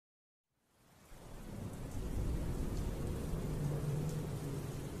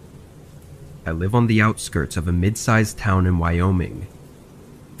I live on the outskirts of a mid-sized town in Wyoming.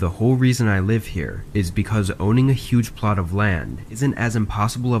 The whole reason I live here is because owning a huge plot of land isn't as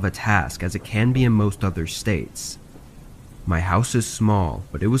impossible of a task as it can be in most other states. My house is small,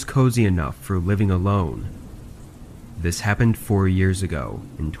 but it was cozy enough for living alone. This happened 4 years ago,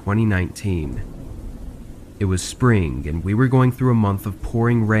 in 2019. It was spring, and we were going through a month of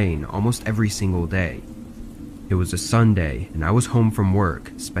pouring rain almost every single day. It was a Sunday, and I was home from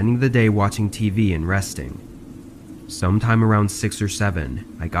work, spending the day watching TV and resting. Sometime around 6 or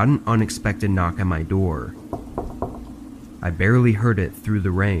 7, I got an unexpected knock at my door. I barely heard it through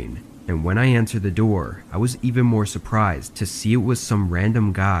the rain, and when I answered the door, I was even more surprised to see it was some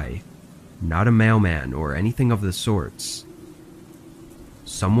random guy, not a mailman or anything of the sorts.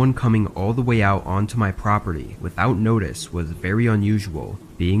 Someone coming all the way out onto my property without notice was very unusual,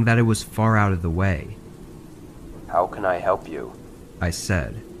 being that it was far out of the way. "How can I help you?" I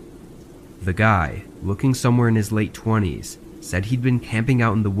said. The guy, looking somewhere in his late 20s, said he'd been camping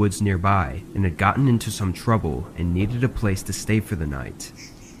out in the woods nearby and had gotten into some trouble and needed a place to stay for the night.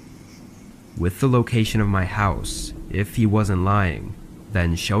 With the location of my house, if he wasn't lying,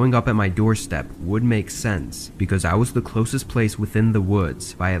 then showing up at my doorstep would make sense because I was the closest place within the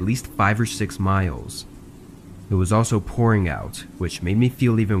woods by at least 5 or 6 miles. It was also pouring out, which made me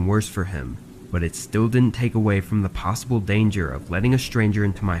feel even worse for him, but it still didn't take away from the possible danger of letting a stranger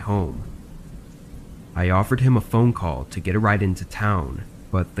into my home. I offered him a phone call to get a ride into town,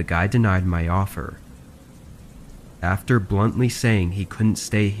 but the guy denied my offer. After bluntly saying he couldn't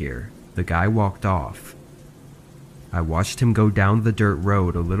stay here, the guy walked off. I watched him go down the dirt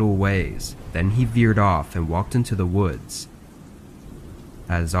road a little ways, then he veered off and walked into the woods.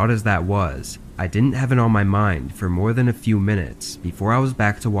 As odd as that was, I didn't have it on my mind for more than a few minutes before I was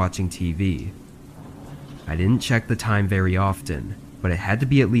back to watching TV. I didn't check the time very often, but it had to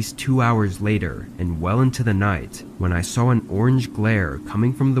be at least 2 hours later and well into the night when I saw an orange glare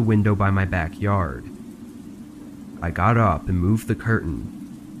coming from the window by my backyard. I got up and moved the curtain.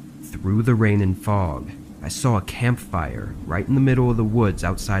 Through the rain and fog, I saw a campfire right in the middle of the woods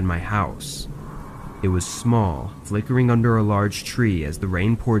outside my house. It was small, flickering under a large tree as the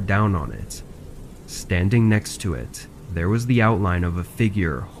rain poured down on it. Standing next to it, there was the outline of a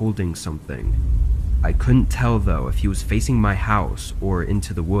figure holding something. I couldn't tell though if he was facing my house or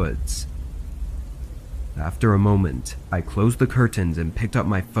into the woods. After a moment, I closed the curtains and picked up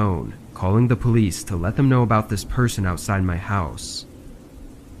my phone, calling the police to let them know about this person outside my house.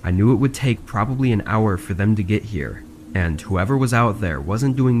 I knew it would take probably an hour for them to get here, and whoever was out there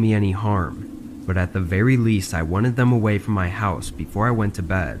wasn't doing me any harm, but at the very least I wanted them away from my house before I went to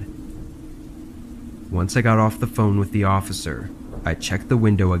bed. Once I got off the phone with the officer, I checked the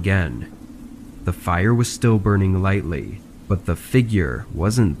window again. The fire was still burning lightly, but the figure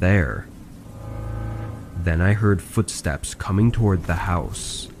wasn't there. Then I heard footsteps coming toward the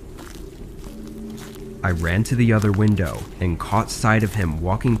house. I ran to the other window and caught sight of him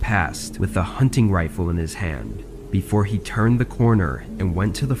walking past with a hunting rifle in his hand before he turned the corner and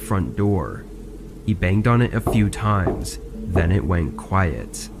went to the front door. He banged on it a few times, then it went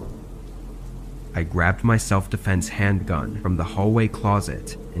quiet. I grabbed my self-defense handgun from the hallway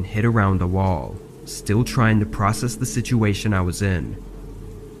closet and hid around a wall, still trying to process the situation I was in.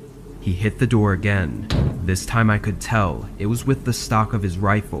 He hit the door again. This time I could tell it was with the stock of his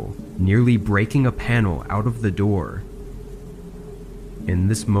rifle, nearly breaking a panel out of the door. In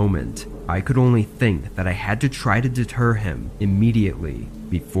this moment, I could only think that I had to try to deter him immediately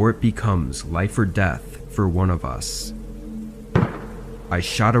before it becomes life or death for one of us. I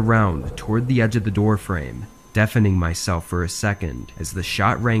shot around toward the edge of the doorframe, deafening myself for a second as the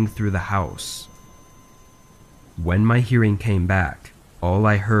shot rang through the house. When my hearing came back, all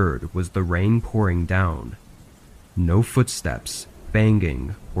I heard was the rain pouring down. No footsteps,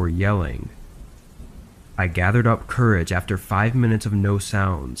 banging, or yelling. I gathered up courage after 5 minutes of no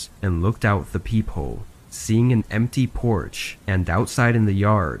sounds and looked out the peephole, seeing an empty porch, and outside in the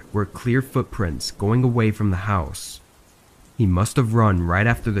yard were clear footprints going away from the house. He must have run right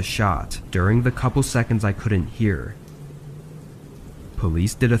after the shot during the couple seconds I couldn't hear.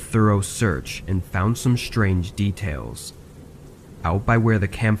 Police did a thorough search and found some strange details. Out by where the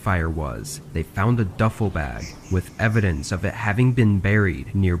campfire was, they found a duffel bag with evidence of it having been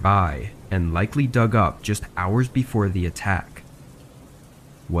buried nearby and likely dug up just hours before the attack.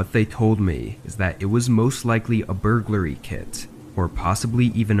 What they told me is that it was most likely a burglary kit, or possibly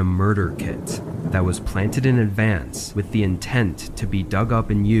even a murder kit, that was planted in advance with the intent to be dug up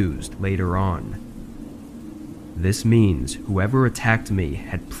and used later on. This means whoever attacked me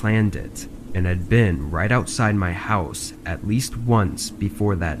had planned it and had been right outside my house at least once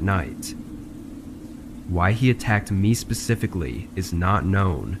before that night. Why he attacked me specifically is not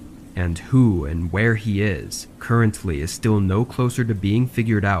known, and who and where he is currently is still no closer to being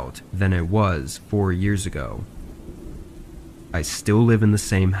figured out than it was 4 years ago. I still live in the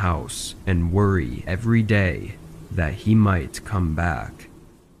same house and worry every day that he might come back.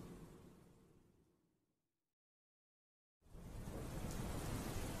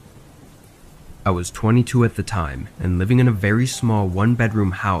 I was 22 at the time and living in a very small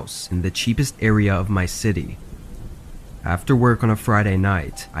one-bedroom house in the cheapest area of my city. After work on a Friday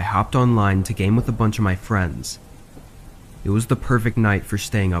night, I hopped online to game with a bunch of my friends. It was the perfect night for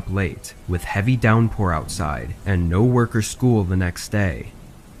staying up late, with heavy downpour outside and no work or school the next day.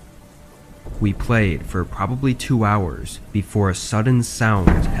 We played for probably 2 hours before a sudden sound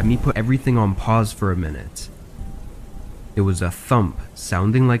had me put everything on pause for a minute. It was a thump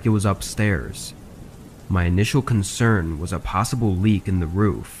sounding like it was upstairs. My initial concern was a possible leak in the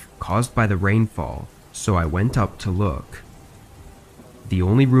roof caused by the rainfall, so I went up to look. The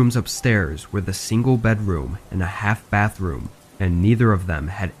only rooms upstairs were the single bedroom and a half bathroom, and neither of them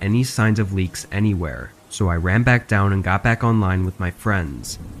had any signs of leaks anywhere, so I ran back down and got back online with my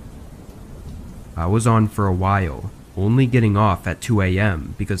friends. I was on for a while, only getting off at 2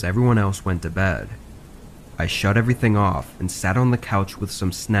 a.m. because everyone else went to bed. I shut everything off and sat on the couch with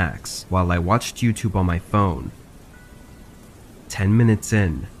some snacks while I watched YouTube on my phone. 10 minutes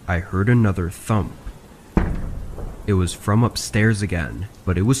in, I heard another thump. It was from upstairs again,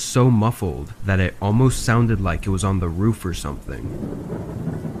 but it was so muffled that it almost sounded like it was on the roof or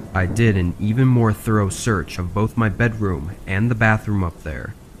something. I did an even more thorough search of both my bedroom and the bathroom up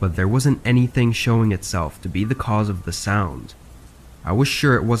there, but there wasn't anything showing itself to be the cause of the sound. I was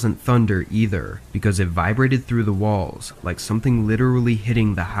sure it wasn't thunder either, because it vibrated through the walls like something literally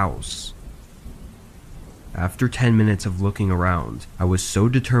hitting the house. After 10 minutes of looking around, I was so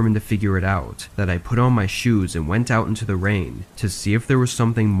determined to figure it out that I put on my shoes and went out into the rain to see if there was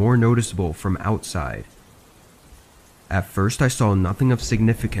something more noticeable from outside. At first I saw nothing of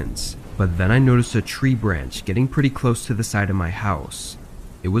significance, but then I noticed a tree branch getting pretty close to the side of my house.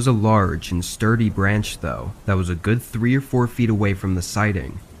 It was a large and sturdy branch though, that was a good 3 or 4 feet away from the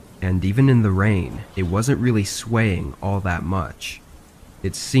siding, and even in the rain, it wasn't really swaying all that much.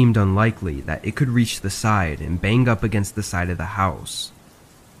 It seemed unlikely that it could reach the side and bang up against the side of the house.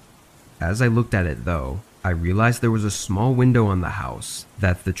 As I looked at it though, I realized there was a small window on the house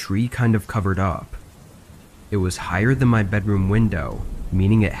that the tree kind of covered up. It was higher than my bedroom window,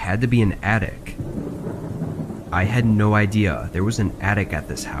 meaning it had to be an attic. I had no idea there was an attic at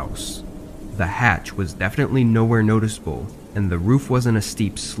this house. The hatch was definitely nowhere noticeable, and the roof wasn't a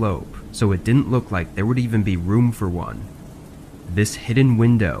steep slope, so it didn't look like there would even be room for one. This hidden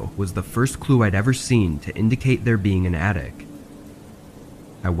window was the first clue I'd ever seen to indicate there being an attic.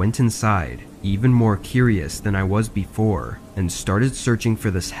 I went inside, even more curious than I was before, and started searching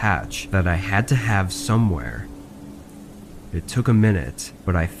for this hatch that I had to have somewhere. It took a minute,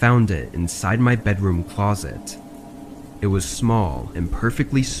 but I found it inside my bedroom closet. It was small and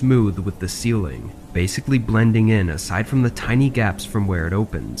perfectly smooth with the ceiling, basically blending in aside from the tiny gaps from where it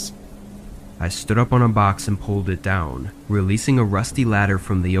opens. I stood up on a box and pulled it down, releasing a rusty ladder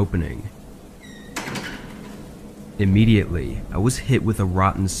from the opening. Immediately, I was hit with a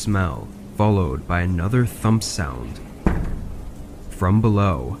rotten smell, followed by another thump sound. From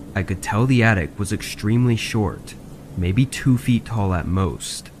below, I could tell the attic was extremely short, maybe 2 feet tall at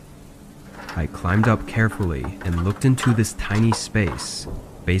most. I climbed up carefully and looked into this tiny space,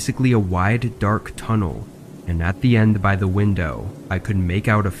 basically a wide, dark tunnel, and at the end by the window, I could make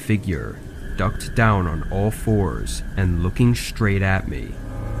out a figure, ducked down on all fours and looking straight at me.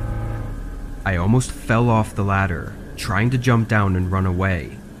 I almost fell off the ladder, trying to jump down and run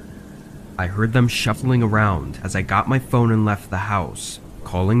away. I heard them shuffling around as I got my phone and left the house,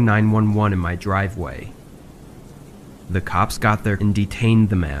 calling 911 in my driveway. The cops got there and detained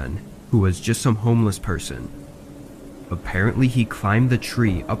the man, who was just some homeless person. Apparently he climbed the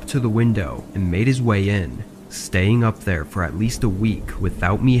tree up to the window and made his way in, staying up there for at least a week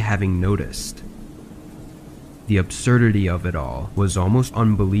without me having noticed. The absurdity of it all was almost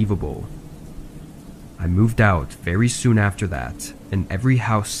unbelievable. I moved out very soon after that, and every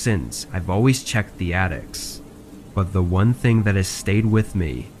house since I've always checked the attics. But the one thing that has stayed with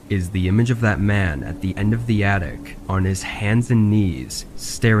me is the image of that man at the end of the attic, on his hands and knees,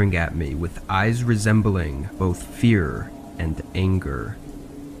 staring at me with eyes resembling both fear and anger.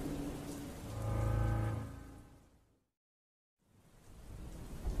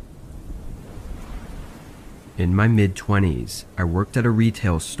 In my mid-20s, I worked at a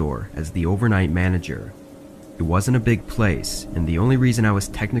retail store as the overnight manager. It wasn't a big place, and the only reason I was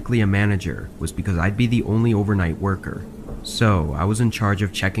technically a manager was because I'd be the only overnight worker. So I was in charge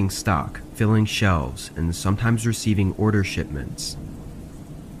of checking stock, filling shelves, and sometimes receiving order shipments.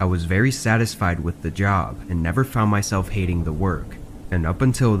 I was very satisfied with the job and never found myself hating the work, and up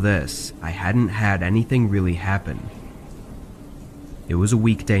until this, I hadn't had anything really happen. It was a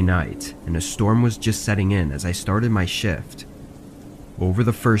weekday night, and a storm was just setting in as I started my shift. Over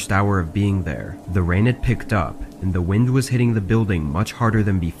the first hour of being there, the rain had picked up, and the wind was hitting the building much harder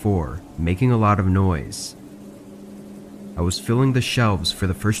than before, making a lot of noise. I was filling the shelves for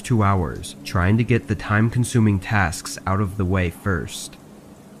the first 2 hours, trying to get the time-consuming tasks out of the way first.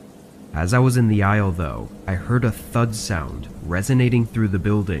 As I was in the aisle though, I heard a thud sound resonating through the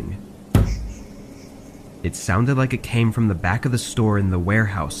building. It sounded like it came from the back of the store in the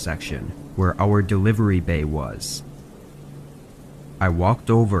warehouse section, where our delivery bay was. I walked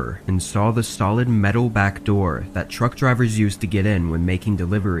over and saw the solid metal back door that truck drivers use to get in when making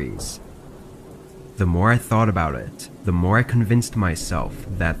deliveries. The more I thought about it, the more I convinced myself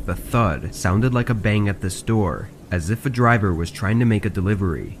that the thud sounded like a bang at this door, as if a driver was trying to make a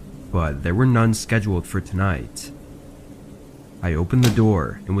delivery, but there were none scheduled for tonight. I opened the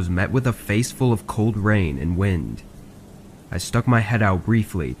door and was met with a face full of cold rain and wind. I stuck my head out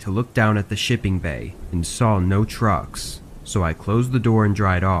briefly to look down at the shipping bay and saw no trucks, so I closed the door and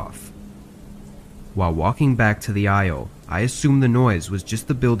dried off. While walking back to the aisle, I assumed the noise was just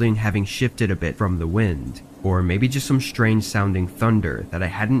the building having shifted a bit from the wind, or maybe just some strange sounding thunder that I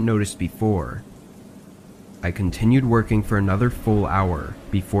hadn't noticed before. I continued working for another full hour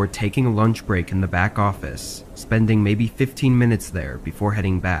before taking a lunch break in the back office, spending maybe 15 minutes there before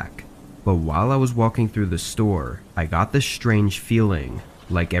heading back. But while I was walking through the store, I got this strange feeling,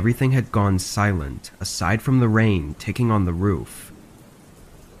 like everything had gone silent aside from the rain ticking on the roof.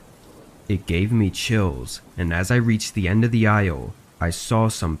 It gave me chills, and as I reached the end of the aisle, I saw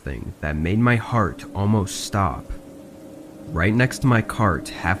something that made my heart almost stop. Right next to my cart,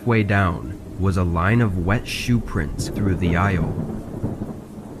 halfway down, was a line of wet shoe prints through the aisle.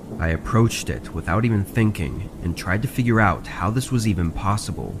 I approached it without even thinking and tried to figure out how this was even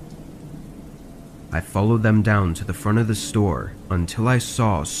possible. I followed them down to the front of the store until I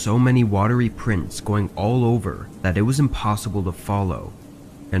saw so many watery prints going all over that it was impossible to follow,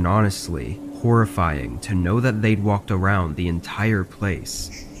 and honestly, horrifying to know that they'd walked around the entire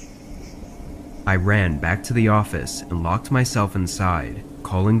place. I ran back to the office and locked myself inside,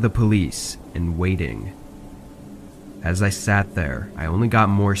 calling the police and waiting. As I sat there, I only got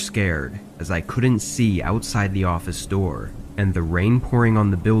more scared as I couldn't see outside the office door, and the rain pouring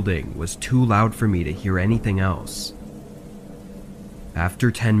on the building was too loud for me to hear anything else. After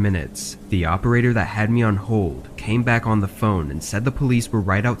 10 minutes, the operator that had me on hold came back on the phone and said the police were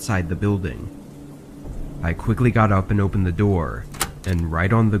right outside the building. I quickly got up and opened the door, and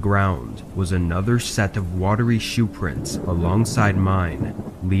right on the ground was another set of watery shoe prints alongside mine,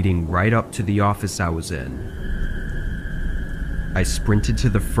 leading right up to the office I was in. I sprinted to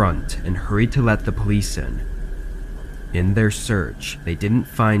the front and hurried to let the police in. In their search, they didn't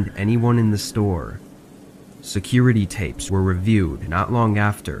find anyone in the store. Security tapes were reviewed not long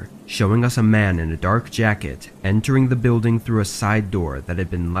after, showing us a man in a dark jacket entering the building through a side door that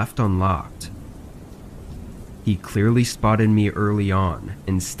had been left unlocked. He clearly spotted me early on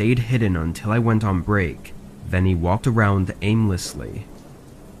and stayed hidden until I went on break, then he walked around aimlessly.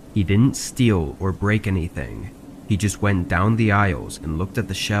 He didn't steal or break anything, he just went down the aisles and looked at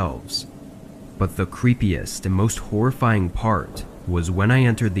the shelves. But the creepiest and most horrifying part was when I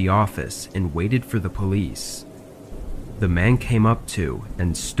entered the office and waited for the police. The man came up to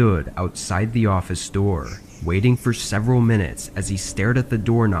and stood outside the office door, waiting for several minutes as he stared at the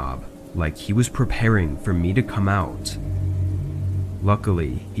doorknob like he was preparing for me to come out.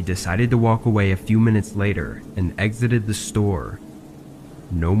 Luckily, he decided to walk away a few minutes later and exited the store.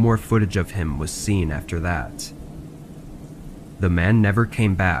 No more footage of him was seen after that. The man never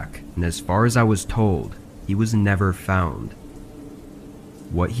came back, and as far as I was told, he was never found.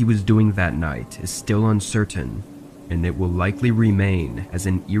 What he was doing that night is still uncertain, and it will likely remain as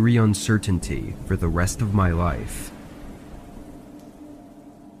an eerie uncertainty for the rest of my life.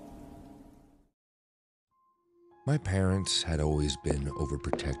 My parents had always been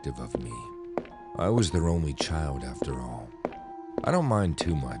overprotective of me. I was their only child after all. I don't mind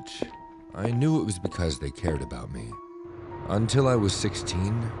too much. I knew it was because they cared about me. Until I was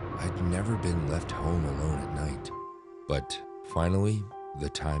 16, I'd never been left home alone at night. But finally, the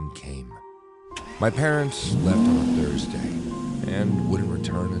time came. My parents left on a Thursday and wouldn't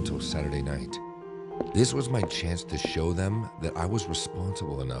return until Saturday night. This was my chance to show them that I was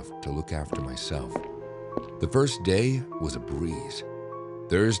responsible enough to look after myself. The first day was a breeze.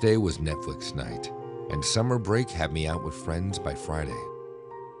 Thursday was Netflix night, and summer break had me out with friends by Friday.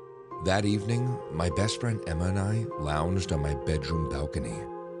 That evening, my best friend Emma and I lounged on my bedroom balcony.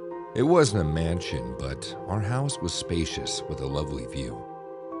 It wasn't a mansion, but our house was spacious with a lovely view.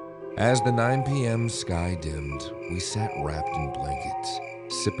 As the 9 p.m. sky dimmed, we sat wrapped in blankets,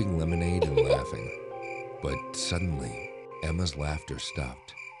 sipping lemonade and laughing. But suddenly, Emma's laughter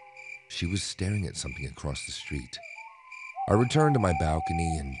stopped. She was staring at something across the street. I returned to my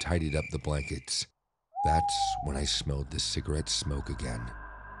balcony and tidied up the blankets. That's when I smelled the cigarette smoke again.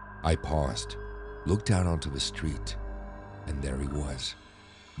 I paused, looked out onto the street, and there he was,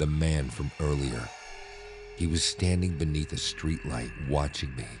 the man from earlier. He was standing beneath a streetlight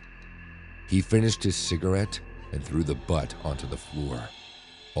watching me. He finished his cigarette and threw the butt onto the floor,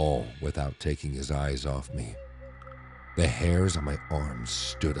 all without taking his eyes off me. The hairs on my arms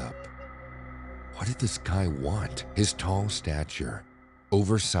stood up. What did this guy want? His tall stature,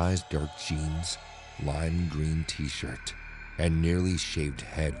 oversized dark jeans, lime green t-shirt, and nearly shaved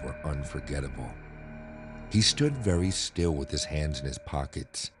head were unforgettable. He stood very still with his hands in his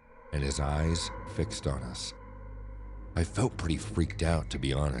pockets and his eyes fixed on us. I felt pretty freaked out, to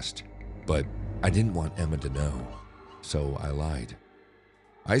be honest, but I didn't want Emma to know, so I lied.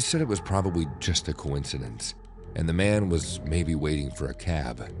 I said it was probably just a coincidence, and the man was maybe waiting for a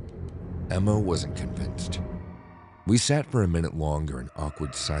cab. Emma wasn't convinced. We sat for a minute longer in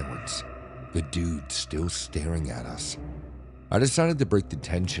awkward silence, the dude still staring at us. I decided to break the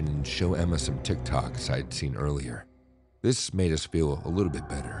tension and show Emma some TikToks I'd seen earlier. This made us feel a little bit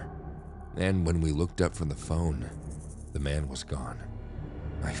better. And when we looked up from the phone, the man was gone.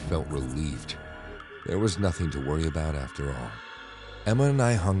 I felt relieved. There was nothing to worry about after all. Emma and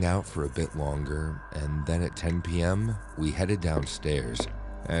I hung out for a bit longer, and then at 10 p.m., we headed downstairs,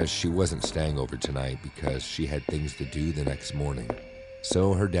 as she wasn't staying over tonight because she had things to do the next morning.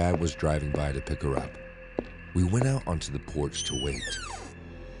 So her dad was driving by to pick her up. We went out onto the porch to wait.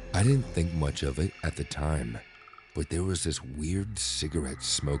 I didn't think much of it at the time, but there was this weird cigarette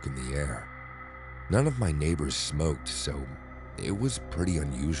smoke in the air. None of my neighbors smoked, so it was pretty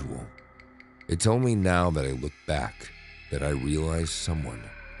unusual. It's only now that I look back that I realized someone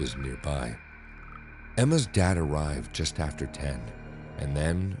was nearby. Emma's dad arrived just after 10, and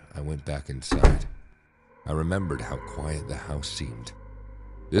then I went back inside. I remembered how quiet the house seemed.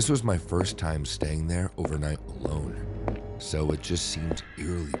 This was my first time staying there overnight alone, so it just seemed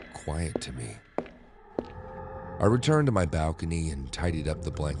eerily quiet to me. I returned to my balcony and tidied up the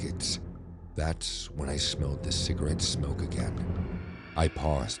blankets. That's when I smelled the cigarette smoke again. I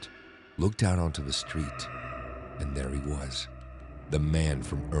paused, looked out onto the street, and there he was, the man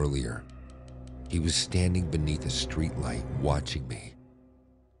from earlier. He was standing beneath a streetlight watching me.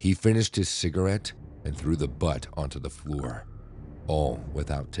 He finished his cigarette and threw the butt onto the floor, all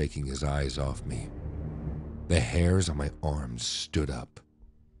without taking his eyes off me. The hairs on my arms stood up.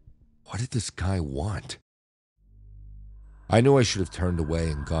 What did this guy want? I knew I should have turned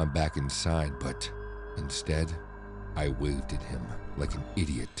away and gone back inside, but instead, I waved at him like an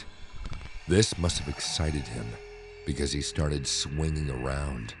idiot. This must have excited him, because he started swinging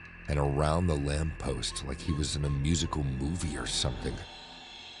around and around the lamppost like he was in a musical movie or something.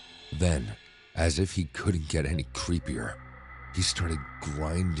 Then, as if he couldn't get any creepier, he started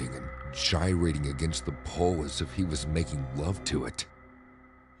grinding and gyrating against the pole as if he was making love to it.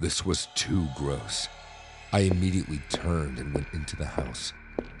 This was too gross. I immediately turned and went into the house.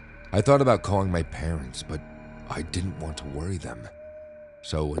 I thought about calling my parents, but I didn't want to worry them.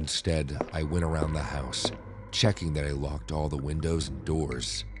 So instead, I went around the house, checking that I locked all the windows and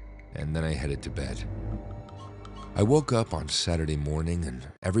doors, and then I headed to bed. I woke up on Saturday morning and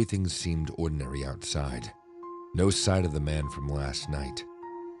everything seemed ordinary outside. No sight of the man from last night.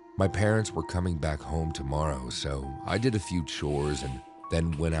 My parents were coming back home tomorrow, so I did a few chores and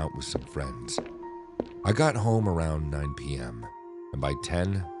then went out with some friends. I got home around 9 p.m., and by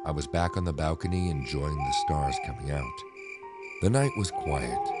 10, I was back on the balcony enjoying the stars coming out. The night was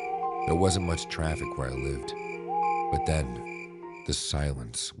quiet. There wasn't much traffic where I lived. But then, the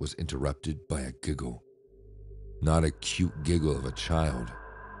silence was interrupted by a giggle. Not a cute giggle of a child,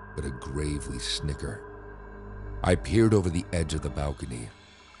 but a gravely snicker. I peered over the edge of the balcony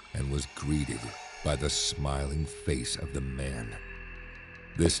and was greeted by the smiling face of the man.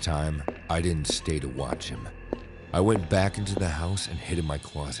 This time, I didn't stay to watch him. I went back into the house and hid in my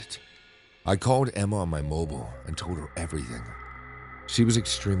closet. I called Emma on my mobile and told her everything. She was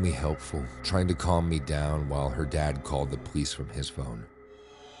extremely helpful, trying to calm me down while her dad called the police from his phone.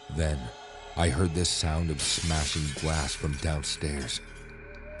 Then, I heard this sound of smashing glass from downstairs.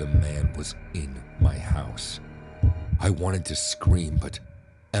 The man was in my house. I wanted to scream, but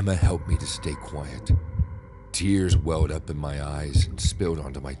Emma helped me to stay quiet. Tears welled up in my eyes and spilled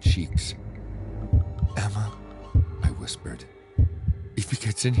onto my cheeks. "Emma," I whispered, "if he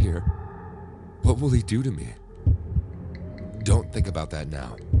gets in here, what will he do to me?" "Don't think about that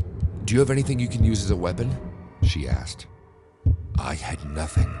now. Do you have anything you can use as a weapon?" she asked. I had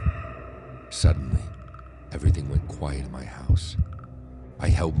nothing. Suddenly, everything went quiet in my house. I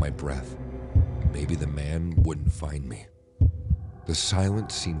held my breath. Maybe the man wouldn't find me. The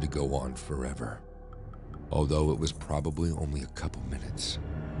silence seemed to go on forever, although it was probably only a couple minutes.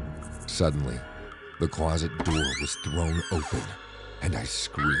 Suddenly, the closet door was thrown open, and I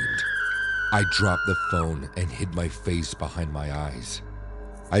screamed. I dropped the phone and hid my face behind my eyes.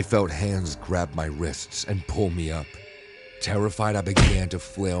 I felt hands grab my wrists and pull me up. Terrified, I began to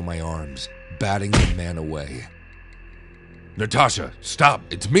flail my arms, batting the man away. "Natasha, stop!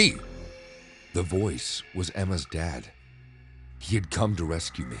 It's me!" The voice was Emma's dad. He had come to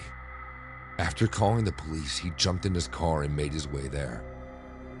rescue me. After calling the police, he jumped in his car and made his way there.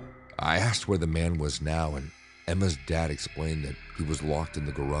 I asked where the man was now, and Emma's dad explained that he was locked in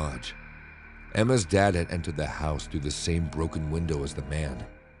the garage. Emma's dad had entered the house through the same broken window as the man,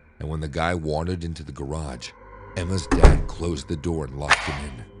 and when the guy wandered into the garage, Emma's dad closed the door and locked him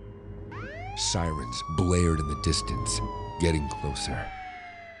in. Sirens blared in the distance, getting closer.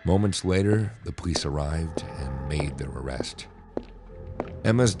 Moments later, the police arrived and made their arrest.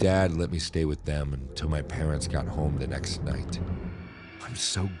 Emma's dad let me stay with them until my parents got home the next night. I'm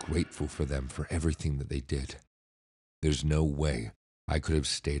so grateful for them for everything that they did. There's no way I could have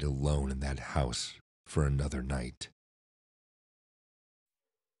stayed alone in that house for another night.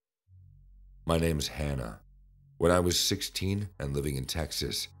 My name's Hannah. When I was 16 and living in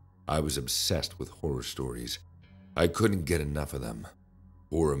Texas, I was obsessed with horror stories. I couldn't get enough of them.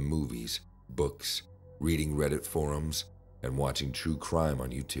 Horror movies, books, reading Reddit forums, and watching true crime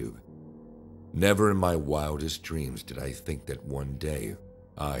on YouTube. Never in my wildest dreams did I think that one day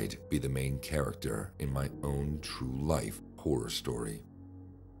I'd be the main character in my own true life horror story.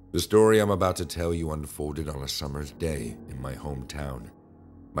 The story I'm about to tell you unfolded on a summer's day in my hometown.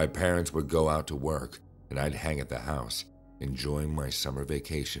 My parents would go out to work, and I'd hang at the house, enjoying my summer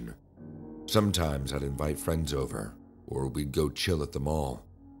vacation. Sometimes I'd invite friends over, or we'd go chill at the mall.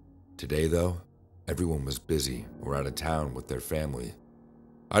 Today, though, everyone was busy or out of town with their family.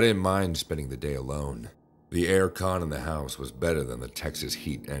 I didn't mind spending the day alone. The air con in the house was better than the Texas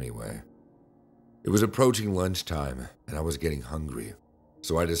heat anyway. It was approaching lunchtime, and I was getting hungry,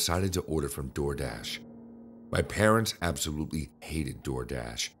 so I decided to order from DoorDash. My parents absolutely hated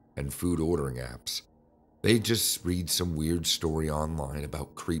DoorDash and food ordering apps. They just read some weird story online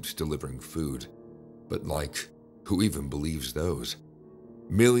about creeps delivering food. But who even believes those?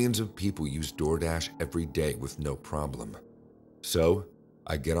 Millions of people use DoorDash every day with no problem. So,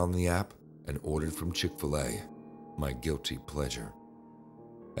 I get on the app and ordered from Chick-fil-A, my guilty pleasure.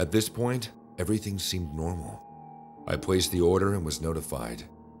 At this point, everything seemed normal. I placed the order and was notified,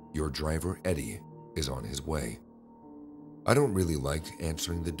 "Your driver, Eddie, is on his way." I don't really like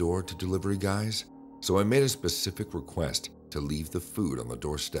answering the door to delivery guys, so I made a specific request to leave the food on the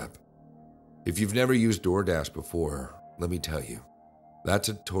doorstep. If you've never used DoorDash before, let me tell you, that's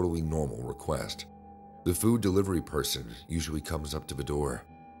a totally normal request. The food delivery person usually comes up to the door,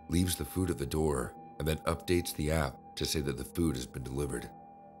 leaves the food at the door, and then updates the app to say that the food has been delivered.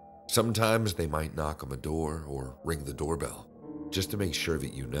 Sometimes they might knock on the door or ring the doorbell, just to make sure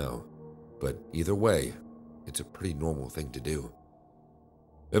that you know. But either way, it's a pretty normal thing to do.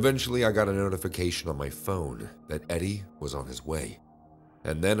 Eventually, I got a notification on my phone that Eddie was on his way,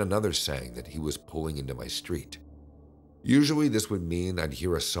 and then another saying that he was pulling into my street. Usually, this would mean I'd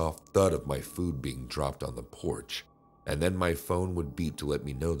hear a soft thud of my food being dropped on the porch, and then my phone would beep to let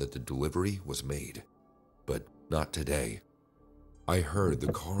me know that the delivery was made. But not today. I heard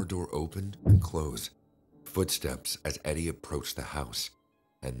the car door open and close, footsteps as Eddie approached the house,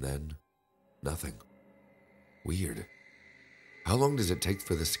 and then nothing. Weird. How long does it take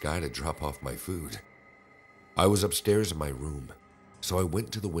for this guy to drop off my food? I was upstairs in my room, so I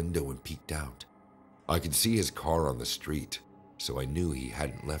went to the window and peeked out. I could see his car on the street, so I knew he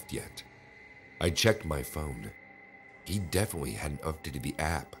hadn't left yet. I checked my phone. He definitely hadn't updated the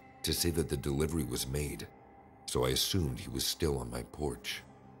app to say that the delivery was made, so I assumed he was still on my porch.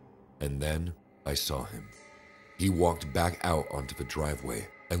 And then I saw him. He walked back out onto the driveway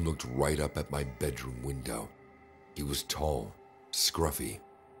and looked right up at my bedroom window. He was tall, scruffy,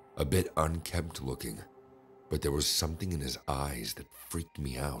 a bit unkempt looking, but there was something in his eyes that freaked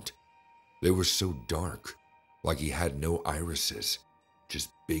me out. They were so dark, like he had no irises, just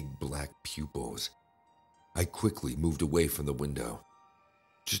big black pupils. I quickly moved away from the window.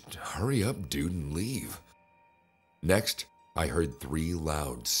 Just hurry up, dude, and leave. Next, I heard 3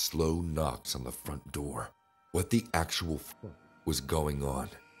 loud, slow knocks on the front door. What the actual fuck was going on?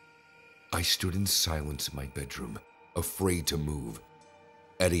 I stood in silence in my bedroom, afraid to move.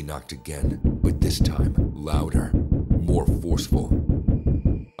 Eddie knocked again, but this time louder, more forceful.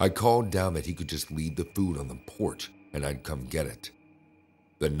 I called down that he could just leave the food on the porch and I'd come get it.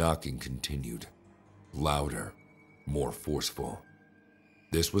 The knocking continued, louder, more forceful.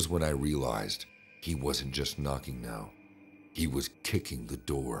 This was when I realized he wasn't just knocking now. He was kicking the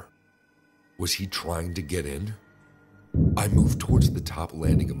door. Was he trying to get in? I moved towards the top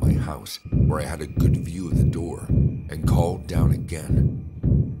landing of my house, where I had a good view of the door, and called down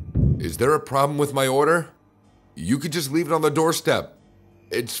again. Is there a problem with my order? You could just leave it on the doorstep.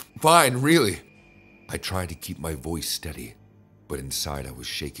 It's fine, really. I tried to keep my voice steady, but inside I was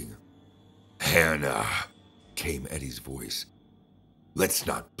shaking. Hannah, came Eddie's voice. Let's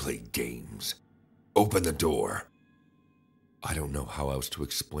not play games. Open the door. I don't know how else to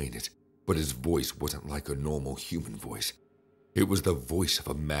explain it, but his voice wasn't like a normal human voice. It was the voice of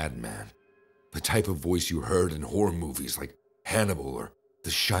a madman. The type of voice you heard in horror movies like Hannibal or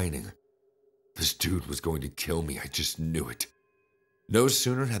The Shining. This dude was going to kill me, I just knew it. No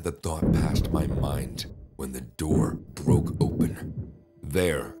sooner had the thought passed my mind when the door broke open.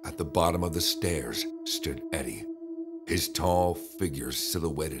 There, at the bottom of the stairs, stood Eddie, his tall figure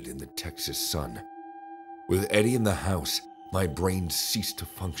silhouetted in the Texas sun. With Eddie in the house, my brain ceased to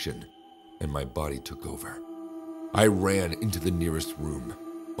function, and my body took over. I ran into the nearest room,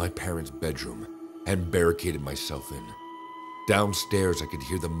 my parents' bedroom, and barricaded myself in. Downstairs, I could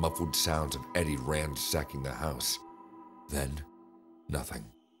hear the muffled sounds of Eddie ransacking the house. Then, nothing.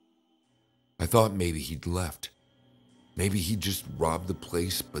 I thought maybe he'd left. Maybe he'd just robbed the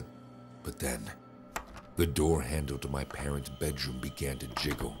place, but then, the door handle to my parents' bedroom began to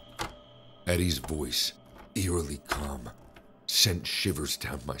jiggle. Eddie's voice, eerily calm, sent shivers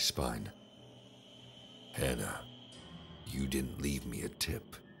down my spine. Hannah, you didn't leave me a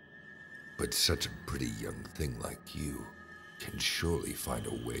tip, but such a pretty young thing like you can surely find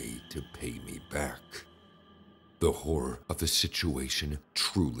a way to pay me back. The horror of the situation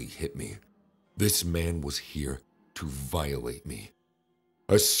truly hit me. This man was here to violate me.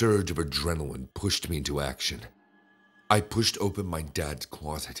 A surge of adrenaline pushed me into action. I pushed open my dad's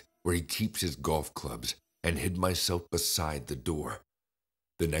closet, where he keeps his golf clubs, and hid myself beside the door.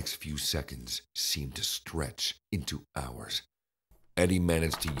 The next few seconds seemed to stretch into hours. Eddie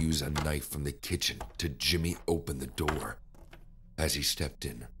managed to use a knife from the kitchen to jimmy open the door. As he stepped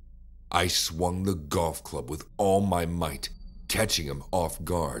in, I swung the golf club with all my might, catching him off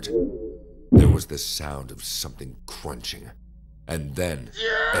guard. There was the sound of something crunching, and then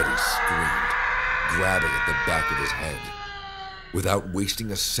Eddie screamed, grabbing at the back of his head. Without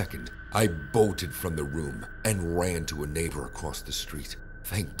wasting a second, I bolted from the room and ran to a neighbor across the street.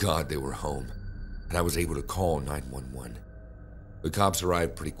 Thank God they were home, and I was able to call 911. The cops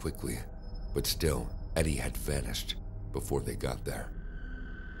arrived pretty quickly, but still, Eddie had vanished before they got there.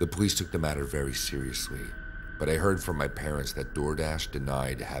 The police took the matter very seriously, but I heard from my parents that DoorDash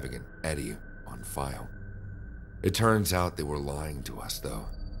denied having an Eddie on file. It turns out they were lying to us, though,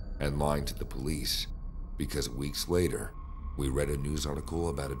 and lying to the police, because weeks later, we read a news article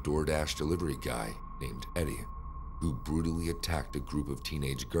about a DoorDash delivery guy named Eddie, who brutally attacked a group of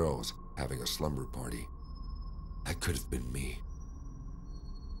teenage girls having a slumber party. That could have been me.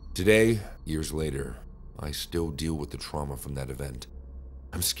 Today, years later, I still deal with the trauma from that event.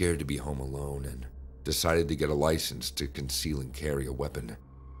 I'm scared to be home alone and decided to get a license to conceal and carry a weapon.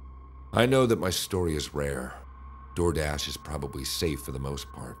 I know that my story is rare. DoorDash is probably safe for the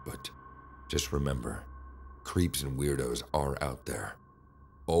most part, but just remember, creeps and weirdos are out there.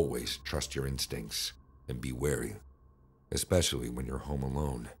 Always trust your instincts and be wary, especially when you're home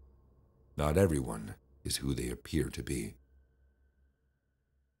alone. Not everyone is who they appear to be.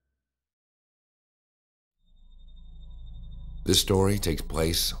 This story takes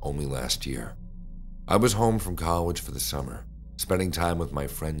place only last year. I was home from college for the summer, spending time with my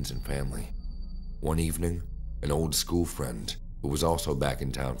friends and family. One evening, an old school friend, who was also back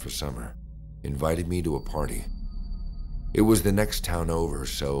in town for summer, invited me to a party. It was the next town over,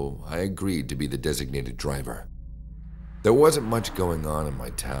 so I agreed to be the designated driver. There wasn't much going on in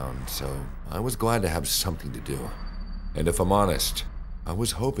my town, so I was glad to have something to do. And if I'm honest, I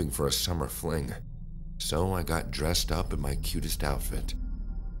was hoping for a summer fling. So I got dressed up in my cutest outfit.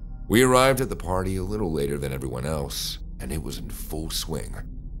 We arrived at the party a little later than everyone else, and it was in full swing.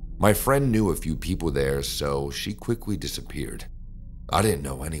 My friend knew a few people there, so she quickly disappeared. I didn't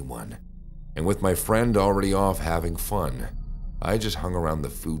know anyone, and with my friend already off having fun, I just hung around the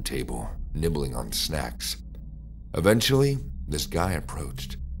food table, nibbling on snacks. Eventually, this guy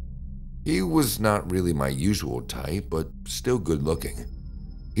approached. He was not really my usual type, but still good looking.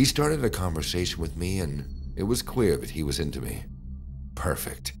 He started a conversation with me, and it was clear that he was into me.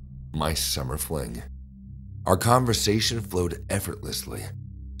 Perfect. My summer fling. Our conversation flowed effortlessly,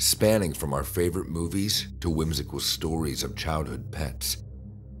 spanning from our favorite movies to whimsical stories of childhood pets.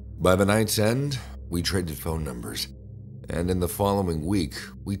 By the night's end, we traded phone numbers, and in the following week,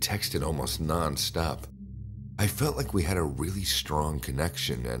 we texted almost non-stop. I felt like we had a really strong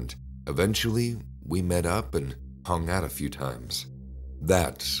connection, and eventually, we met up and hung out a few times.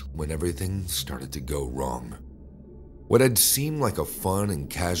 That's when everything started to go wrong. What had seemed like a fun and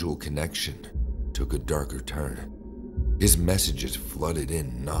casual connection took a darker turn. His messages flooded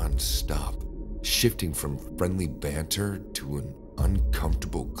in non-stop, shifting from friendly banter to an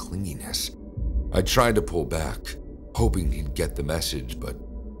uncomfortable clinginess. I tried to pull back, hoping he'd get the message, but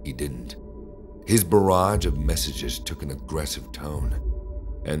he didn't. His barrage of messages took an aggressive tone,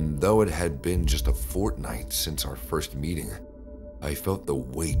 and though it had been just a fortnight since our first meeting, I felt the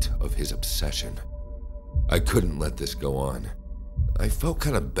weight of his obsession. I couldn't let this go on. I felt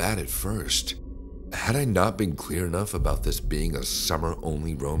kind of bad at first. Had I not been clear enough about this being a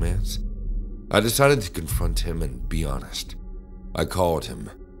summer-only romance? I decided to confront him and be honest. I called him,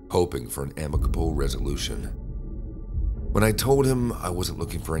 hoping for an amicable resolution. When I told him I wasn't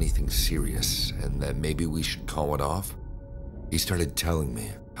looking for anything serious and that maybe we should call it off, he started telling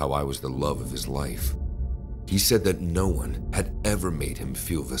me how I was the love of his life. He said that no one had ever made him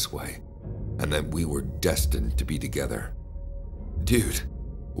feel this way, and that we were destined to be together. Dude,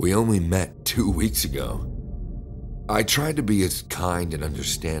 we only met 2 weeks ago. I tried to be as kind and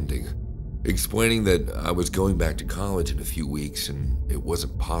understanding, explaining that I was going back to college in a few weeks and it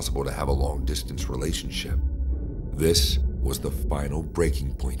wasn't possible to have a long-distance relationship. This was the final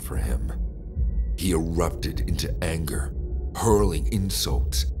breaking point for him. He erupted into anger, hurling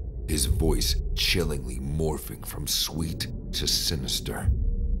insults, his voice chillingly morphing from sweet to sinister.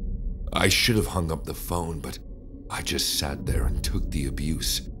 I should have hung up the phone, but I just sat there and took the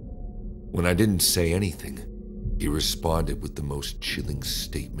abuse. When I didn't say anything, he responded with the most chilling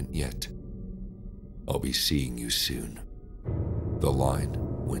statement yet. "I'll be seeing you soon." The line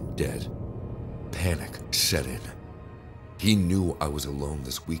went dead. Panic set in. He knew I was alone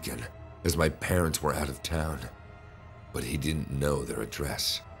this weekend, as my parents were out of town, but he didn't know their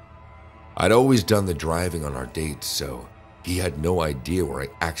address. I'd always done the driving on our dates, so he had no idea where I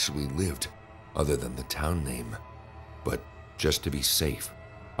actually lived, other than the town name. But just to be safe,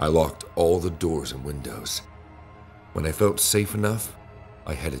 I locked all the doors and windows. When I felt safe enough,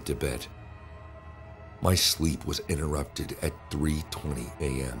 I headed to bed. My sleep was interrupted at 3:20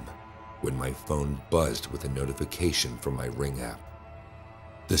 a.m. when my phone buzzed with a notification from my Ring app.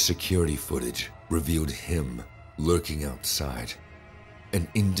 The security footage revealed him lurking outside, an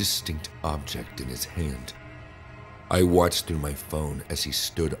indistinct object in his hand. I watched through my phone as he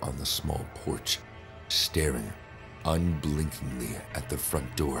stood on the small porch, staring unblinkingly at the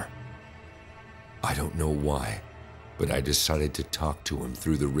front door. I don't know why, but I decided to talk to him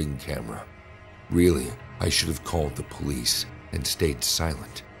through the Ring camera. Really, I should have called the police and stayed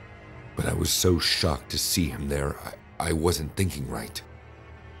silent, but I was so shocked to see him there, I wasn't thinking right.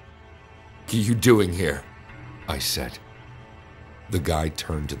 "What are you doing here?" I said. The guy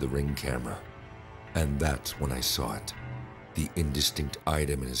turned to the Ring camera, and that's when I saw it. The indistinct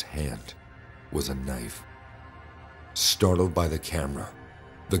item in his hand was a knife. Startled by the camera,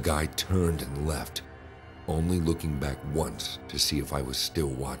 the guy turned and left, only looking back once to see if I was still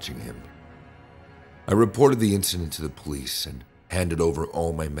watching him. I reported the incident to the police and handed over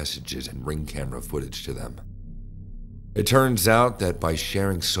all my messages and Ring camera footage to them. It turns out that by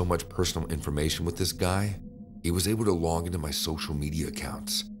sharing so much personal information with this guy, he was able to log into my social media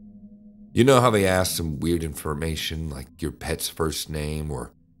accounts. You know how they ask some weird information like your pet's first name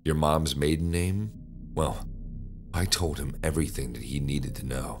or your mom's maiden name? Well, I told him everything that he needed to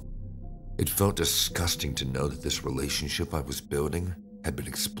know. It felt disgusting to know that this relationship I was building had been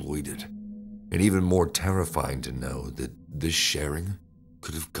exploited, and even more terrifying to know that this sharing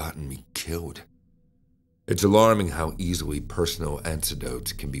could have gotten me killed. It's alarming how easily personal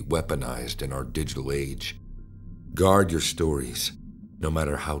anecdotes can be weaponized in our digital age. Guard your stories, no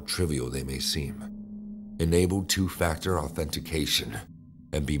matter how trivial they may seem. Enable two-factor authentication,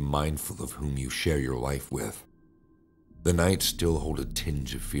 and be mindful of whom you share your life with. The nights still hold a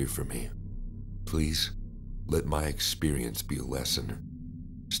tinge of fear for me. Please, let my experience be a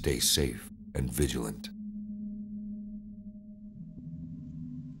lesson. Stay safe and vigilant.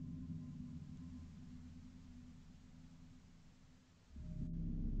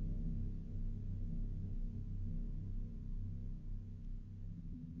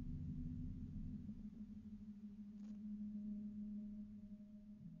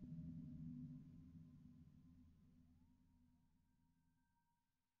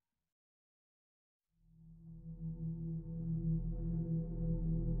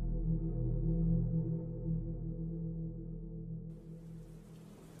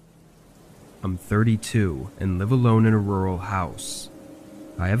 I'm 32 and live alone in a rural house.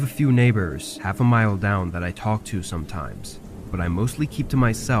 I have a few neighbors half a mile down that I talk to sometimes, but I mostly keep to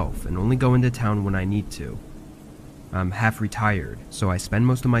myself and only go into town when I need to. I'm half retired, so I spend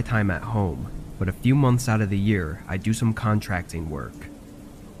most of my time at home, but a few months out of the year I do some contracting work.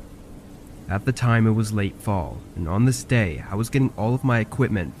 At the time it was late fall, and on this day I was getting all of my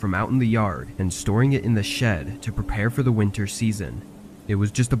equipment from out in the yard and storing it in the shed to prepare for the winter season. It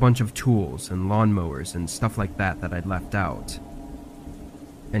was just a bunch of tools and lawnmowers and stuff like that I'd left out.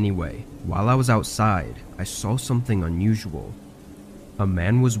 Anyway, while I was outside, I saw something unusual. A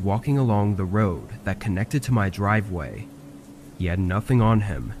man was walking along the road that connected to my driveway. He had nothing on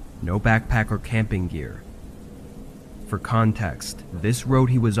him, no backpack or camping gear. For context, this road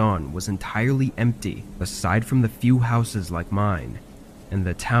he was on was entirely empty aside from the few houses like mine, and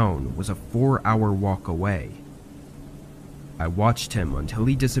the town was a 4-hour walk away. I watched him until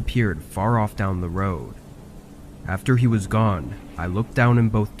he disappeared far off down the road. After he was gone, I looked down in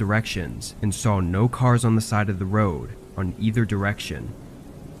both directions and saw no cars on the side of the road on either direction.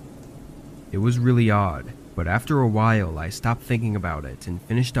 It was really odd, but after a while I stopped thinking about it and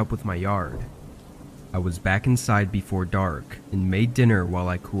finished up with my yard. I was back inside before dark and made dinner while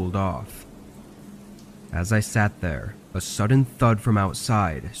I cooled off. As I sat there, a sudden thud from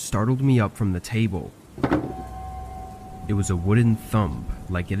outside startled me up from the table. It was a wooden thump,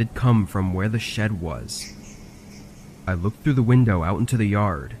 like it had come from where the shed was. I looked through the window out into the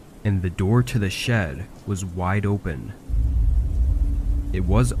yard, and the door to the shed was wide open. It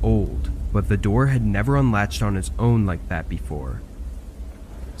was old, but the door had never unlatched on its own like that before.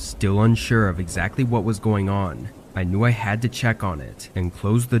 Still unsure of exactly what was going on, I knew I had to check on it and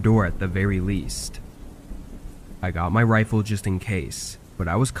close the door at the very least. I got my rifle just in case, but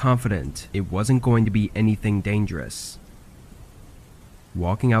I was confident it wasn't going to be anything dangerous.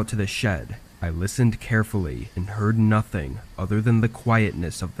 Walking out to the shed, I listened carefully and heard nothing other than the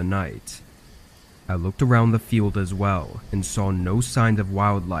quietness of the night. I looked around the field as well and saw no signs of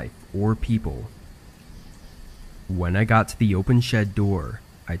wildlife or people. When I got to the open shed door,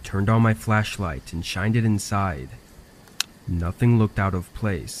 I turned on my flashlight and shined it inside. Nothing looked out of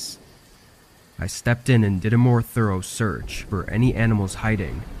place. I stepped in and did a more thorough search for any animals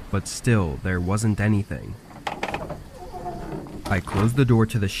hiding, but still there wasn't anything. I closed the door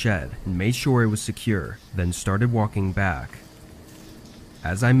to the shed and made sure it was secure, then started walking back.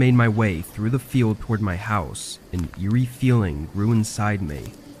 As I made my way through the field toward my house, an eerie feeling grew inside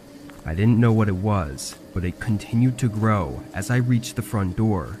me. I didn't know what it was, but it continued to grow as I reached the front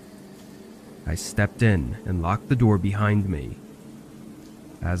door. I stepped in and locked the door behind me.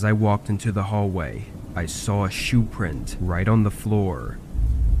 As I walked into the hallway, I saw a shoe print right on the floor.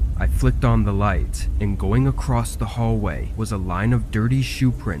 I flicked on the light, and going across the hallway was a line of dirty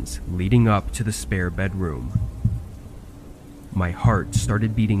shoe prints leading up to the spare bedroom. My heart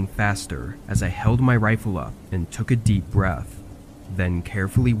started beating faster as I held my rifle up and took a deep breath, then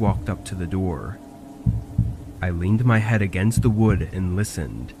carefully walked up to the door. I leaned my head against the wood and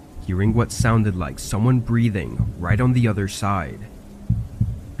listened, hearing what sounded like someone breathing right on the other side.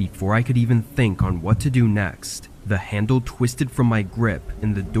 Before I could even think on what to do next, the handle twisted from my grip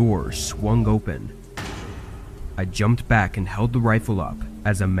and the door swung open. I jumped back and held the rifle up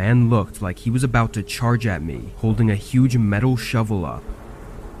as a man looked like he was about to charge at me, holding a huge metal shovel up.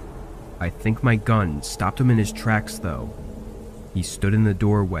 I think my gun stopped him in his tracks though. He stood in the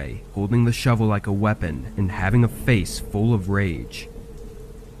doorway, holding the shovel like a weapon and having a face full of rage.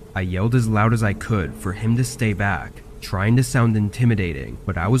 I yelled as loud as I could for him to stay back, trying to sound intimidating,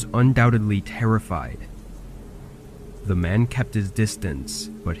 but I was undoubtedly terrified. The man kept his distance,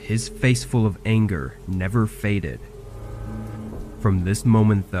 but his face full of anger never faded. From this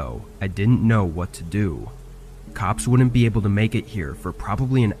moment though, I didn't know what to do. Cops wouldn't be able to make it here for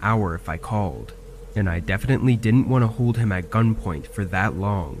probably an hour if I called, and I definitely didn't want to hold him at gunpoint for that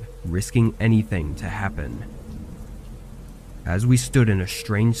long, risking anything to happen. As we stood in a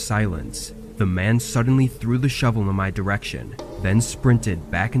strange silence, the man suddenly threw the shovel in my direction, then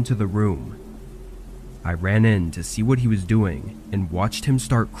sprinted back into the room. I ran in to see what he was doing and watched him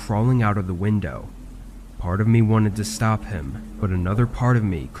start crawling out of the window. Part of me wanted to stop him, but another part of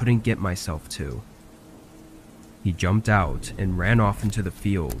me couldn't get myself to. He jumped out and ran off into the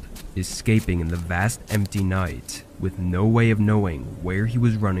field, escaping in the vast empty night, with no way of knowing where he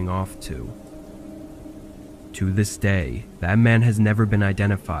was running off to. To this day, that man has never been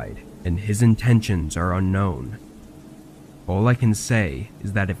identified, and his intentions are unknown. All I can say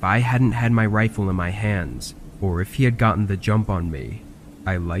is that if I hadn't had my rifle in my hands, or if he had gotten the jump on me,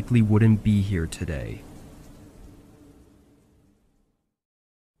 I likely wouldn't be here today.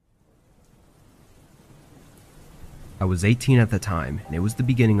 I was 18 at the time, and it was the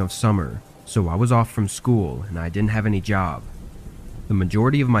beginning of summer, so I was off from school and I didn't have any job. The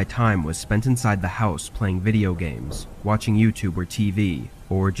majority of my time was spent inside the house playing video games, watching YouTube or TV,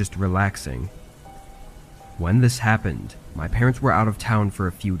 or just relaxing. When this happened, my parents were out of town for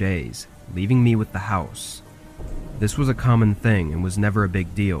a few days, leaving me with the house. This was a common thing and was never a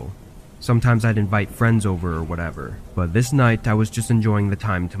big deal. Sometimes I'd invite friends over or whatever, but this night I was just enjoying the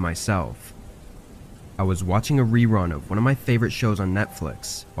time to myself. I was watching a rerun of one of my favorite shows on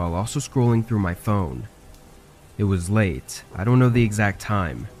Netflix, while also scrolling through my phone. It was late, I don't know the exact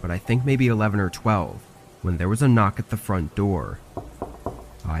time, but I think maybe 11 or 12, when there was a knock at the front door.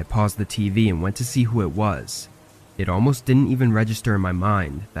 I paused the TV and went to see who it was. It almost didn't even register in my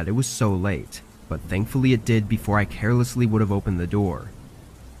mind that it was so late, but thankfully it did before I carelessly would have opened the door.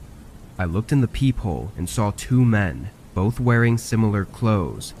 I looked in the peephole and saw two men, both wearing similar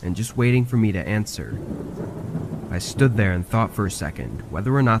clothes and just waiting for me to answer. I stood there and thought for a second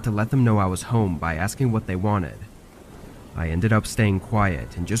whether or not to let them know I was home by asking what they wanted. I ended up staying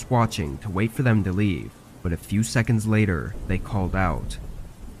quiet and just watching to wait for them to leave, but a few seconds later, they called out.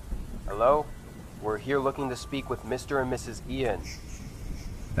 Hello? We're here looking to speak with Mr. and Mrs. Ian.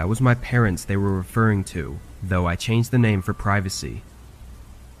 That was my parents they were referring to, though I changed the name for privacy.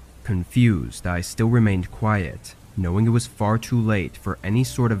 Confused, I still remained quiet, knowing it was far too late for any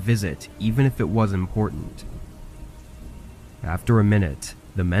sort of visit, even if it was important. After a minute,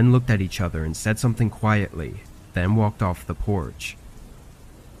 the men looked at each other and said something quietly, then walked off the porch.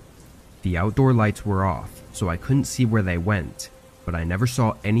 The outdoor lights were off, so I couldn't see where they went, but I never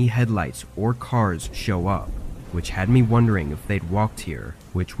saw any headlights or cars show up, which had me wondering if they'd walked here,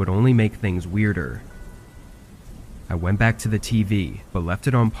 which would only make things weirder. I went back to the TV, but left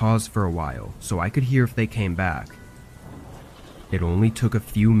it on pause for a while so I could hear if they came back. It only took a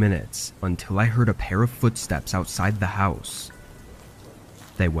few minutes until I heard a pair of footsteps outside the house.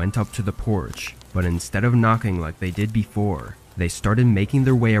 They went up to the porch, but instead of knocking like they did before, they started making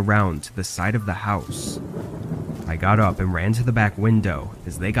their way around to the side of the house. I got up and ran to the back window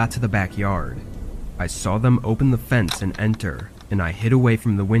as they got to the backyard. I saw them open the fence and enter, and I hid away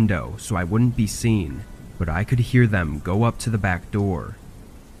from the window so I wouldn't be seen, but I could hear them go up to the back door.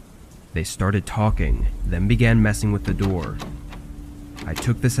 They started talking, then began messing with the door. I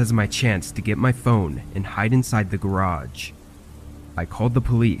took this as my chance to get my phone and hide inside the garage. I called the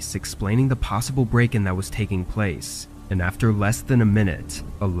police, explaining the possible break-in that was taking place, and after less than a minute,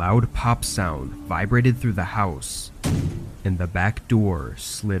 a loud pop sound vibrated through the house, and the back door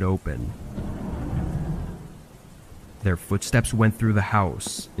slid open. Their footsteps went through the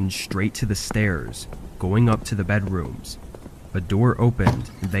house and straight to the stairs, going up to the bedrooms. A door opened,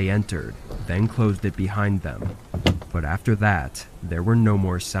 and they entered, then closed it behind them. But after that, there were no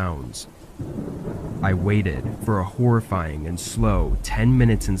more sounds. I waited for a horrifying and slow 10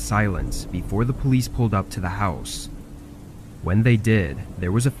 minutes in silence before the police pulled up to the house. When they did,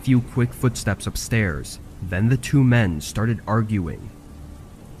 there was a few quick footsteps upstairs, then the two men started arguing.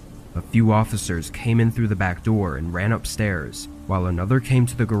 A few officers came in through the back door and ran upstairs, while another came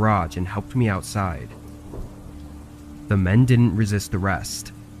to the garage and helped me outside. The men didn't resist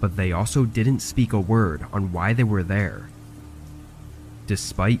arrest, but they also didn't speak a word on why they were there.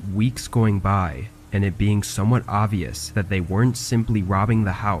 Despite weeks going by, and it being somewhat obvious that they weren't simply robbing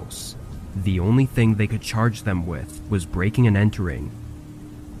the house, the only thing they could charge them with was breaking and entering.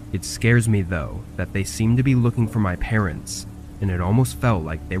 It scares me though that they seemed to be looking for my parents, and it almost felt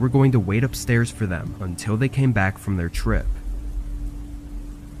like they were going to wait upstairs for them until they came back from their trip.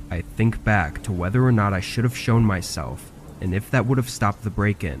 I think back to whether or not I should have shown myself and if that would have stopped the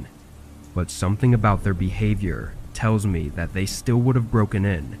break-in, but something about their behavior tells me that they still would have broken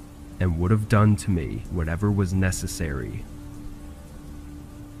in and would have done to me whatever was necessary.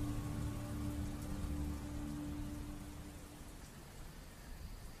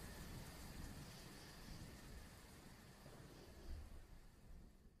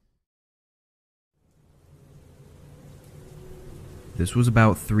 This was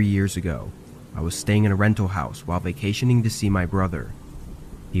about 3 years ago. I was staying in a rental house while vacationing to see my brother.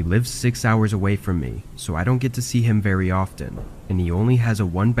 He lives 6 hours away from me, so I don't get to see him very often, and he only has a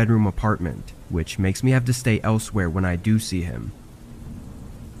 1-bedroom apartment, which makes me have to stay elsewhere when I do see him.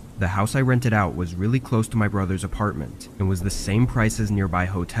 The house I rented out was really close to my brother's apartment, and was the same price as nearby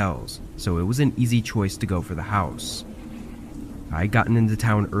hotels, so it was an easy choice to go for the house. I'd gotten into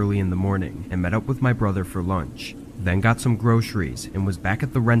town early in the morning and met up with my brother for lunch, then got some groceries and was back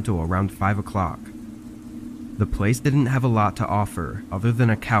at the rental around 5 o'clock. The place didn't have a lot to offer other than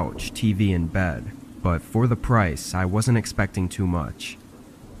a couch, TV, and bed, but for the price, I wasn't expecting too much.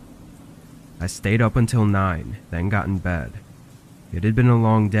 I stayed up until 9, then got in bed. It had been a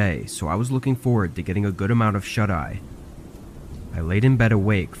long day, so I was looking forward to getting a good amount of shut-eye. I laid in bed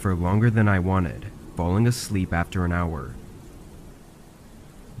awake for longer than I wanted, falling asleep after an hour.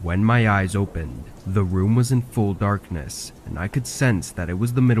 When my eyes opened, the room was in full darkness, and I could sense that it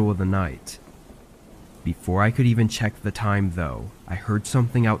was the middle of the night. Before I could even check the time, though, I heard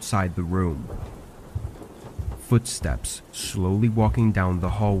something outside the room. Footsteps slowly walking down the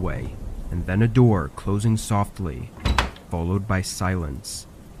hallway, and then a door closing softly, followed by silence.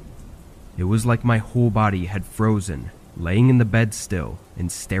 It was like my whole body had frozen, laying in the bed still and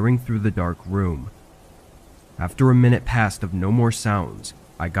staring through the dark room. After a minute passed of no more sounds,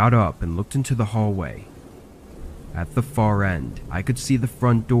 I got up and looked into the hallway. At the far end, I could see the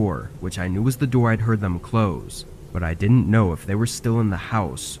front door, which I knew was the door I'd heard them close, but I didn't know if they were still in the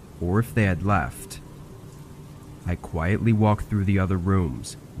house or if they had left. I quietly walked through the other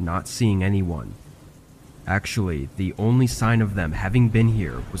rooms, not seeing anyone. Actually, the only sign of them having been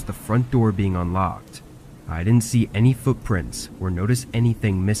here was the front door being unlocked. I didn't see any footprints or notice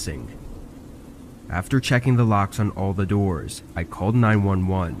anything missing. After checking the locks on all the doors, I called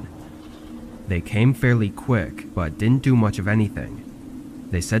 911. They came fairly quick, but didn't do much of anything.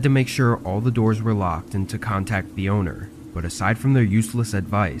 They said to make sure all the doors were locked and to contact the owner, but aside from their useless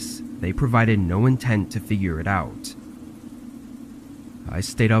advice, they provided no intent to figure it out. I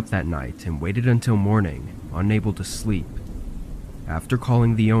stayed up that night and waited until morning, unable to sleep. After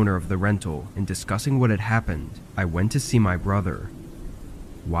calling the owner of the rental and discussing what had happened, I went to see my brother.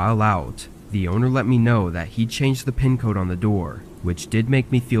 While out, the owner let me know that he'd changed the PIN code on the door, which did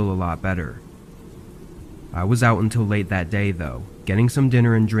make me feel a lot better. I was out until late that day though, getting some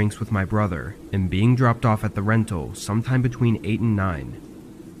dinner and drinks with my brother, and being dropped off at the rental sometime between 8 and 9.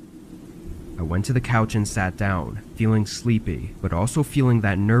 I went to the couch and sat down, feeling sleepy, but also feeling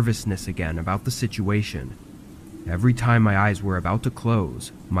that nervousness again about the situation. Every time my eyes were about to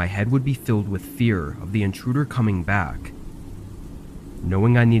close, my head would be filled with fear of the intruder coming back.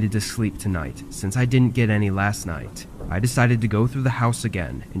 Knowing I needed to sleep tonight, since I didn't get any last night, I decided to go through the house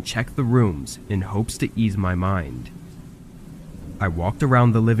again and check the rooms in hopes to ease my mind. I walked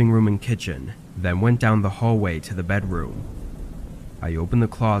around the living room and kitchen, then went down the hallway to the bedroom. I opened the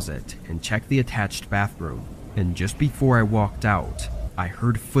closet and checked the attached bathroom, and just before I walked out, I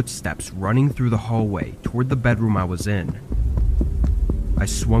heard footsteps running through the hallway toward the bedroom I was in. I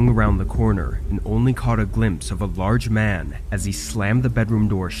swung around the corner and only caught a glimpse of a large man as he slammed the bedroom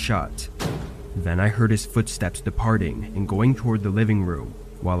door shut. Then I heard his footsteps departing and going toward the living room,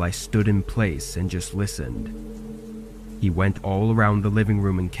 while I stood in place and just listened. He went all around the living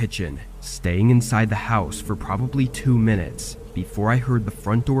room and kitchen, staying inside the house for probably 2 minutes before I heard the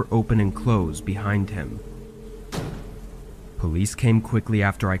front door open and close behind him. Police came quickly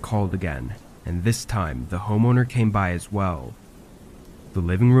after I called again, and this time the homeowner came by as well. The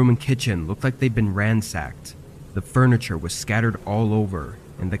living room and kitchen looked like they'd been ransacked. The furniture was scattered all over,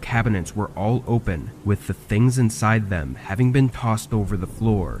 and the cabinets were all open, with the things inside them having been tossed over the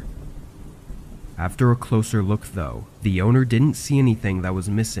floor. After a closer look though, the owner didn't see anything that was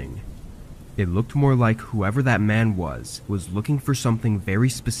missing. It looked more like whoever that man was looking for something very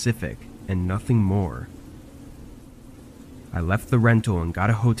specific and nothing more. I left the rental and got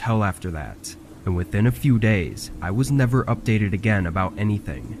a hotel after that, and within a few days, I was never updated again about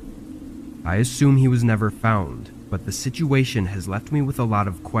anything. I assume he was never found, but the situation has left me with a lot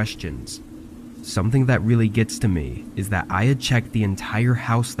of questions. Something that really gets to me is that I had checked the entire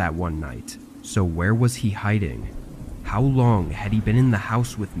house that one night, so where was he hiding? How long had he been in the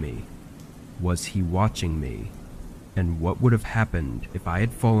house with me? Was he watching me? And what would have happened if I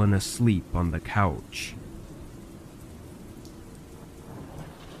had fallen asleep on the couch?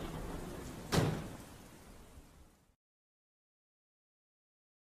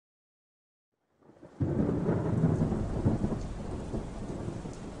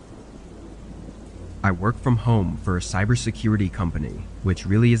 I work from home for a cybersecurity company, which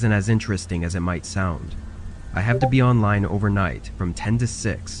really isn't as interesting as it might sound. I have to be online overnight from 10 to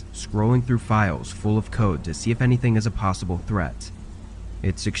 6, scrolling through files full of code to see if anything is a possible threat.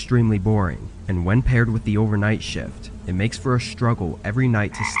 It's extremely boring, and when paired with the overnight shift, it makes for a struggle every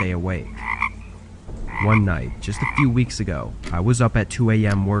night to stay awake. One night, just a few weeks ago, I was up at 2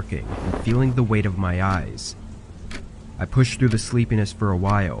 a.m. working and feeling the weight of my eyes. I pushed through the sleepiness for a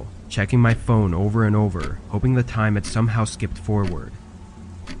while, checking my phone over and over, hoping the time had somehow skipped forward.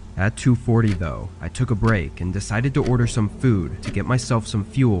 At 2:40 though, I took a break and decided to order some food to get myself some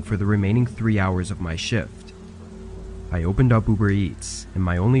fuel for the remaining 3 hours of my shift. I opened up Uber Eats, and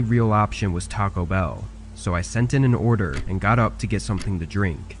my only real option was Taco Bell, so I sent in an order and got up to get something to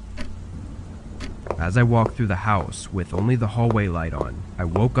drink. As I walked through the house with only the hallway light on, I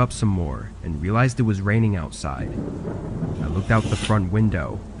woke up some more and realized it was raining outside. I looked out the front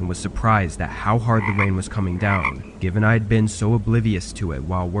window and was surprised at how hard the rain was coming down, given I had been so oblivious to it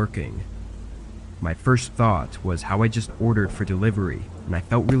while working. My first thought was how I just ordered for delivery, and I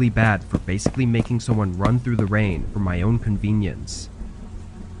felt really bad for basically making someone run through the rain for my own convenience.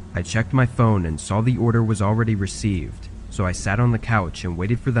 I checked my phone and saw the order was already received, so I sat on the couch and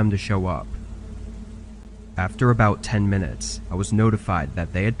waited for them to show up. After about 10 minutes, I was notified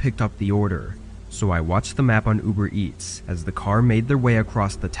that they had picked up the order, so I watched the map on Uber Eats as the car made their way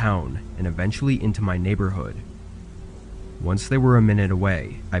across the town and eventually into my neighborhood. Once they were a minute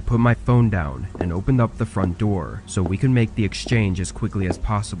away, I put my phone down and opened up the front door so we could make the exchange as quickly as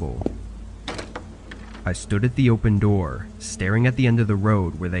possible. I stood at the open door, staring at the end of the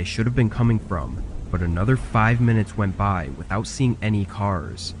road where they should have been coming from, but another 5 minutes went by without seeing any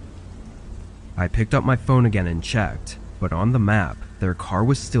cars. I picked up my phone again and checked, but on the map, their car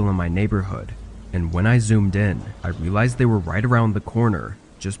was still in my neighborhood, and when I zoomed in, I realized they were right around the corner,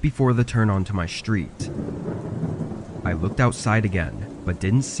 just before the turn onto my street. I looked outside again, but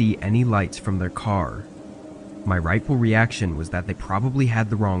didn't see any lights from their car. My rightful reaction was that they probably had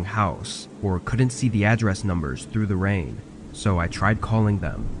the wrong house, or couldn't see the address numbers through the rain, so I tried calling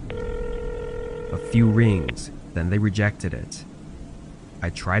them. A few rings, then they rejected it. I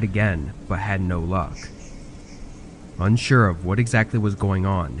tried again, but had no luck. Unsure of what exactly was going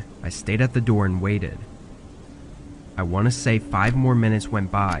on, I stayed at the door and waited. I want to say 5 more minutes went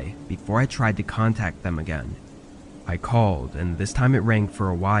by before I tried to contact them again. I called, and this time it rang for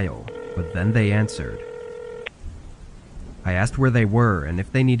a while, but then they answered. I asked where they were and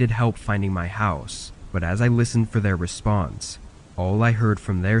if they needed help finding my house, but as I listened for their response, all I heard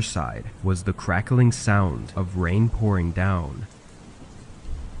from their side was the crackling sound of rain pouring down.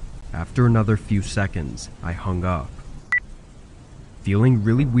 After another few seconds, I hung up. Feeling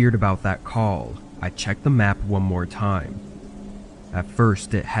really weird about that call, I checked the map one more time. At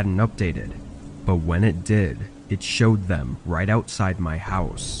first, it hadn't updated, but when it did, it showed them right outside my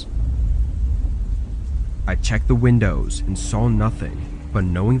house. I checked the windows and saw nothing, but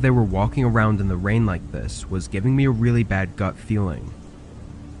knowing they were walking around in the rain like this was giving me a really bad gut feeling.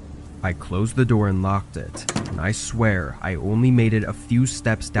 I closed the door and locked it, and I swear I only made it a few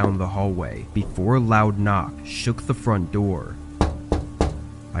steps down the hallway before a loud knock shook the front door.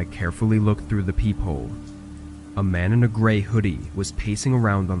 I carefully looked through the peephole. A man in a gray hoodie was pacing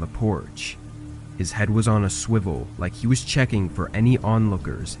around on the porch. His head was on a swivel, like he was checking for any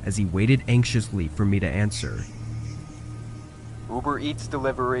onlookers as he waited anxiously for me to answer. Uber Eats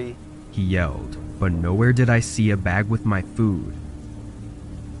delivery, he yelled, but nowhere did I see a bag with my food.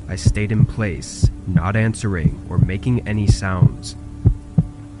 I stayed in place, not answering or making any sounds.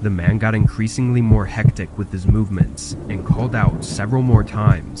 The man got increasingly more hectic with his movements and called out several more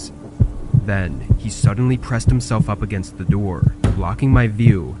times. Then, he suddenly pressed himself up against the door, blocking my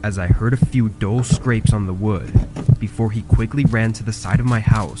view as I heard a few dull scrapes on the wood, before he quickly ran to the side of my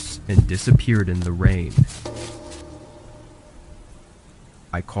house and disappeared in the rain.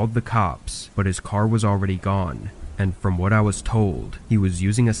 I called the cops, but his car was already gone, and from what I was told, he was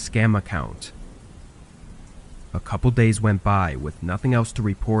using a scam account. A couple days went by with nothing else to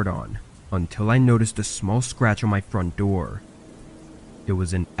report on, until I noticed a small scratch on my front door. It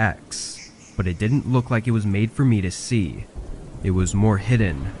was an X, but it didn't look like it was made for me to see. It was more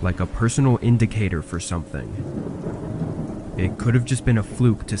hidden, like a personal indicator for something. It could have just been a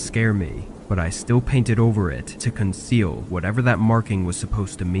fluke to scare me, but I still painted over it to conceal whatever that marking was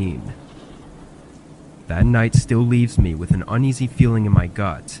supposed to mean. That night still leaves me with an uneasy feeling in my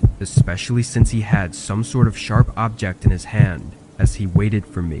gut, especially since he had some sort of sharp object in his hand as he waited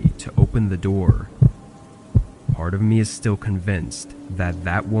for me to open the door. Part of me is still convinced that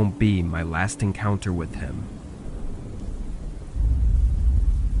that won't be my last encounter with him.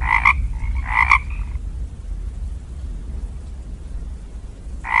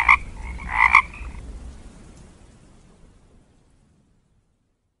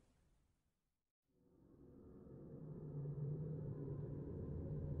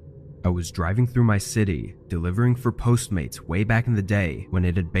 I was driving through my city, delivering for Postmates way back in the day when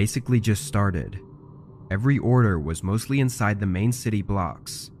it had basically just started. Every order was mostly inside the main city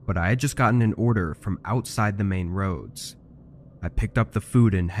blocks, but I had just gotten an order from outside the main roads. I picked up the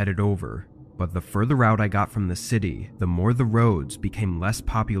food and headed over, but the further out I got from the city, the more the roads became less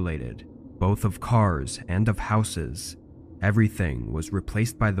populated, both of cars and of houses. Everything was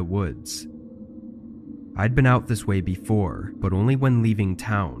replaced by the woods. I'd been out this way before, but only when leaving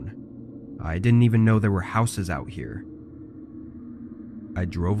town. I didn't even know there were houses out here. I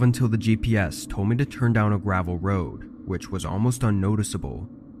drove until the GPS told me to turn down a gravel road, which was almost unnoticeable.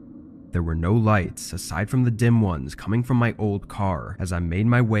 There were no lights aside from the dim ones coming from my old car as I made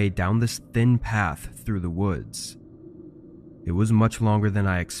my way down this thin path through the woods. It was much longer than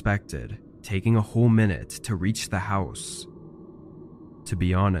I expected, taking a whole minute to reach the house. To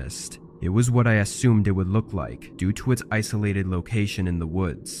be honest, it was what I assumed it would look like due to its isolated location in the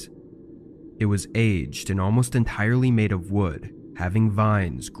woods. It was aged and almost entirely made of wood, having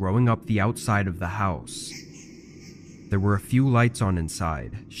vines growing up the outside of the house. There were a few lights on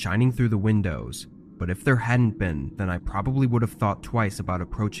inside, shining through the windows, but if there hadn't been, then I probably would have thought twice about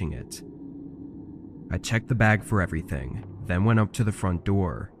approaching it. I checked the bag for everything, then went up to the front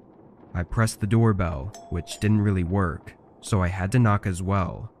door. I pressed the doorbell, which didn't really work, so I had to knock as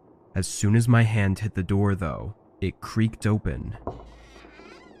well. As soon as my hand hit the door though, it creaked open.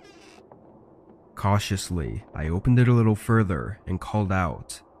 Cautiously, I opened it a little further and called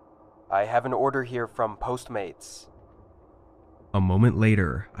out. I have an order here from Postmates. A moment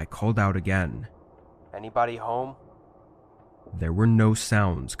later, I called out again. Anybody home? There were no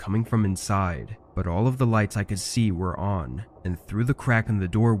sounds coming from inside, but all of the lights I could see were on, and through the crack in the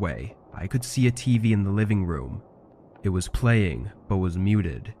doorway, I could see a TV in the living room. It was playing, but was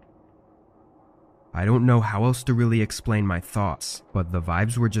muted. I don't know how else to really explain my thoughts, but the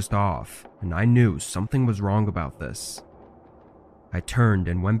vibes were just off, and I knew something was wrong about this. I turned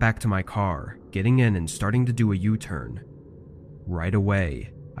and went back to my car, getting in and starting to do a U-turn. Right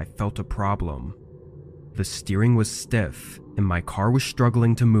away, I felt a problem. The steering was stiff, and my car was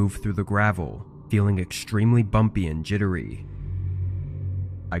struggling to move through the gravel, feeling extremely bumpy and jittery.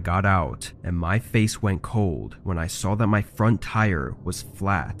 I got out, and my face went cold when I saw that my front tire was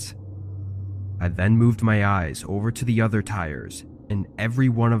flat. I then moved my eyes over to the other tires, and every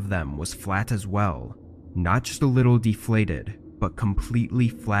one of them was flat as well. Not just a little deflated, but completely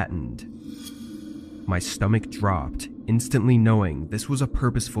flattened. My stomach dropped, instantly knowing this was a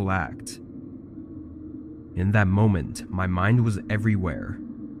purposeful act. In that moment, my mind was everywhere.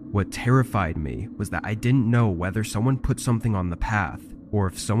 What terrified me was that I didn't know whether someone put something on the path, or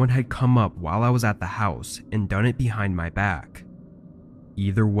if someone had come up while I was at the house and done it behind my back.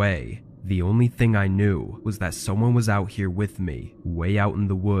 Either way, the only thing I knew was that someone was out here with me, way out in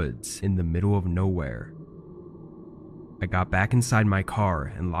the woods, in the middle of nowhere. I got back inside my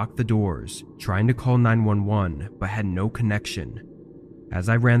car and locked the doors, trying to call 911, but had no connection. As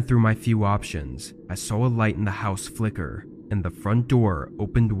I ran through my few options, I saw a light in the house flicker, and the front door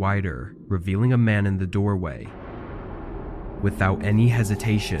opened wider, revealing a man in the doorway. Without any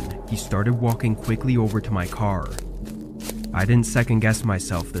hesitation, he started walking quickly over to my car. I didn't second guess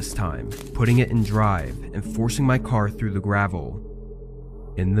myself this time, putting it in drive and forcing my car through the gravel.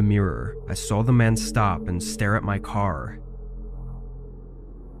 In the mirror, I saw the man stop and stare at my car.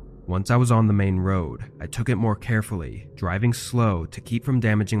 Once I was on the main road, I took it more carefully, driving slow to keep from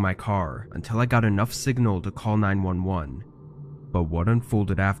damaging my car until I got enough signal to call 911. But what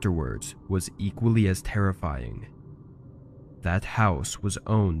unfolded afterwards was equally as terrifying. That house was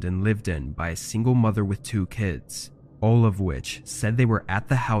owned and lived in by a single mother with 2 kids, all of which said they were at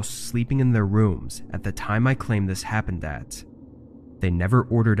the house sleeping in their rooms at the time I claim this happened at. They never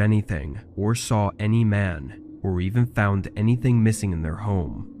ordered anything or saw any man or even found anything missing in their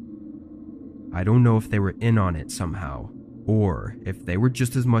home. I don't know if they were in on it somehow, or if they were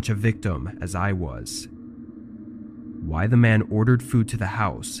just as much a victim as I was. Why the man ordered food to the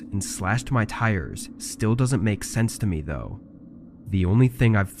house and slashed my tires still doesn't make sense to me though. The only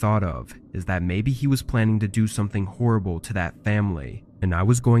thing I've thought of is that maybe he was planning to do something horrible to that family, and I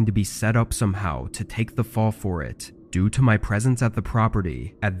was going to be set up somehow to take the fall for it, due to my presence at the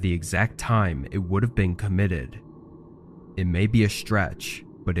property at the exact time it would have been committed. It may be a stretch,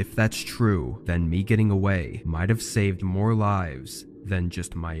 but if that's true, then me getting away might have saved more lives than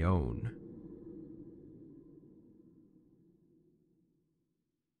just my own.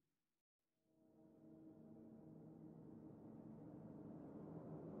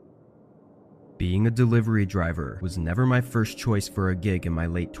 Being a delivery driver was never my first choice for a gig in my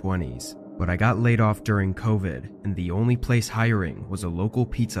late 20s, but I got laid off during COVID, and the only place hiring was a local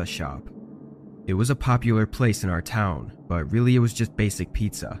pizza shop. It was a popular place in our town, but really it was just basic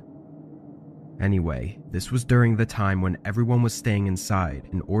pizza. Anyway, this was during the time when everyone was staying inside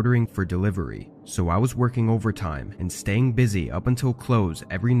and ordering for delivery, so I was working overtime and staying busy up until close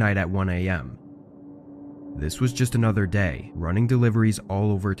every night at 1 a.m. This was just another day, running deliveries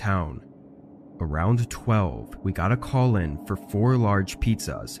all over town. Around 12, we got a call in for 4 large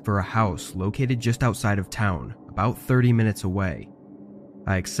pizzas for a house located just outside of town, about 30 minutes away.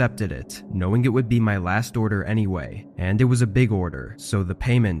 I accepted it, knowing it would be my last order anyway, and it was a big order, so the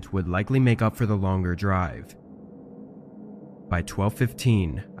payment would likely make up for the longer drive. By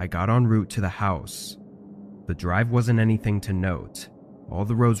 12:15, I got en route to the house. The drive wasn't anything to note. All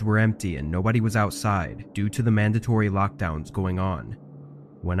the roads were empty and nobody was outside due to the mandatory lockdowns going on.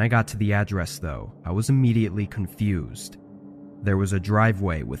 When I got to the address though, I was immediately confused. There was a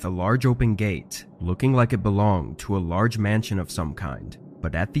driveway with a large open gate, looking like it belonged to a large mansion of some kind,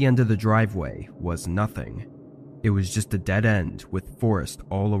 but at the end of the driveway was nothing. It was just a dead end with forest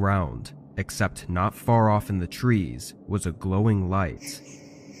all around, except not far off in the trees was a glowing light.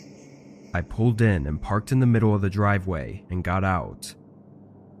 I pulled in and parked in the middle of the driveway and got out.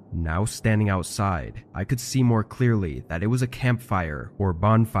 Now standing outside, I could see more clearly that it was a campfire or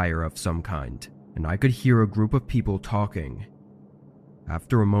bonfire of some kind, and I could hear a group of people talking.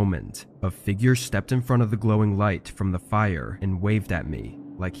 After a moment, a figure stepped in front of the glowing light from the fire and waved at me,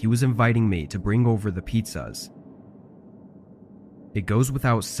 like he was inviting me to bring over the pizzas. It goes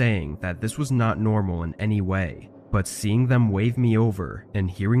without saying that this was not normal in any way, but seeing them wave me over and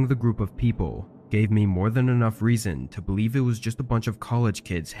hearing the group of people gave me more than enough reason to believe it was just a bunch of college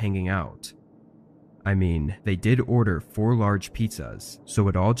kids hanging out. I mean, they did order 4 large pizzas, so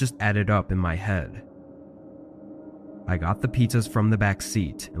it all just added up in my head. I got the pizzas from the back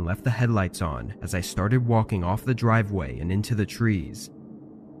seat and left the headlights on as I started walking off the driveway and into the trees.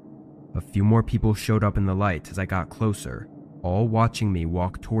 A few more people showed up in the light as I got closer, all watching me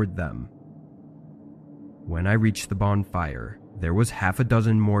walk toward them. When I reached the bonfire, there was half a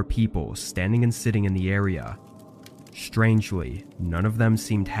dozen more people standing and sitting in the area. Strangely, none of them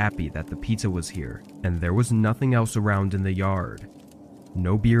seemed happy that the pizza was here, and there was nothing else around in the yard.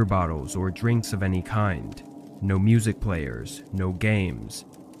 No beer bottles or drinks of any kind. No music players, no games,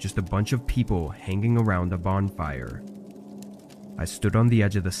 just a bunch of people hanging around a bonfire. I stood on the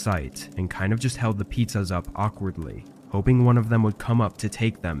edge of the site and kind of just held the pizzas up awkwardly, hoping one of them would come up to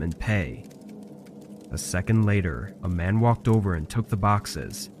take them and pay. A second later, a man walked over and took the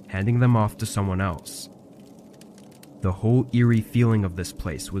boxes, handing them off to someone else. The whole eerie feeling of this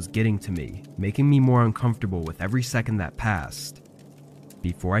place was getting to me, making me more uncomfortable with every second that passed.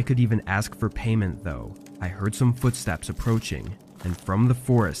 Before I could even ask for payment though, I heard some footsteps approaching, and from the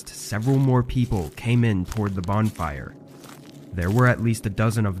forest several more people came in toward the bonfire. There were at least a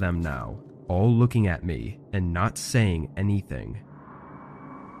dozen of them now, all looking at me and not saying anything.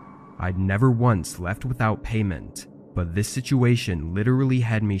 I'd never once left without payment, but this situation literally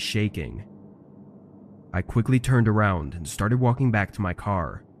had me shaking. I quickly turned around and started walking back to my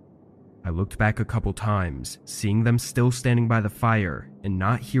car. I looked back a couple times, seeing them still standing by the fire and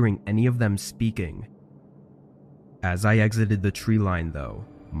not hearing any of them speaking. As I exited the tree line though,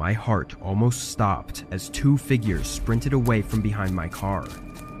 my heart almost stopped as 2 figures sprinted away from behind my car.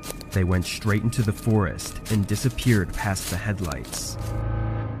 They went straight into the forest and disappeared past the headlights.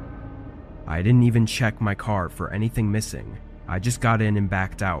 I didn't even check my car for anything missing. I just got in and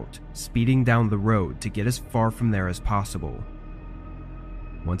backed out, speeding down the road to get as far from there as possible.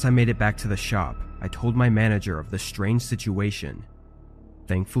 Once I made it back to the shop, I told my manager of the strange situation.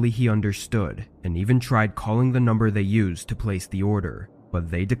 Thankfully he understood and even tried calling the number they used to place the order,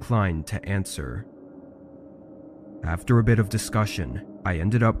 but they declined to answer. After a bit of discussion, I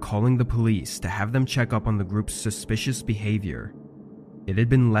ended up calling the police to have them check up on the group's suspicious behavior. It had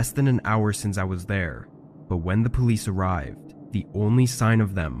been less than an hour since I was there, but when the police arrived, the only sign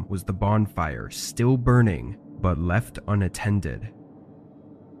of them was the bonfire still burning but left unattended.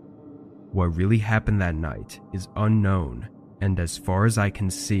 What really happened that night is unknown, and as far as I can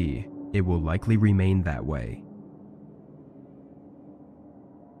see, it will likely remain that way.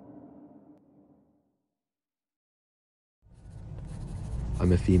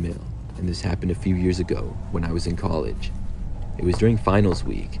 I'm a female, and this happened a few years ago when I was in college. It was during finals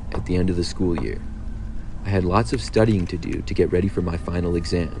week at the end of the school year. I had lots of studying to do to get ready for my final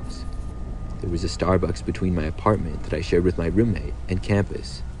exams. There was a Starbucks between my apartment that I shared with my roommate and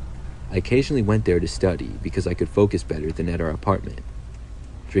campus. I occasionally went there to study because I could focus better than at our apartment.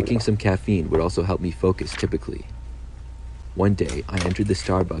 Drinking some caffeine would also help me focus typically. One day, I entered the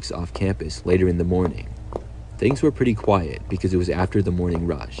Starbucks off campus later in the morning. Things were pretty quiet because it was after the morning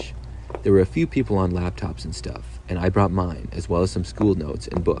rush. There were a few people on laptops and stuff, and I brought mine as well as some school notes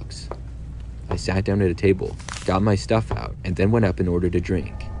and books. I sat down at a table, got my stuff out, and then went up and ordered a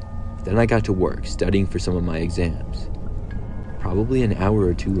drink. Then I got to work studying for some of my exams. Probably an hour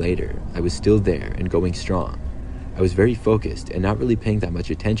or 2 later, I was still there and going strong. I was very focused and not really paying that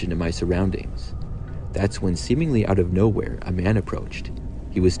much attention to my surroundings. That's when seemingly out of nowhere, a man approached.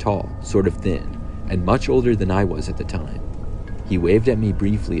 He was tall, sort of thin, and much older than I was at the time. He waved at me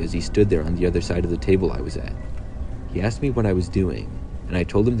briefly as he stood there on the other side of the table I was at. He asked me what I was doing, and I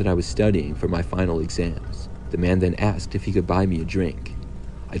told him that I was studying for my final exams. The man then asked if he could buy me a drink.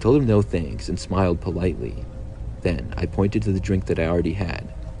 I told him no thanks and smiled politely. Then I pointed to the drink that I already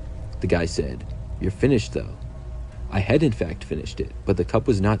had. The guy said, "You're finished though." I had in fact finished it, but the cup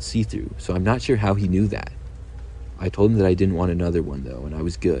was not see-through, so I'm not sure how he knew that. I told him that I didn't want another one though, and I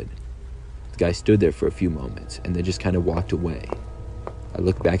was good. The guy stood there for a few moments and then just kind of walked away. I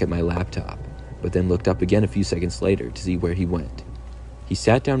looked back at my laptop, but then looked up again a few seconds later to see where he went. He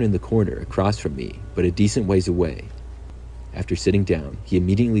sat down in the corner across from me, but a decent ways away. After sitting down, he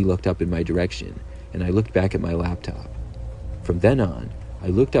immediately looked up in my direction, and I looked back at my laptop. From then on, I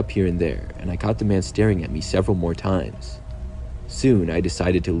looked up here and there, and I caught the man staring at me several more times. Soon, I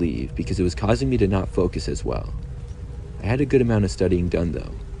decided to leave because it was causing me to not focus as well. I had a good amount of studying done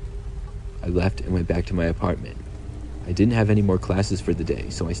though. I left and went back to my apartment. I didn't have any more classes for the day,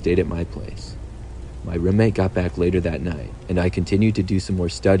 so I stayed at my place. My roommate got back later that night, and I continued to do some more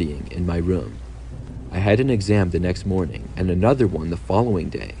studying in my room. I had an exam the next morning, and another one the following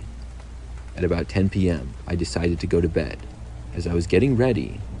day. At about 10 p.m., I decided to go to bed. As I was getting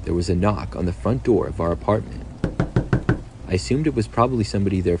ready, there was a knock on the front door of our apartment. I assumed it was probably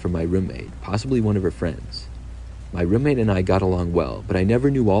somebody there from my roommate, possibly one of her friends. My roommate and I got along well, but I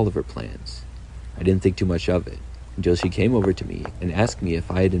never knew all of her plans. I didn't think too much of it, until she came over to me and asked me if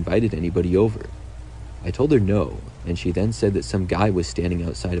I had invited anybody over. I told her no, and she then said that some guy was standing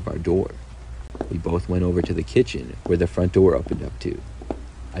outside of our door. We both went over to the kitchen, where the front door opened up to.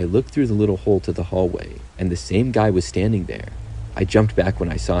 I looked through the little hole to the hallway, and the same guy was standing there. I jumped back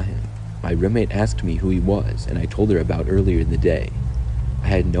when I saw him. My roommate asked me who he was, and I told her about earlier in the day. I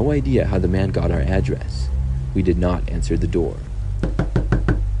had no idea how the man got our address. We did not answer the door.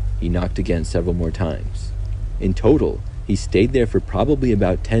 He knocked again several more times. In total, he stayed there for probably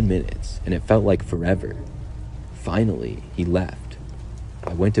about 10 minutes, and it felt like forever. Finally, he left.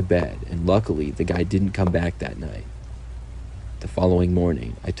 I went to bed, and luckily, the guy didn't come back that night. The following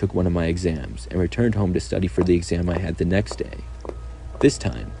morning, I took one of my exams and returned home to study for the exam I had the next day. This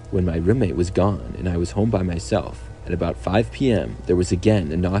time, when my roommate was gone and I was home by myself, at about 5 p.m., there was again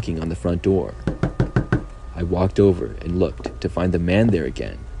a knocking on the front door. I walked over and looked to find the man there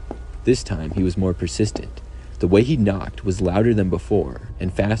again. This time, he was more persistent. The way he knocked was louder than before,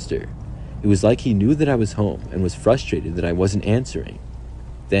 and faster. It was like he knew that I was home and was frustrated that I wasn't answering.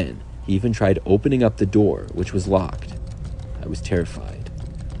 Then, he even tried opening up the door, which was locked. I was terrified.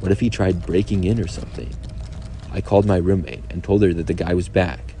 What if he tried breaking in or something? I called my roommate and told her that the guy was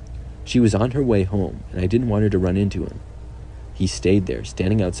back. She was on her way home, and I didn't want her to run into him. He stayed there,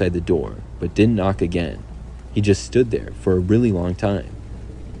 standing outside the door, but didn't knock again. He just stood there for a really long time.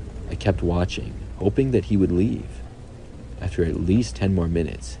 I kept watching, hoping that he would leave. After at least 10 more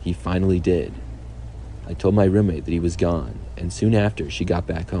minutes, he finally did. I told my roommate that he was gone, and soon after she got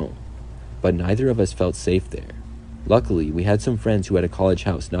back home. But neither of us felt safe there. Luckily, we had some friends who had a college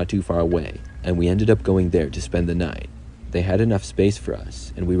house not too far away, and we ended up going there to spend the night. They had enough space for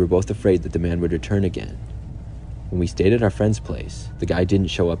us, and we were both afraid that the man would return again. When we stayed at our friend's place, the guy didn't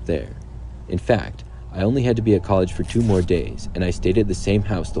show up there. In fact, I only had to be at college for 2 more days, and I stayed at the same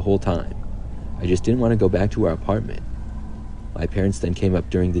house the whole time. I just didn't want to go back to our apartment. My parents then came up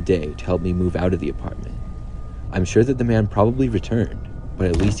during the day to help me move out of the apartment. I'm sure that the man probably returned, but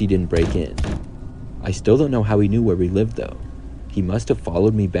at least he didn't break in. I still don't know how he knew where we lived though. He must have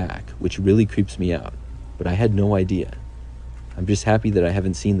followed me back, which really creeps me out, but I had no idea. I'm just happy that I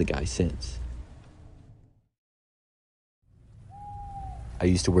haven't seen the guy since. I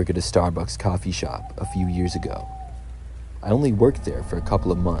used to work at a Starbucks coffee shop a few years ago. I only worked there for a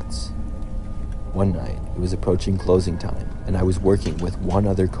couple of months. One night, it was approaching closing time, and I was working with one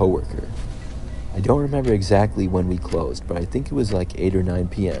other coworker. I don't remember exactly when we closed, but I think it was like 8 or 9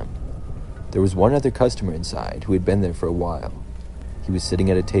 p.m. There was one other customer inside who had been there for a while. He was sitting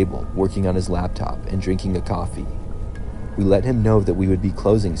at a table, working on his laptop and drinking a coffee. We let him know that we would be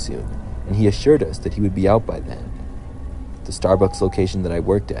closing soon, and he assured us that he would be out by then. The Starbucks location that I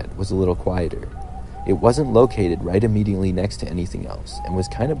worked at was a little quieter. It wasn't located right immediately next to anything else and was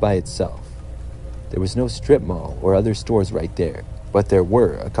kind of by itself. There was no strip mall or other stores right there, but there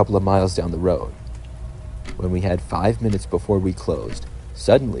were a couple of miles down the road. When we had 5 minutes before we closed,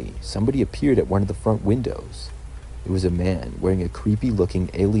 suddenly somebody appeared at one of the front windows. It was a man wearing a creepy-looking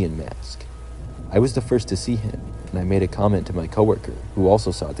alien mask. I was the first to see him, and I made a comment to my coworker, who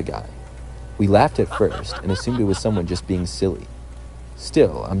also saw the guy. We laughed at first and assumed it was someone just being silly.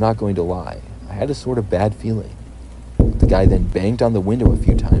 Still, I'm not going to lie, I had a sort of bad feeling. The guy then banged on the window a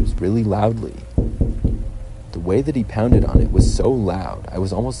few times really loudly. The way that he pounded on it was so loud, I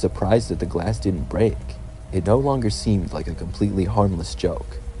was almost surprised that the glass didn't break. It no longer seemed like a completely harmless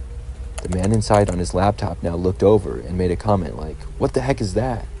joke. The man inside on his laptop now looked over and made a comment like, "What the heck is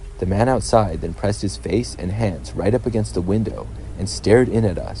that?" The man outside then pressed his face and hands right up against the window and stared in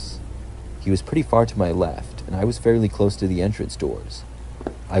at us. He was pretty far to my left, and I was fairly close to the entrance doors.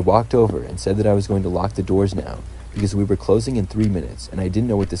 I walked over and said that I was going to lock the doors now because we were closing in 3 minutes and I didn't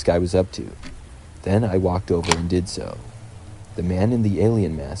know what this guy was up to. Then I walked over and did so. The man in the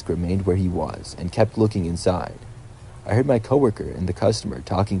alien mask remained where he was and kept looking inside. I heard my coworker and the customer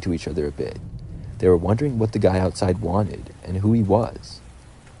talking to each other a bit. They were wondering what the guy outside wanted and who he was.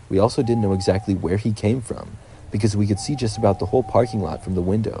 We also didn't know exactly where he came from because we could see just about the whole parking lot from the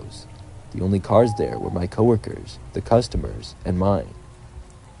windows. The only cars there were my coworkers, the customers, and mine.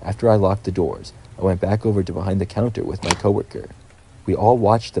 After I locked the doors, I went back over to behind the counter with my coworker. We all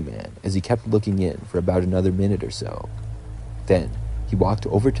watched the man as he kept looking in for about another minute or so. Then, he walked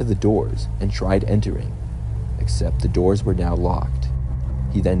over to the doors and tried entering, except the doors were now locked.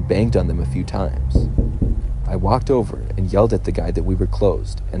 He then banged on them a few times. I walked over and yelled at the guy that we were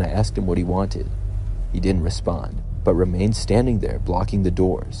closed, and I asked him what he wanted. He didn't respond, but remained standing there blocking the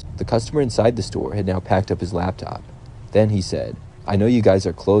doors. The customer inside the store had now packed up his laptop. Then he said, "I know you guys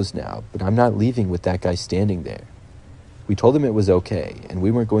are closed now, but I'm not leaving with that guy standing there." We told him it was okay, and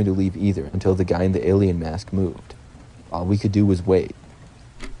we weren't going to leave either until the guy in the alien mask moved. All we could do was wait.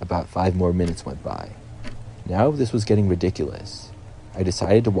 About 5 more minutes went by. Now this was getting ridiculous. I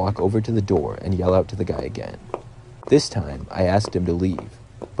decided to walk over to the door and yell out to the guy again. This time, I asked him to leave,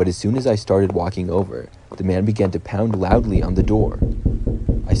 but as soon as I started walking over, the man began to pound loudly on the door.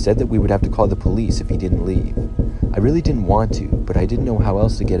 I said that we would have to call the police if he didn't leave. I really didn't want to, but I didn't know how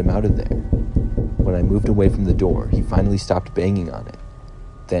else to get him out of there. When I moved away from the door, he finally stopped banging on it.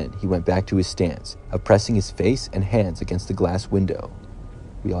 Then he went back to his stance of pressing his face and hands against the glass window.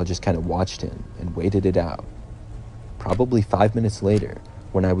 We all just kind of watched him and waited it out. Probably 5 minutes later,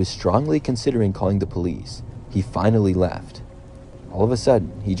 when I was strongly considering calling the police, he finally left. All of a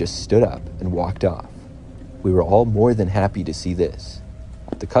sudden, he just stood up and walked off. We were all more than happy to see this.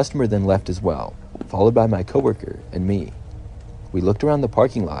 The customer then left as well, followed by my coworker and me. We looked around the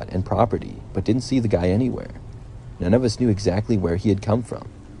parking lot and property, but didn't see the guy anywhere. None of us knew exactly where he had come from.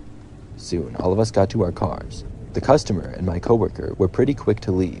 Soon, all of us got to our cars. The customer and my coworker were pretty quick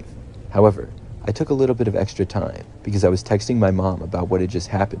to leave. However, I took a little bit of extra time because I was texting my mom about what had just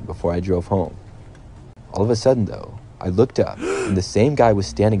happened before I drove home. All of a sudden, though, I looked up and the same guy was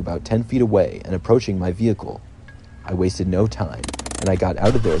standing about 10 feet away and approaching my vehicle. I wasted no time and I got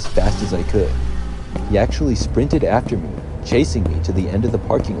out of there as fast as I could. He actually sprinted after me, chasing me to the end of the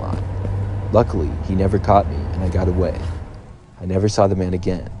parking lot. Luckily, he never caught me and I got away. I never saw the man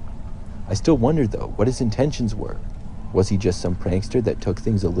again. I still wondered though what his intentions were. Was he just some prankster that took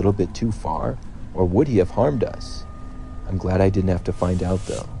things a little bit too far, or would he have harmed us? I'm glad I didn't have to find out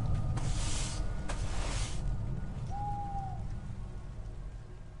though.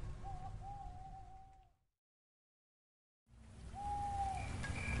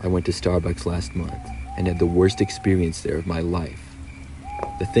 I went to Starbucks last month and had the worst experience there of my life.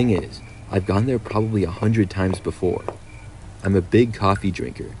 The thing is, I've gone there probably 100 times before. I'm a big coffee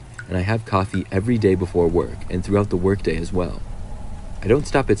drinker, and I have coffee every day before work and throughout the workday as well. I don't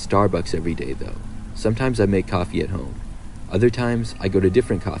stop at Starbucks every day though. Sometimes I make coffee at home. Other times, I go to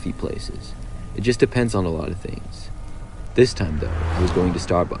different coffee places. It just depends on a lot of things. This time though, I was going to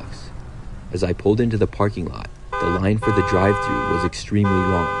Starbucks. As I pulled into the parking lot, the line for the drive-thru was extremely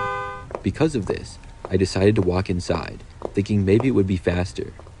long. Because of this, I decided to walk inside, thinking maybe it would be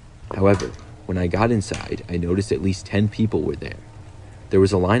faster. However, when I got inside, I noticed at least 10 people were there. There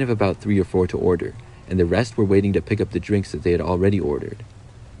was a line of about 3 or 4 to order, and the rest were waiting to pick up the drinks that they had already ordered.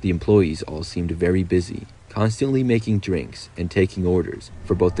 The employees all seemed very busy, constantly making drinks and taking orders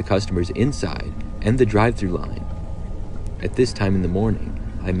for both the customers inside and the drive-thru line. At this time in the morning,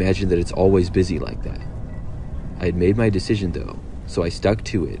 I imagine that it's always busy like that. I had made my decision though, so I stuck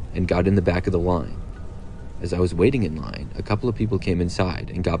to it and got in the back of the line. As I was waiting in line, a couple of people came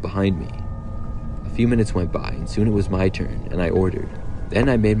inside and got behind me. A few minutes went by and soon it was my turn and I ordered. Then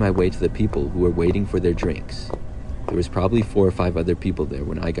I made my way to the people who were waiting for their drinks. There was probably 4 or 5 other people there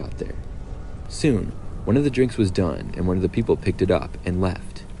when I got there. Soon, one of the drinks was done and one of the people picked it up and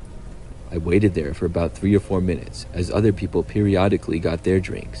left. I waited there for about 3 or 4 minutes as other people periodically got their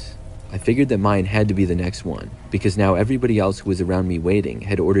drinks. I figured that mine had to be the next one because now everybody else who was around me waiting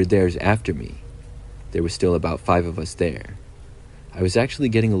had ordered theirs after me. There were still about 5 of us there. I was actually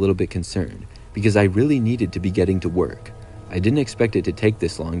getting a little bit concerned because I really needed to be getting to work. I didn't expect it to take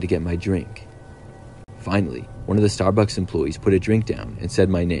this long to get my drink. Finally, one of the Starbucks employees put a drink down and said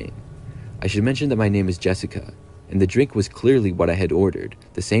my name. I should mention that my name is Jessica, and the drink was clearly what I had ordered,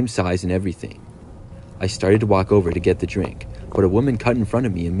 the same size and everything. I started to walk over to get the drink, but a woman cut in front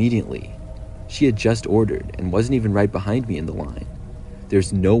of me immediately. She had just ordered and wasn't even right behind me in the line.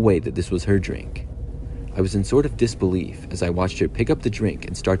 There's no way that this was her drink. I was in sort of disbelief as I watched her pick up the drink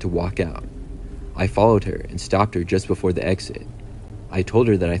and start to walk out. I followed her and stopped her just before the exit. I told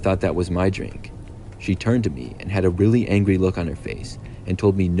her that I thought that was my drink. She turned to me and had a really angry look on her face and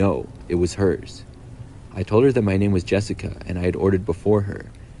told me no, it was hers. I told her that my name was Jessica and I had ordered before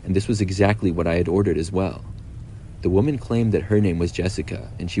her, and this was exactly what I had ordered as well. The woman claimed that her name was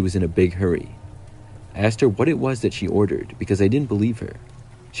Jessica and she was in a big hurry. I asked her what it was that she ordered because I didn't believe her.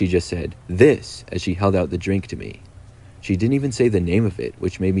 She just said, "This," as she held out the drink to me. She didn't even say the name of it,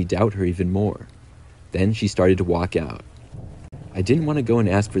 which made me doubt her even more. Then she started to walk out. I didn't want to go and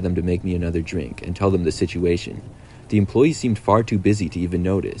ask for them to make me another drink and tell them the situation. The employee seemed far too busy to even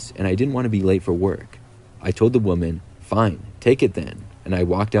notice, and I didn't want to be late for work. I told the woman, "Fine, take it then," and I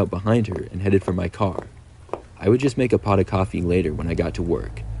walked out behind her and headed for my car. I would just make a pot of coffee later when I got to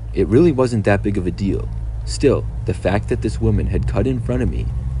work. It really wasn't that big of a deal. Still, the fact that this woman had cut in front of me,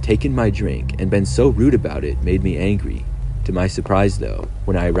 taken my drink, and been so rude about it made me angry. To my surprise though,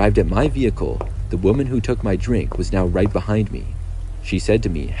 when I arrived at my vehicle, the woman who took my drink was now right behind me. She said to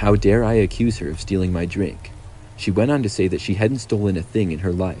me, how dare I accuse her of stealing my drink? She went on to say that she hadn't stolen a thing in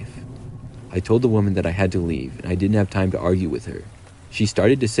her life. I told the woman that I had to leave and I didn't have time to argue with her. She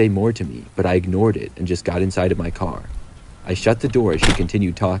started to say more to me, but I ignored it and just got inside of my car. I shut the door as she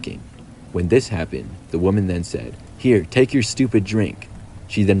continued talking. When this happened, the woman then said, "Here, take your stupid drink."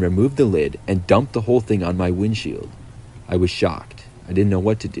 She then removed the lid and dumped the whole thing on my windshield. I was shocked. I didn't know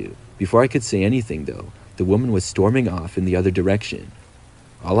what to do. Before I could say anything though, the woman was storming off in the other direction.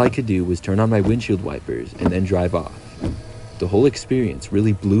 All I could do was turn on my windshield wipers and then drive off. The whole experience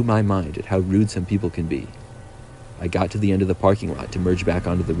really blew my mind at how rude some people can be. I got to the end of the parking lot to merge back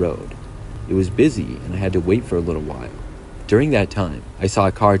onto the road. It was busy and I had to wait for a little while. During that time, I saw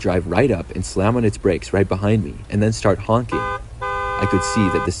a car drive right up and slam on its brakes right behind me and then start honking. I could see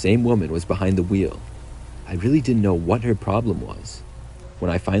that the same woman was behind the wheel. I really didn't know what her problem was.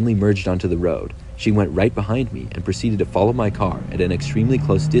 When I finally merged onto the road, she went right behind me and proceeded to follow my car at an extremely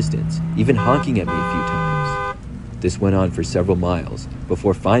close distance, even honking at me a few times. This went on for several miles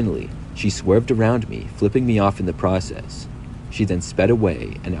before finally she swerved around me, flipping me off in the process. She then sped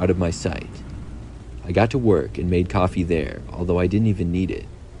away and out of my sight. I got to work and made coffee there, although I didn't even need it.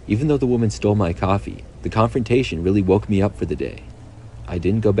 Even though the woman stole my coffee, the confrontation really woke me up for the day. I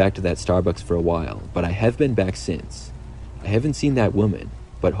didn't go back to that Starbucks for a while, but I have been back since. I haven't seen that woman,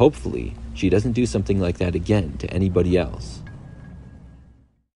 but hopefully she doesn't do something like that again to anybody else.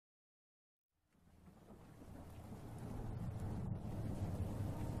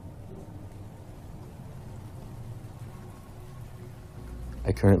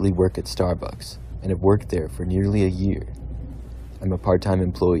 I currently work at Starbucks and have worked there for nearly a year. I'm a part-time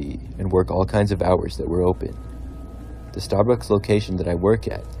employee and work all kinds of hours that were open. The Starbucks location that I work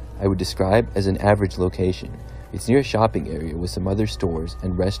at, I would describe as an average location. It's near a shopping area with some other stores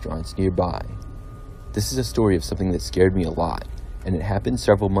and restaurants nearby. This is a story of something that scared me a lot, and it happened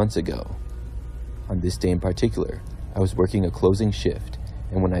several months ago. On this day in particular, I was working a closing shift,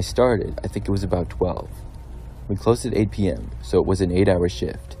 and when I started, I think it was about 12. We closed at 8 p.m., so it was an 8-hour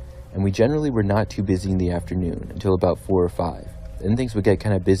shift, and we generally were not too busy in the afternoon until about 4 or 5. Then things would get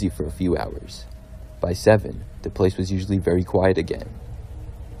kind of busy for a few hours. By 7, the place was usually very quiet again.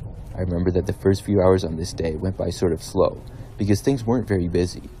 I remember that the first few hours on this day went by sort of slow, because things weren't very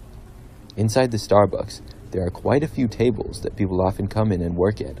busy. Inside the Starbucks, there are quite a few tables that people often come in and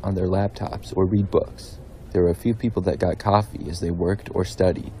work at on their laptops or read books. There were a few people that got coffee as they worked or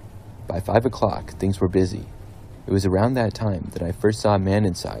studied. By 5 o'clock, things were busy. It was around that time that I first saw a man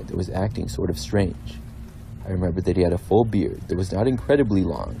inside that was acting sort of strange. I remember that he had a full beard that was not incredibly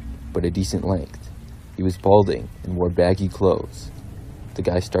long, but a decent length. He was balding and wore baggy clothes. The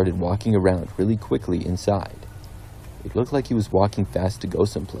guy started walking around really quickly inside. It looked like he was walking fast to go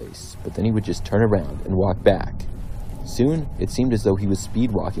someplace, but then he would just turn around and walk back. Soon, it seemed as though he was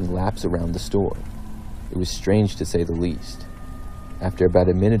speed walking laps around the store. It was strange to say the least. After about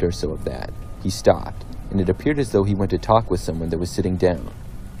a minute or so of that, he stopped, and it appeared as though he went to talk with someone that was sitting down.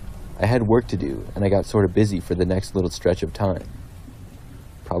 I had work to do, and I got sort of busy for the next little stretch of time.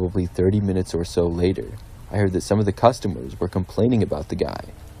 Probably 30 minutes or so later, I heard that some of the customers were complaining about the guy.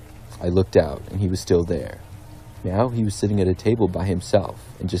 I looked out, and he was still there. Now he was sitting at a table by himself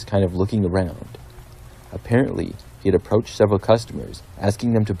and just kind of looking around. Apparently, he had approached several customers,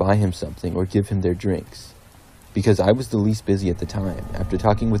 asking them to buy him something or give him their drinks. Because I was the least busy at the time, after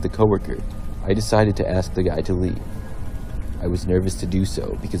talking with the coworker, I decided to ask the guy to leave. I was nervous to do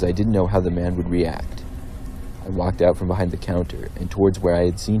so because I didn't know how the man would react. I walked out from behind the counter and towards where I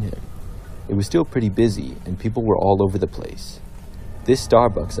had seen him. It was still pretty busy and people were all over the place. This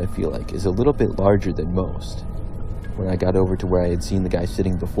Starbucks, I feel like, is a little bit larger than most. When I got over to where I had seen the guy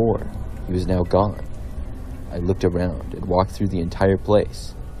sitting before, he was now gone. I looked around and walked through the entire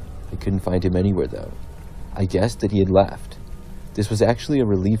place. I couldn't find him anywhere though. I guessed that he had left. This was actually a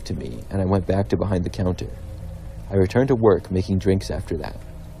relief to me, and I went back to behind the counter. I returned to work making drinks after that.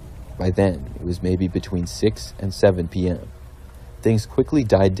 By then, it was maybe between 6 and 7 p.m. Things quickly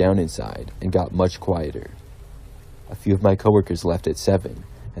died down inside and got much quieter. A few of my coworkers left at 7,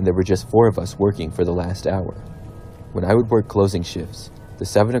 and there were just 4 of us working for the last hour. When I would work closing shifts, the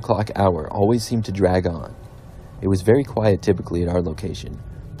 7 o'clock hour always seemed to drag on. It was very quiet typically at our location.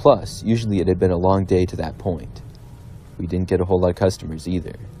 Plus, usually it had been a long day to that point. We didn't get a whole lot of customers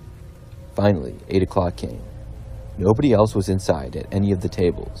either. Finally, 8 o'clock came. Nobody else was inside at any of the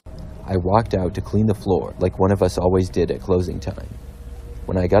tables. I walked out to clean the floor like one of us always did at closing time.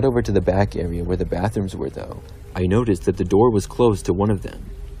 When I got over to the back area where the bathrooms were though, I noticed that the door was closed to one of them.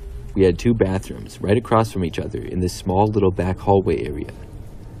 We had 2 bathrooms right across from each other in this small little back hallway area.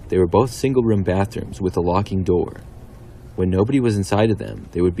 They were both single-room bathrooms with a locking door. When nobody was inside of them,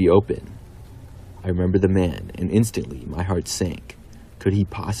 they would be open. I remember the man, and instantly my heart sank. Could he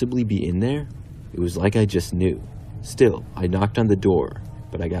possibly be in there? It was like I just knew. Still, I knocked on the door,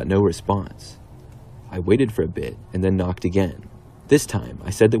 but I got no response. I waited for a bit, and then knocked again. This time, I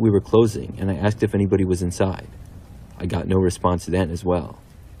said that we were closing, and I asked if anybody was inside. I got no response then as well.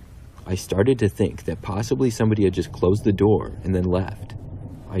 I started to think that possibly somebody had just closed the door and then left.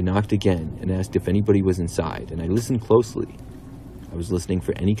 I knocked again and asked if anybody was inside, and I listened closely. I was listening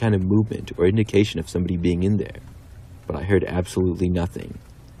for any kind of movement or indication of somebody being in there, but I heard absolutely nothing.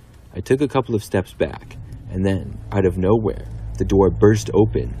 I took a couple of steps back, and then, out of nowhere, the door burst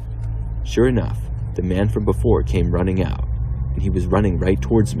open. Sure enough, the man from before came running out, and he was running right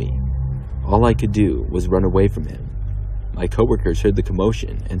towards me. All I could do was run away from him. My coworkers heard the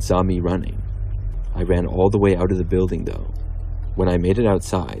commotion and saw me running. I ran all the way out of the building though. When I made it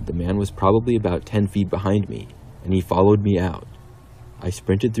outside, the man was probably about 10 feet behind me, and he followed me out. I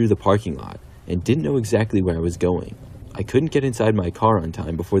sprinted through the parking lot and didn't know exactly where I was going. I couldn't get inside my car on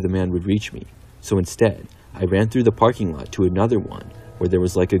time before the man would reach me, so instead, I ran through the parking lot to another one where there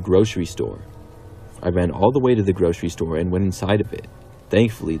was like a grocery store. I ran all the way to the grocery store and went inside of it.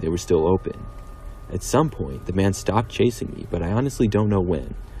 Thankfully, they were still open. At some point, the man stopped chasing me, but I honestly don't know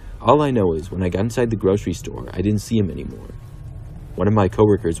when. All I know is when I got inside the grocery store, I didn't see him anymore. One of my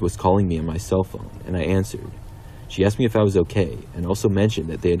coworkers was calling me on my cell phone, and I answered. She asked me if I was okay, and also mentioned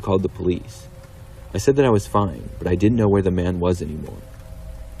that they had called the police. I said that I was fine, but I didn't know where the man was anymore.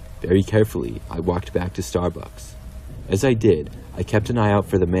 Very carefully, I walked back to Starbucks. As I did, I kept an eye out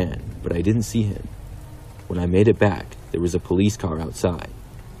for the man, but I didn't see him. When I made it back, there was a police car outside.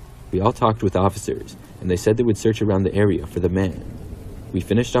 We all talked with officers, and they said they would search around the area for the man. We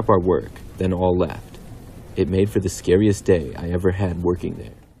finished up our work, then all left. It made for the scariest day I ever had working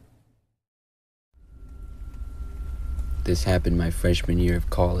there. This happened my freshman year of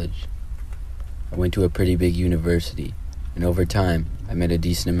college. I went to a pretty big university, and over time, I met a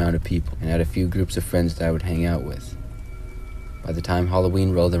decent amount of people and had a few groups of friends that I would hang out with. By the time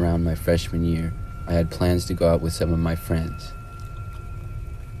Halloween rolled around my freshman year, I had plans to go out with some of my friends.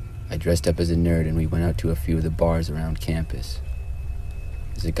 I dressed up as a nerd and we went out to a few of the bars around campus.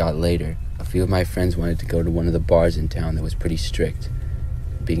 As it got later, a few of my friends wanted to go to one of the bars in town that was pretty strict.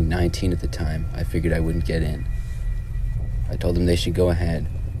 Being 19 at the time, I figured I wouldn't get in. I told them they should go ahead,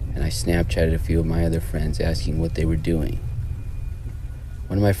 and I Snapchatted a few of my other friends asking what they were doing.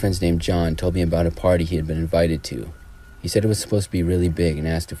 One of my friends named John told me about a party he had been invited to. He said it was supposed to be really big and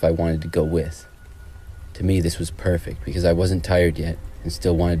asked if I wanted to go with. To me, this was perfect because I wasn't tired yet and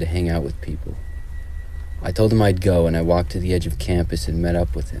still wanted to hang out with people. I told him I'd go, and I walked to the edge of campus and met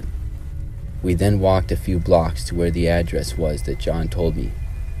up with him. We then walked a few blocks to where the address was that John told me.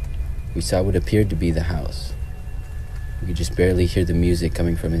 We saw what appeared to be the house. We could just barely hear the music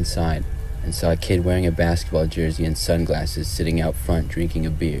coming from inside, and saw a kid wearing a basketball jersey and sunglasses sitting out front drinking a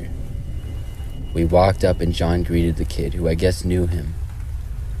beer. We walked up and John greeted the kid, who I guess knew him.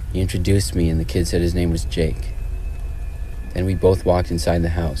 He introduced me and the kid said his name was Jake. Then we both walked inside the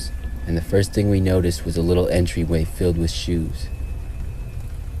house, and the first thing we noticed was a little entryway filled with shoes.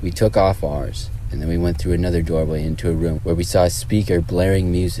 We took off ours, and then we went through another doorway into a room where we saw a speaker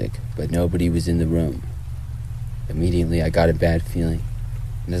blaring music, but nobody was in the room. Immediately, I got a bad feeling,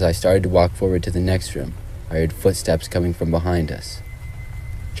 and as I started to walk forward to the next room, I heard footsteps coming from behind us.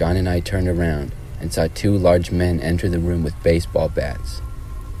 John and I turned around and saw two large men enter the room with baseball bats.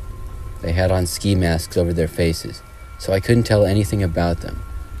 They had on ski masks over their faces, so I couldn't tell anything about them,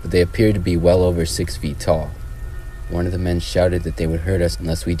 but they appeared to be well over 6 feet tall. One of the men shouted that they would hurt us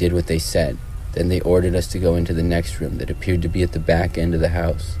unless we did what they said. Then they ordered us to go into the next room that appeared to be at the back end of the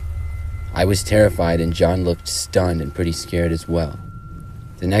house. I was terrified, and John looked stunned and pretty scared as well.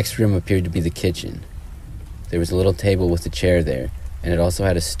 The next room appeared to be the kitchen. There was a little table with a chair there, and it also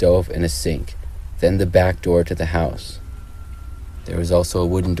had a stove and a sink, then the back door to the house. There was also a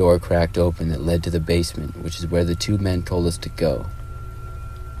wooden door cracked open that led to the basement, which is where the two men told us to go.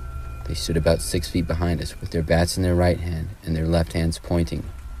 They stood about 6 feet behind us with their bats in their right hand and their left hands pointing.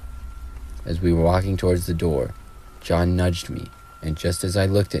 As we were walking towards the door, John nudged me, and just as I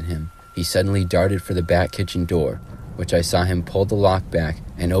looked at him, he suddenly darted for the back kitchen door, which I saw him pull the lock back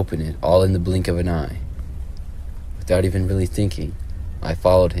and open it all in the blink of an eye. Without even really thinking, I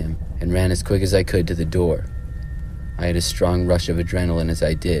followed him and ran as quick as I could to the door. I had a strong rush of adrenaline as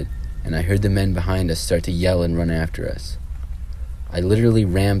I did, and I heard the men behind us start to yell and run after us. I literally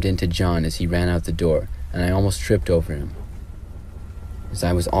rammed into John as he ran out the door, and I almost tripped over him. As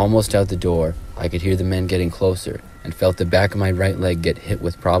I was almost out the door, I could hear the men getting closer and felt the back of my right leg get hit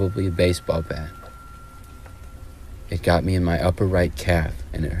with probably a baseball bat. It got me in my upper right calf,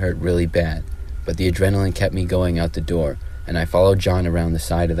 and it hurt really bad, but the adrenaline kept me going out the door, and I followed John around the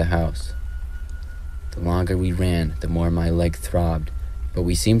side of the house. The longer we ran, the more my leg throbbed, but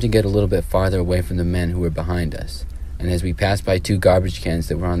we seemed to get a little bit farther away from the men who were behind us, and as we passed by two garbage cans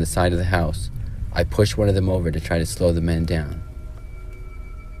that were on the side of the house, I pushed one of them over to try to slow the men down.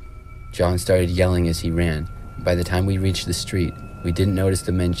 John started yelling as he ran, and by the time we reached the street, we didn't notice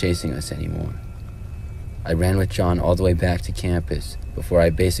the men chasing us anymore. I ran with John all the way back to campus before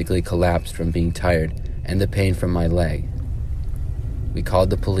I basically collapsed from being tired and the pain from my leg. We called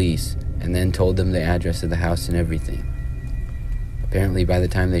the police and then told them the address of the house and everything. Apparently by the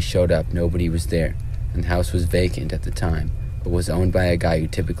time they showed up, nobody was there, and the house was vacant at the time, but was owned by a guy who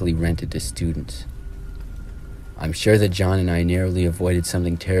typically rented to students. I'm sure that John and I narrowly avoided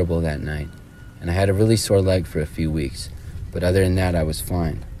something terrible that night, and I had a really sore leg for a few weeks, but other than that I was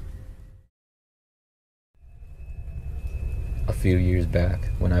fine. A few years back,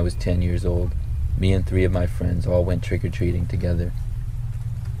 when I was 10 years old, me and 3 of my friends all went trick-or-treating together.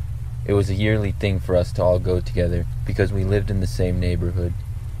 It was a yearly thing for us to all go together because we lived in the same neighborhood.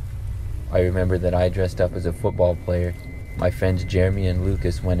 I remember that I dressed up as a football player, my friends Jeremy and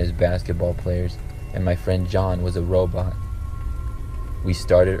Lucas went as basketball players, and my friend John was a robot. We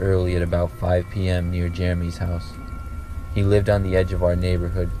started early at about 5 p.m. near Jeremy's house. He lived on the edge of our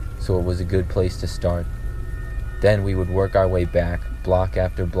neighborhood, so it was a good place to start. Then we would work our way back, block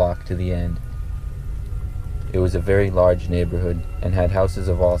after block, to the end. It was a very large neighborhood and had houses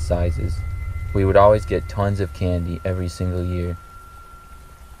of all sizes. We would always get tons of candy every single year.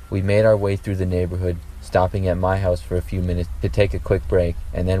 We made our way through the neighborhood, stopping at my house for a few minutes to take a quick break,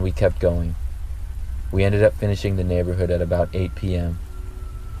 and then we kept going. We ended up finishing the neighborhood at about 8 p.m.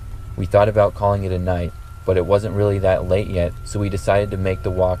 We thought about calling it a night, but it wasn't really that late yet, so we decided to make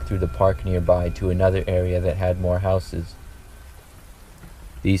the walk through the park nearby to another area that had more houses.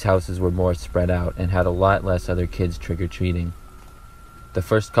 These houses were more spread out and had a lot less other kids trick-or-treating. The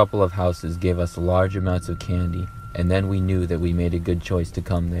first couple of houses gave us large amounts of candy, and then we knew that we made a good choice to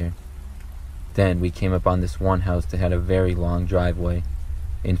come there. Then we came upon this one house that had a very long driveway.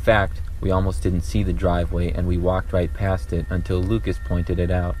 In fact, we almost didn't see the driveway, and we walked right past it until Lucas pointed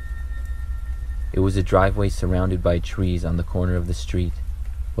it out. It was a driveway surrounded by trees on the corner of the street.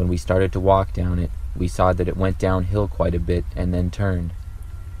 When we started to walk down it, we saw that it went downhill quite a bit and then turned.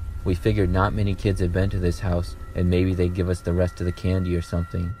 We figured not many kids had been to this house, and maybe they'd give us the rest of the candy or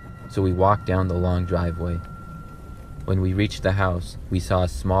something, so we walked down the long driveway. When we reached the house, we saw a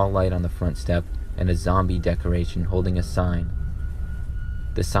small light on the front step and a zombie decoration holding a sign.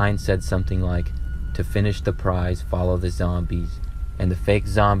 The sign said something like, "To finish the prize, follow the zombies," and the fake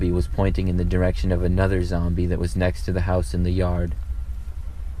zombie was pointing in the direction of another zombie that was next to the house in the yard.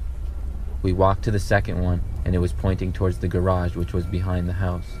 We walked to the second one, and it was pointing towards the garage, which was behind the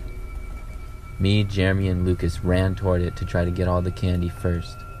house. Me, Jeremy, and Lucas ran toward it to try to get all the candy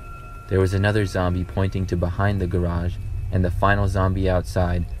first. There was another zombie pointing to behind the garage, and the final zombie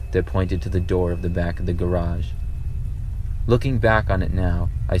outside that pointed to the door of the back of the garage. Looking back on it now,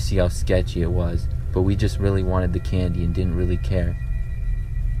 I see how sketchy it was, but we just really wanted the candy and didn't really care.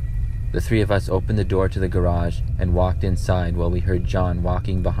 The 3 of us opened the door to the garage and walked inside while we heard John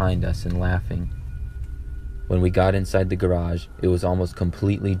walking behind us and laughing. When we got inside the garage, it was almost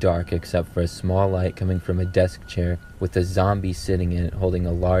completely dark except for a small light coming from a desk chair with a zombie sitting in it holding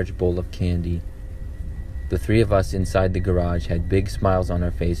a large bowl of candy. The three of us inside the garage had big smiles on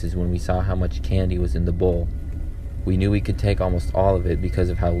our faces when we saw how much candy was in the bowl. We knew we could take almost all of it because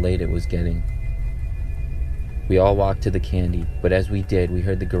of how late it was getting. We all walked to the candy, but as we did, we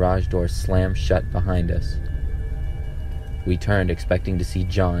heard the garage door slam shut behind us. We turned expecting to see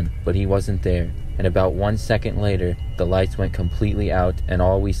John, but he wasn't there, and about 1 second later, the lights went completely out and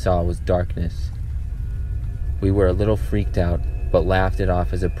all we saw was darkness. We were a little freaked out, but laughed it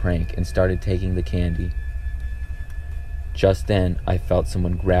off as a prank and started taking the candy. Just then, I felt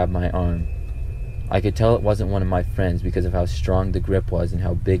someone grab my arm. I could tell it wasn't one of my friends because of how strong the grip was and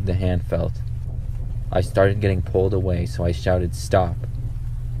how big the hand felt. I started getting pulled away, so I shouted, "Stop."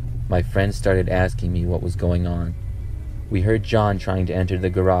 My friends started asking me what was going on. We heard John trying to enter the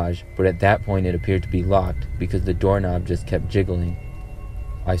garage, but at that point it appeared to be locked because the doorknob just kept jiggling.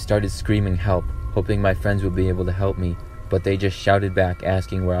 I started screaming help, hoping my friends would be able to help me, but they just shouted back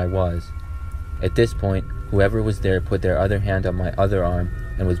asking where I was. At this point, whoever was there put their other hand on my other arm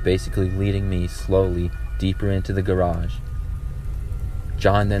and was basically leading me slowly deeper into the garage.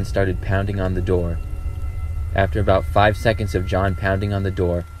 John then started pounding on the door. After about 5 seconds of John pounding on the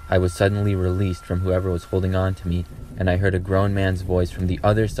door, I was suddenly released from whoever was holding on to me, and I heard a grown man's voice from the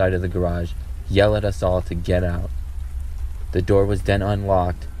other side of the garage yell at us all to get out. The door was then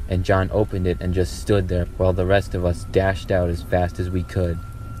unlocked, and John opened it and just stood there while the rest of us dashed out as fast as we could.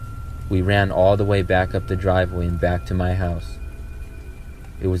 We ran all the way back up the driveway and back to my house.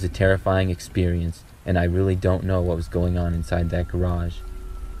 It was a terrifying experience, and I really don't know what was going on inside that garage.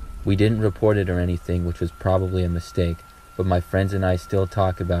 We didn't report it or anything, which was probably a mistake, but my friends and I still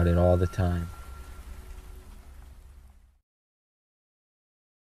talk about it all the time.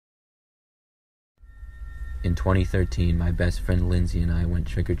 In 2013, my best friend Lindsay and I went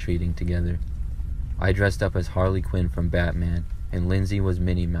trick-or-treating together. I dressed up as Harley Quinn from Batman, and Lindsay was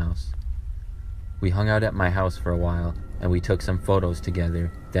Minnie Mouse. We hung out at my house for a while, and we took some photos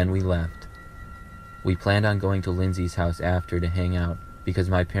together, then we left. We planned on going to Lindsay's house after to hang out,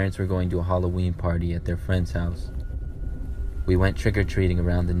 because my parents were going to a Halloween party at their friend's house. We went trick-or-treating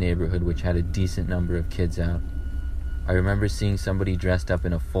around the neighborhood, which had a decent number of kids out. I remember seeing somebody dressed up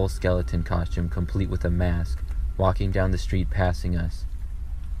in a full skeleton costume complete with a mask, walking down the street passing us.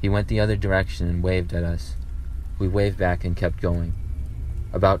 He went the other direction and waved at us. We waved back and kept going.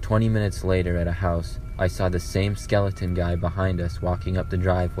 About 20 minutes later at a house, I saw the same skeleton guy behind us walking up the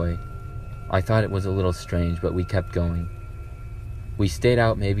driveway. I thought it was a little strange, but we kept going. We stayed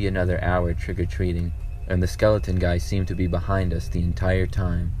out maybe another hour trick-or-treating, and the skeleton guy seemed to be behind us the entire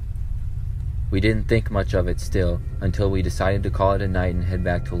time. We didn't think much of it still, until we decided to call it a night and head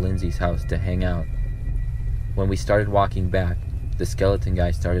back to Lindsay's house to hang out. When we started walking back, the skeleton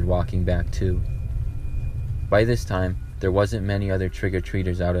guy started walking back too. By this time, there wasn't many other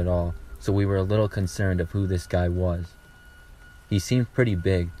trick-or-treaters out at all, so we were a little concerned of who this guy was. He seemed pretty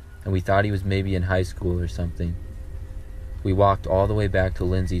big, and we thought he was maybe in high school or something. We walked all the way back to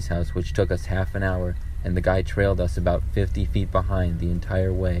Lindsay's house, which took us half an hour, and the guy trailed us about 50 feet behind the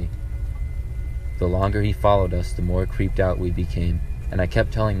entire way. The longer he followed us, the more creeped out we became, and I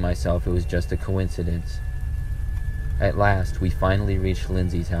kept telling myself it was just a coincidence. At last, we finally reached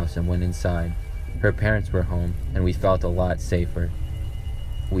Lindsay's house and went inside. Her parents were home, and we felt a lot safer.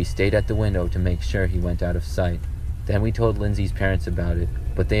 We stayed at the window to make sure he went out of sight. Then we told Lindsay's parents about it,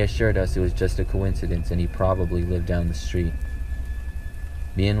 but they assured us it was just a coincidence and he probably lived down the street.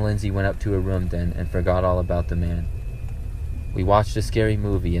 Me and Lindsay went up to a room then and forgot all about the man. We watched a scary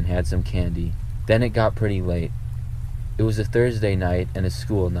movie and had some candy. Then it got pretty late. It was a Thursday night and a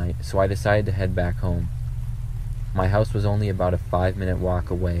school night, so I decided to head back home. My house was only about a 5-minute walk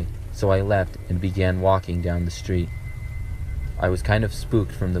away, so I left and began walking down the street. I was kind of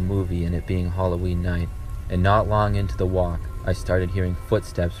spooked from the movie and it being Halloween night, and not long into the walk, I started hearing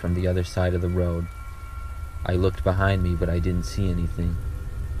footsteps from the other side of the road. I looked behind me, but I didn't see anything.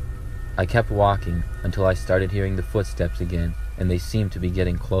 I kept walking until I started hearing the footsteps again, and they seemed to be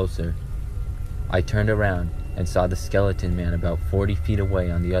getting closer. I turned around and saw the skeleton man about 40 feet away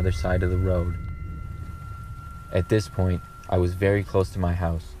on the other side of the road. At this point, I was very close to my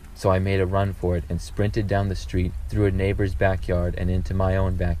house, so I made a run for it and sprinted down the street, through a neighbor's backyard and into my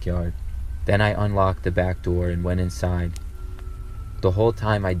own backyard. Then I unlocked the back door and went inside. The whole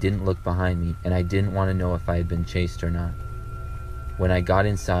time I didn't look behind me, and I didn't want to know if I had been chased or not. When I got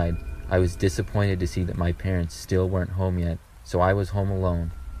inside, I was disappointed to see that my parents still weren't home yet, so I was home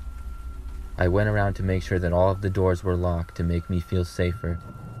alone. I went around to make sure that all of the doors were locked to make me feel safer.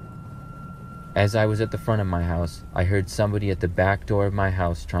 As I was at the front of my house, I heard somebody at the back door of my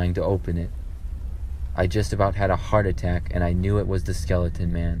house trying to open it. I just about had a heart attack, and I knew it was the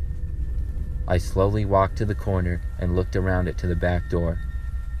skeleton man. I slowly walked to the corner and looked around it to the back door.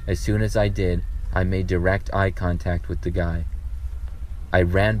 As soon as I did, I made direct eye contact with the guy. I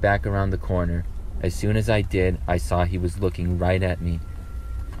ran back around the corner. As soon as I did, I saw he was looking right at me.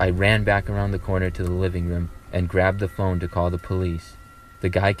 I ran back around the corner to the living room and grabbed the phone to call the police. The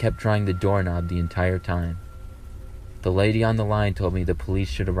guy kept trying the doorknob the entire time. The lady on the line told me the police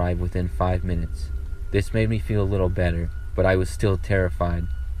should arrive within 5 minutes. This made me feel a little better, but I was still terrified.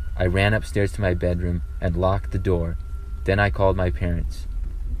 I ran upstairs to my bedroom and locked the door. Then I called my parents.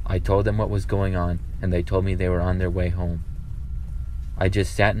 I told them what was going on, and they told me they were on their way home. I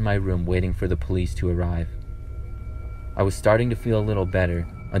just sat in my room waiting for the police to arrive. I was starting to feel a little better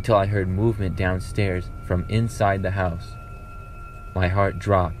until I heard movement downstairs from inside the house. My heart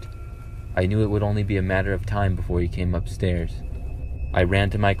dropped. I knew it would only be a matter of time before he came upstairs. I ran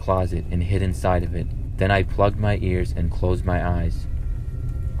to my closet and hid inside of it. Then I plugged my ears and closed my eyes.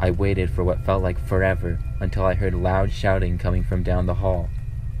 I waited for what felt like forever until I heard loud shouting coming from down the hall.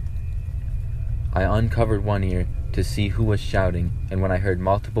 I uncovered one ear to see who was shouting, and when I heard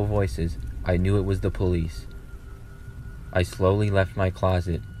multiple voices, I knew it was the police. I slowly left my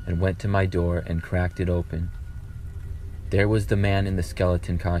closet and went to my door and cracked it open. There was the man in the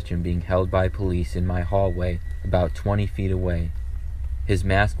skeleton costume being held by police in my hallway about 20 feet away. His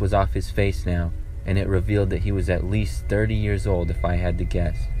mask was off his face now, and it revealed that he was at least 30 years old if I had to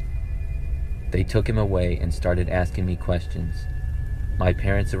guess. They took him away and started asking me questions. My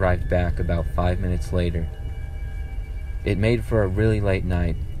parents arrived back about 5 minutes later. It made for a really late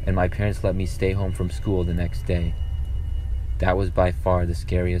night, and my parents let me stay home from school the next day. That was by far the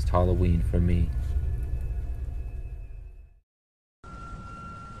scariest Halloween for me.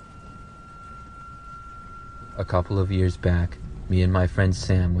 A couple of years back, me and my friend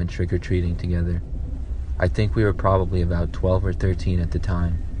Sam went trick-or-treating together. I think we were probably about 12 or 13 at the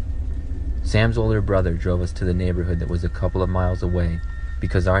time. Sam's older brother drove us to the neighborhood that was a couple of miles away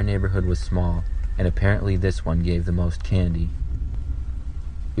because our neighborhood was small, and apparently this one gave the most candy.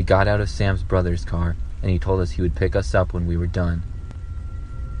 We got out of Sam's brother's car, and he told us he would pick us up when we were done.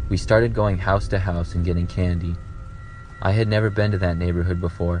 We started going house to house and getting candy. I had never been to that neighborhood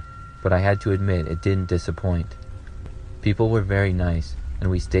before, but I had to admit it didn't disappoint. People were very nice, and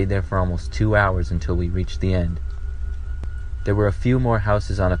we stayed there for almost 2 hours until we reached the end. There were a few more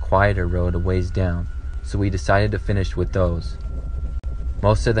houses on a quieter road a ways down, so we decided to finish with those.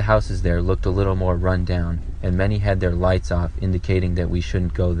 Most of the houses there looked a little more run down, and many had their lights off, indicating that we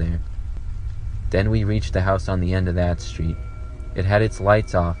shouldn't go there. Then we reached the house on the end of that street. It had its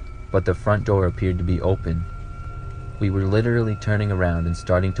lights off, but the front door appeared to be open. We were literally turning around and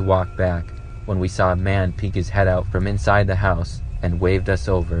starting to walk back when we saw a man peek his head out from inside the house and waved us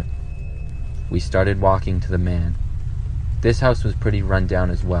over. We started walking to the man. This house was pretty run down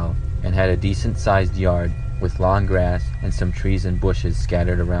as well, and had a decent-sized yard with long grass and some trees and bushes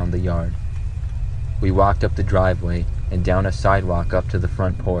scattered around the yard. We walked up the driveway and down a sidewalk up to the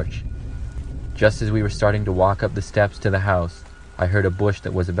front porch. Just as we were starting to walk up the steps to the house, I heard a bush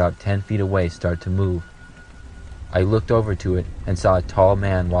that was about 10 feet away start to move. I looked over to it and saw a tall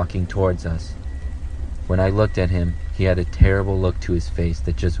man walking towards us. When I looked at him, he had a terrible look to his face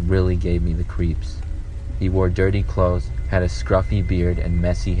that just really gave me the creeps. He wore dirty clothes, had a scruffy beard, and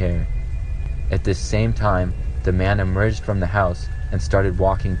messy hair. At this same time, the man emerged from the house and started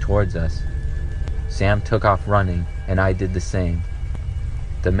walking towards us. Sam took off running, and I did the same.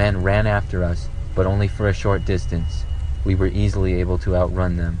 The men ran after us, but only for a short distance. We were easily able to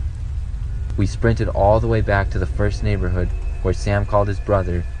outrun them. We sprinted all the way back to the first neighborhood, where Sam called his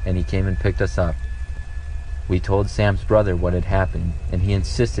brother, and he came and picked us up. We told Sam's brother what had happened, and he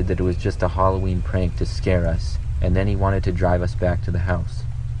insisted that it was just a Halloween prank to scare us, and then he wanted to drive us back to the house.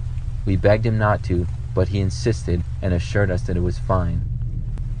 We begged him not to, but he insisted and assured us that it was fine.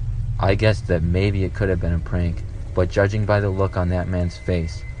 I guessed that maybe it could have been a prank, but judging by the look on that man's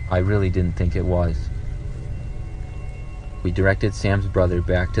face, I really didn't think it was. We directed Sam's brother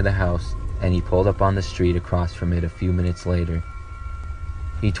back to the house, and he pulled up on the street across from it a few minutes later.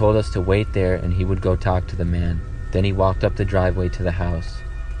 He told us to wait there and he would go talk to the man. Then he walked up the driveway to the house.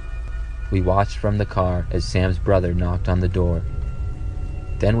 We watched from the car as Sam's brother knocked on the door.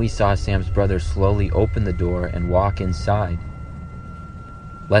 Then we saw Sam's brother slowly open the door and walk inside.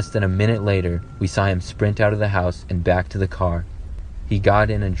 Less than a minute later, we saw him sprint out of the house and back to the car. He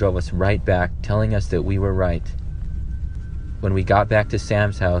got in and drove us right back, telling us that we were right. When we got back to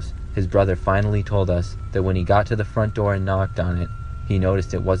Sam's house, his brother finally told us that when he got to the front door and knocked on it, he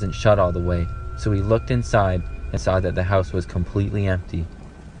noticed it wasn't shut all the way, so he looked inside and saw that the house was completely empty.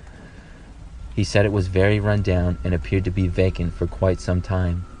 He said it was very run down and appeared to be vacant for quite some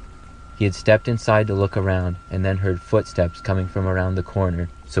time. He had stepped inside to look around and then heard footsteps coming from around the corner,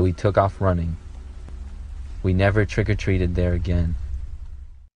 so he took off running. We never trick-or-treated there again.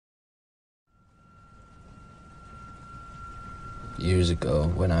 Years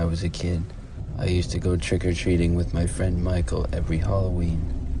ago, when I was a kid, I used to go trick-or-treating with my friend Michael every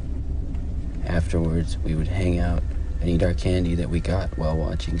Halloween. Afterwards, we would hang out and eat our candy that we got while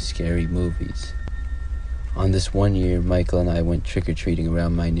watching scary movies. On this one year, Michael and I went trick-or-treating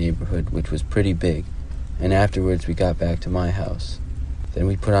around my neighborhood, which was pretty big, and afterwards we got back to my house. Then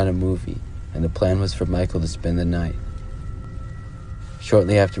we put on a movie, and the plan was for Michael to spend the night.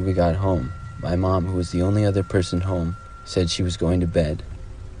 Shortly after we got home, my mom, who was the only other person home, said she was going to bed.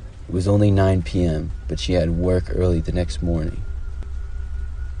 It was only 9 p.m., but she had work early the next morning.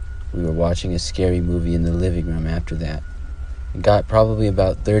 We were watching a scary movie in the living room after that, and got probably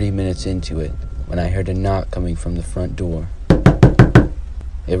about 30 minutes into it when I heard a knock coming from the front door.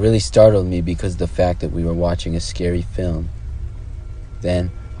 It really startled me because of the fact that we were watching a scary film.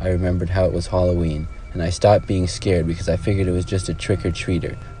 Then I remembered how it was Halloween, and I stopped being scared because I figured it was just a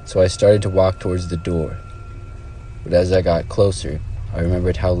trick-or-treater, so I started to walk towards the door. But as I got closer, I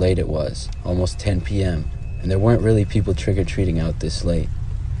remembered how late it was, almost 10 p.m., and there weren't really people trick-or-treating out this late.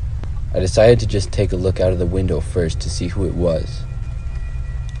 I decided to just take a look out of the window first to see who it was.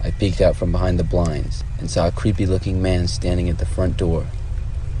 I peeked out from behind the blinds and saw a creepy-looking man standing at the front door.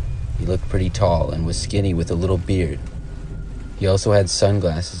 He looked pretty tall and was skinny with a little beard. He also had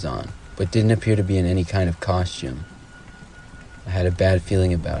sunglasses on, but didn't appear to be in any kind of costume. I had a bad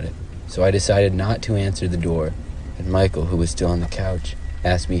feeling about it, so I decided not to answer the door, and Michael, who was still on the couch,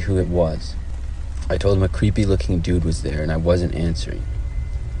 asked me who it was. I told him a creepy-looking dude was there and I wasn't answering.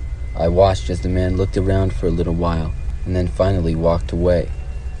 I watched as the man looked around for a little while and then finally walked away.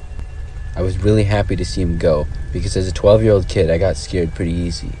 I was really happy to see him go because as a 12-year-old kid I got scared pretty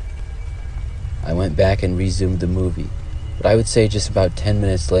easy. I went back and resumed the movie, but I would say just about 10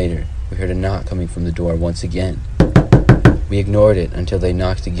 minutes later we heard a knock coming from the door once again. We ignored it until they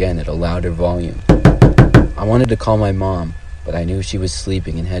knocked again at a louder volume. I wanted to call my mom, but I knew she was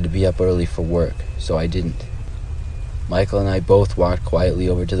sleeping and had to be up early for work, so I didn't. Michael and I both walked quietly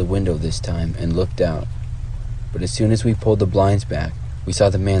over to the window this time and looked out. But as soon as we pulled the blinds back, we saw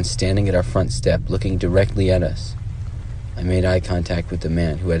the man standing at our front step looking directly at us. I made eye contact with the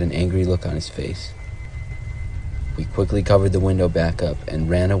man, who had an angry look on his face. We quickly covered the window back up and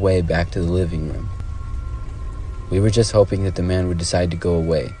ran away back to the living room. We were just hoping that the man would decide to go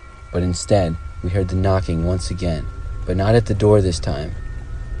away, but instead, we heard the knocking once again, but not at the door this time.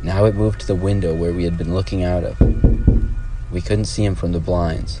 Now it moved to the window where we had been looking out of. We couldn't see him from the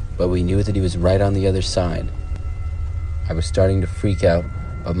blinds, but we knew that he was right on the other side. I was starting to freak out,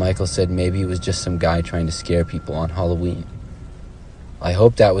 but Michael said maybe it was just some guy trying to scare people on Halloween. I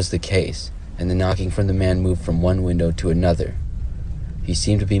hoped that was the case, and the knocking from the man moved from one window to another. He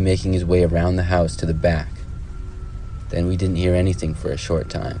seemed to be making his way around the house to the back. Then we didn't hear anything for a short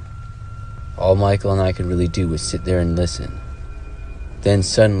time. All Michael and I could really do was sit there and listen. Then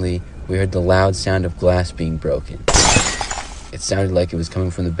suddenly, we heard the loud sound of glass being broken. It sounded like it was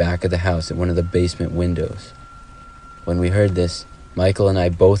coming from the back of the house at one of the basement windows. When we heard this, Michael and I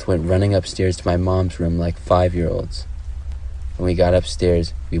both went running upstairs to my mom's room like 5-year-olds. When we got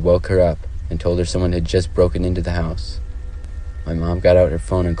upstairs, we woke her up and told her someone had just broken into the house. My mom got out her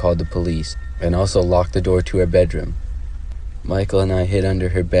phone and called the police, and also locked the door to her bedroom. Michael and I hid under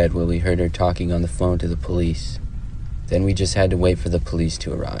her bed while we heard her talking on the phone to the police. Then we just had to wait for the police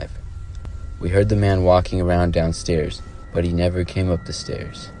to arrive. We heard the man walking around downstairs, but he never came up the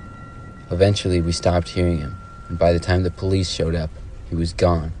stairs. Eventually, we stopped hearing him, and by the time the police showed up, he was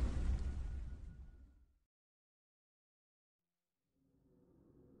gone.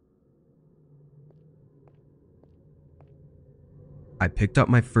 I picked up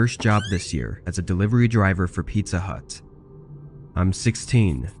my first job this year as a delivery driver for Pizza Hut. I'm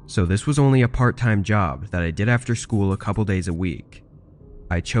 16, so this was only a part-time job that I did after school a couple days a week.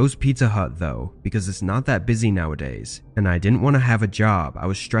 I chose Pizza Hut though because it's not that busy nowadays, and I didn't want to have a job I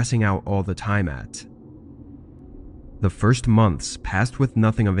was stressing out all the time at. The first months passed with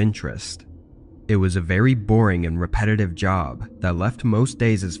nothing of interest. It was a very boring and repetitive job that left most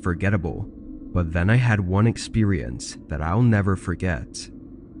days as forgettable, but then I had one experience that I'll never forget.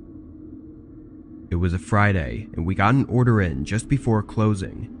 It was a Friday, and we got an order in just before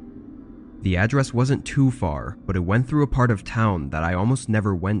closing. The address wasn't too far, but it went through a part of town that I almost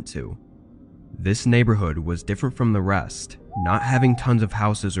never went to. This neighborhood was different from the rest, not having tons of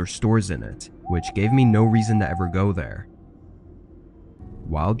houses or stores in it, which gave me no reason to ever go there.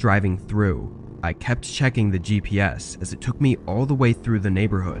 While driving through, I kept checking the GPS as it took me all the way through the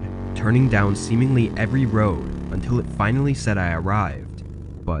neighborhood, turning down seemingly every road until it finally said I arrived,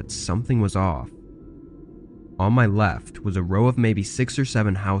 but something was off. On my left was a row of maybe 6 or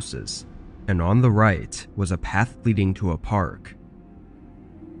 7 houses, and on the right was a path leading to a park.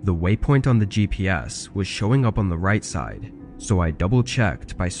 The waypoint on the GPS was showing up on the right side, so I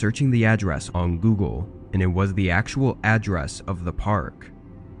double-checked by searching the address on Google, and it was the actual address of the park.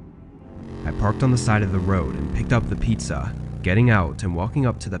 I parked on the side of the road and picked up the pizza, getting out and walking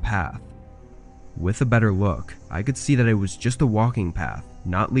up to the path. With a better look, I could see that it was just a walking path,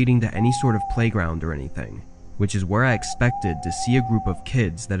 not leading to any sort of playground or anything, which is where I expected to see a group of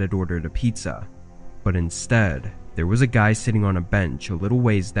kids that had ordered a pizza. But instead, there was a guy sitting on a bench a little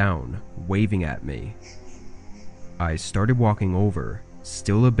ways down, waving at me. I started walking over,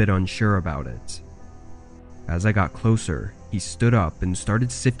 still a bit unsure about it. As I got closer, he stood up and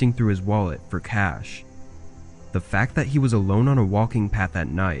started sifting through his wallet for cash. The fact that he was alone on a walking path at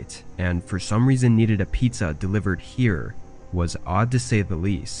night, and for some reason needed a pizza delivered here, was odd to say the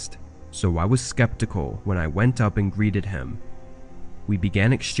least, so I was skeptical when I went up and greeted him. We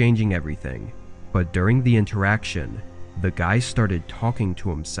began exchanging everything, but during the interaction, the guy started talking to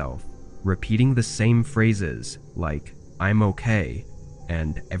himself, repeating the same phrases like, "I'm okay,"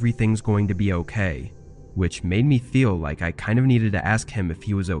 and "everything's going to be okay," which made me feel like I kind of needed to ask him if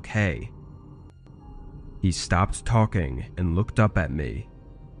he was okay. He stopped talking and looked up at me.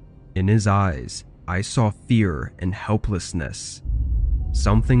 In his eyes, I saw fear and helplessness,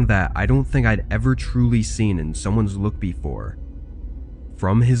 something that I don't think I'd ever truly seen in someone's look before.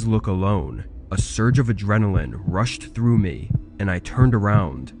 From his look alone, a surge of adrenaline rushed through me, and I turned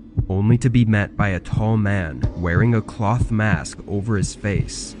around, only to be met by a tall man wearing a cloth mask over his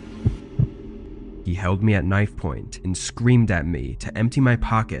face. He held me at knife point and screamed at me to empty my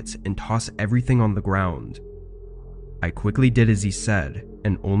pockets and toss everything on the ground. I quickly did as he said,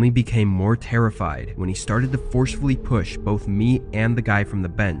 and only became more terrified when he started to forcefully push both me and the guy from the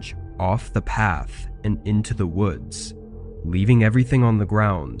bench off the path and into the woods, leaving everything on the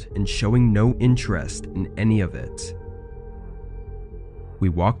ground and showing no interest in any of it. We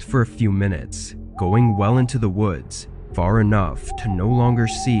walked for a few minutes, going well into the woods, far enough to no longer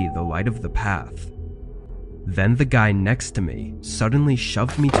see the light of the path. Then the guy next to me suddenly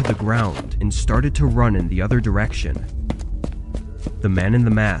shoved me to the ground and started to run in the other direction. The man in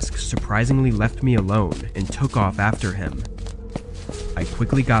the mask surprisingly left me alone and took off after him. I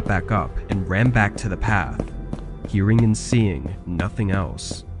quickly got back up and ran back to the path, hearing and seeing nothing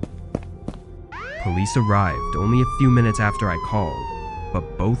else. Police arrived only a few minutes after I called,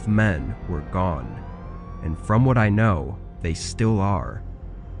 but both men were gone, and from what I know, they still are.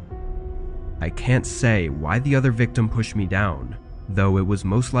 I can't say why the other victim pushed me down, though it was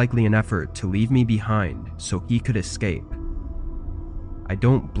most likely an effort to leave me behind so he could escape. I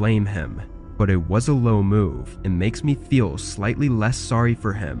don't blame him, but it was a low move and makes me feel slightly less sorry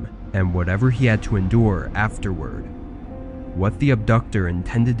for him and whatever he had to endure afterward. What the abductor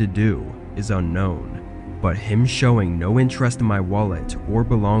intended to do is unknown, but him showing no interest in my wallet or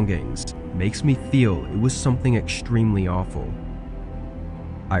belongings makes me feel it was something extremely awful.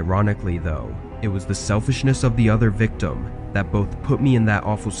 Ironically though, it was the selfishness of the other victim that both put me in that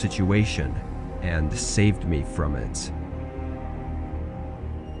awful situation and saved me from it.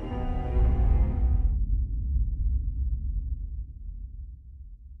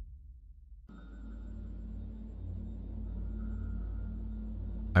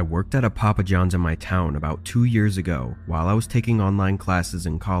 I worked at a Papa John's in my town about 2 years ago while I was taking online classes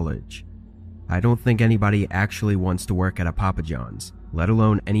in college. I don't think anybody actually wants to work at a Papa John's, let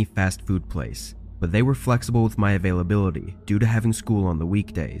alone any fast food place, but they were flexible with my availability due to having school on the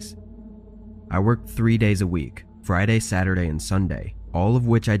weekdays. I worked 3 days a week, Friday, Saturday, and Sunday, all of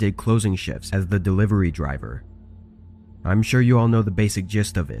which I did closing shifts as the delivery driver. I'm sure you all know the basic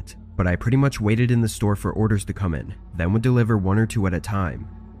gist of it, but I pretty much waited in the store for orders to come in, then would deliver 1 or 2 at a time.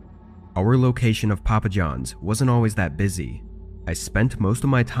 Our location of Papa John's wasn't always that busy. I spent most of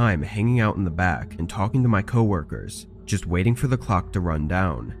my time hanging out in the back and talking to my coworkers, just waiting for the clock to run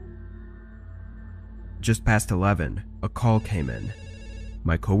down. Just past 11, a call came in.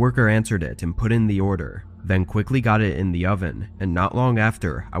 My coworker answered it and put in the order, then quickly got it in the oven, and not long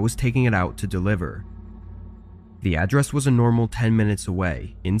after, I was taking it out to deliver. The address was a normal 10 minutes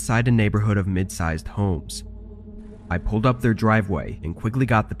away, inside a neighborhood of mid-sized homes. I pulled up their driveway and quickly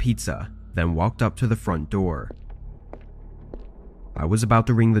got the pizza, then walked up to the front door. I was about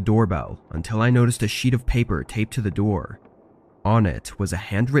to ring the doorbell until I noticed a sheet of paper taped to the door. On it was a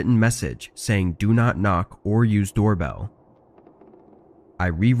handwritten message saying do not knock or use doorbell. I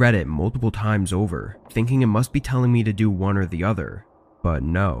reread it multiple times over, thinking it must be telling me to do one or the other, but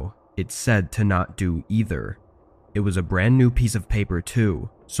no, it said to not do either. It was a brand new piece of paper too,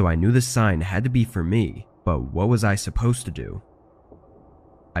 so I knew the sign had to be for me, but what was I supposed to do?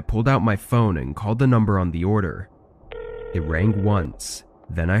 I pulled out my phone and called the number on the order. It rang once,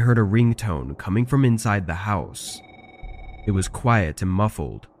 then I heard a ringtone coming from inside the house. It was quiet and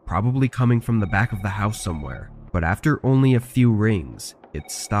muffled, probably coming from the back of the house somewhere, but after only a few rings,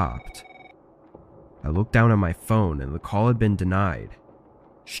 it stopped. I looked down at my phone and the call had been denied.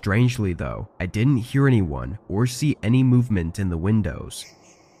 Strangely though, I didn't hear anyone or see any movement in the windows.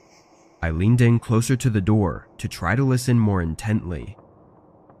 I leaned in closer to the door to try to listen more intently.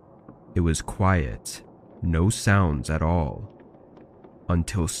 It was quiet, no sounds at all.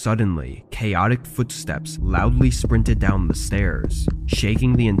 Until suddenly, chaotic footsteps loudly sprinted down the stairs,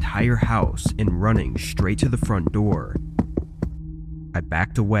 shaking the entire house and running straight to the front door. I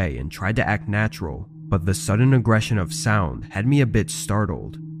backed away and tried to act natural, but the sudden aggression of sound had me a bit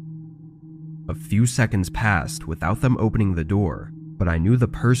startled. A few seconds passed without them opening the door, but I knew the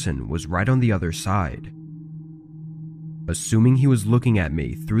person was right on the other side. Assuming he was looking at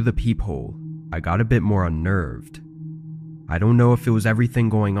me through the peephole, I got a bit more unnerved. I don't know if it was everything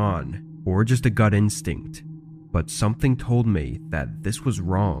going on, or just a gut instinct, but something told me that this was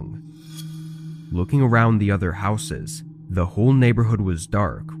wrong. Looking around the other houses, the whole neighborhood was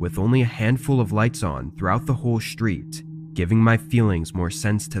dark with only a handful of lights on throughout the whole street, giving my feelings more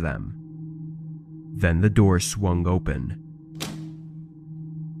sense to them. Then the door swung open.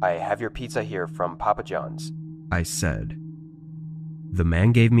 I have your pizza here from Papa John's, I said. The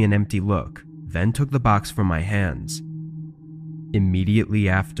man gave me an empty look, then took the box from my hands. Immediately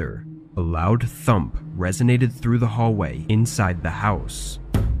after, a loud thump resonated through the hallway inside the house.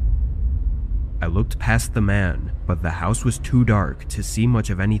 I looked past the man, but the house was too dark to see much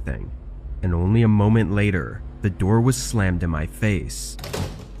of anything, and only a moment later, the door was slammed in my face.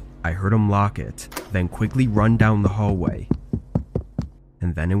 I heard him lock it, then quickly run down the hallway,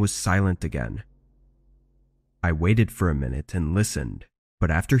 and then it was silent again. I waited for a minute and listened,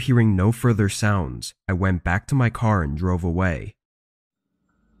 but after hearing no further sounds, I went back to my car and drove away.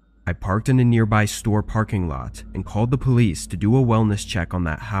 I parked in a nearby store parking lot and called the police to do a wellness check on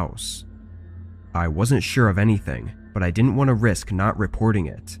that house. I wasn't sure of anything, but I didn't want to risk not reporting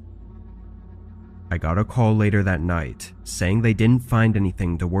it. I got a call later that night saying they didn't find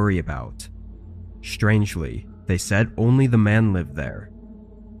anything to worry about. Strangely, they said only the man lived there,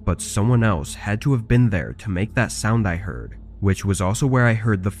 but someone else had to have been there to make that sound I heard, which was also where I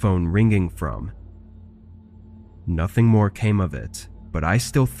heard the phone ringing from. Nothing more came of it, but I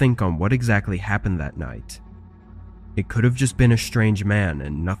still think on what exactly happened that night. It could have just been a strange man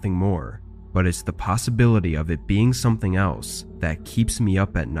and nothing more, but it's the possibility of it being something else that keeps me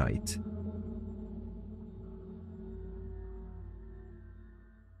up at night.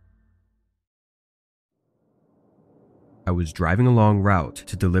 I was driving a long route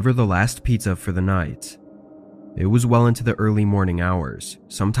to deliver the last pizza for the night. It was well into the early morning hours,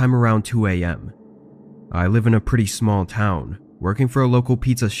 sometime around 2 a.m. I live in a pretty small town, working for a local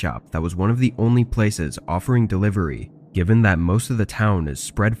pizza shop that was one of the only places offering delivery, given that most of the town is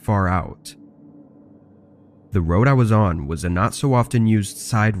spread far out. The road I was on was a not so often used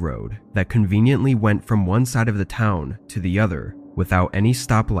side road that conveniently went from one side of the town to the other without any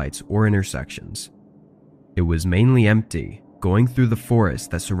stoplights or intersections. It was mainly empty, going through the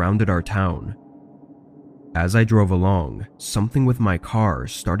forest that surrounded our town. As I drove along, something with my car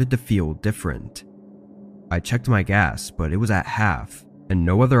started to feel different. I checked my gas, but it was at half, and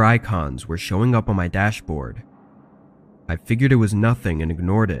no other icons were showing up on my dashboard. I figured it was nothing and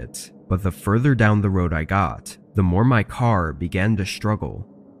ignored it, but the further down the road I got, the more my car began to struggle.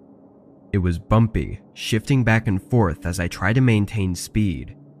 It was bumpy, shifting back and forth as I tried to maintain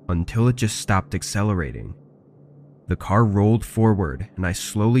speed, until it just stopped accelerating. The car rolled forward, and I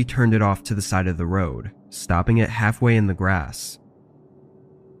slowly turned it off to the side of the road, stopping it halfway in the grass.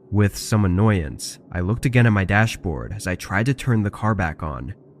 With some annoyance, I looked again at my dashboard as I tried to turn the car back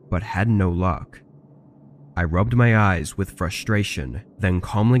on, but had no luck. I rubbed my eyes with frustration, then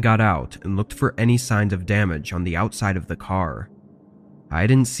calmly got out and looked for any signs of damage on the outside of the car. I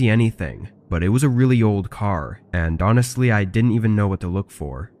didn't see anything, but it was a really old car, and honestly I didn't even know what to look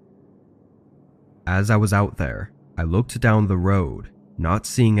for. As I was out there, I looked down the road, not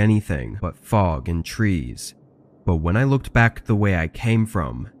seeing anything but fog and trees. But when I looked back the way I came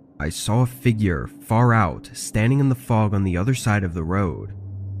from, I saw a figure far out standing in the fog on the other side of the road.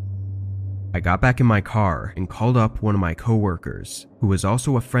 I got back in my car and called up one of my coworkers, who was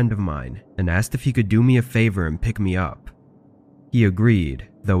also a friend of mine, and asked if he could do me a favor and pick me up. He agreed,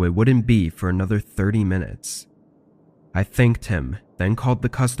 though it wouldn't be for another 30 minutes. I thanked him, then called the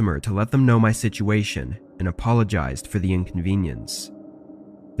customer to let them know my situation and apologized for the inconvenience.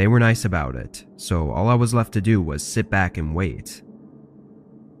 They were nice about it, so all I was left to do was sit back and wait.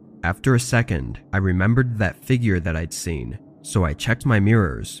 After a second, I remembered that figure that I'd seen, so I checked my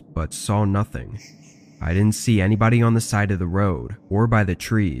mirrors, but saw nothing. I didn't see anybody on the side of the road or by the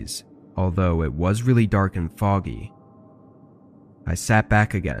trees, although it was really dark and foggy. I sat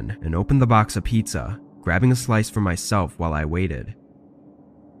back again and opened the box of pizza, grabbing a slice for myself while I waited.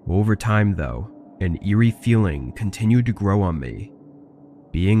 Over time, though, an eerie feeling continued to grow on me.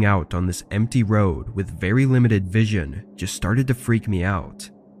 Being out on this empty road with very limited vision just started to freak me out.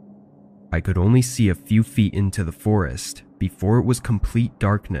 I could only see a few feet into the forest before it was complete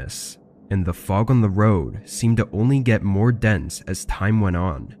darkness, and the fog on the road seemed to only get more dense as time went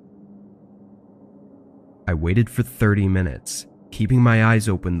on. I waited for 30 minutes, keeping my eyes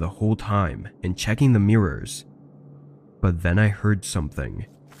open the whole time and checking the mirrors. But then I heard something.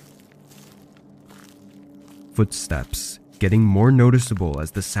 Footsteps, getting more noticeable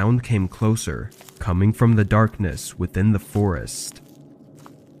as the sound came closer, coming from the darkness within the forest.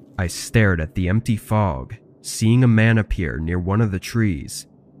 I stared at the empty fog, seeing a man appear near one of the trees.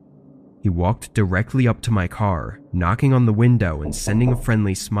 He walked directly up to my car, knocking on the window and sending a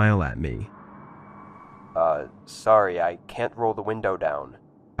friendly smile at me. Sorry, I can't roll the window down,"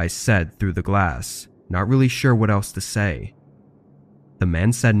 I said through the glass, not really sure what else to say. The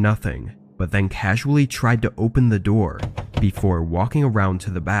man said nothing, but then casually tried to open the door before walking around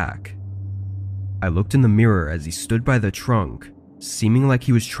to the back. I looked in the mirror as he stood by the trunk, seeming like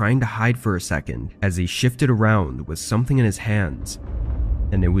he was trying to hide for a second as he shifted around with something in his hands,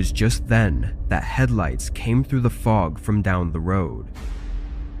 and it was just then that headlights came through the fog from down the road.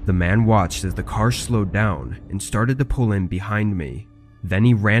 The man watched as the car slowed down and started to pull in behind me. Then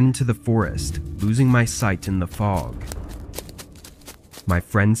he ran into the forest, losing my sight in the fog. My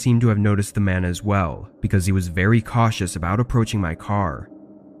friend seemed to have noticed the man as well, because he was very cautious about approaching my car.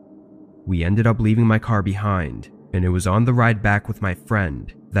 We ended up leaving my car behind, and it was on the ride back with my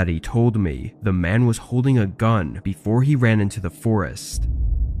friend that he told me the man was holding a gun before he ran into the forest.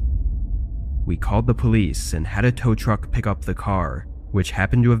 We called the police and had a tow truck pick up the car, which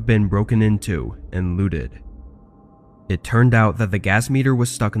happened to have been broken into and looted. It turned out that the gas meter was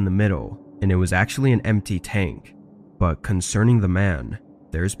stuck in the middle, and it was actually an empty tank, but concerning the man,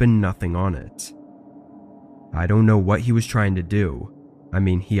 there's been nothing on it. I don't know what he was trying to do. I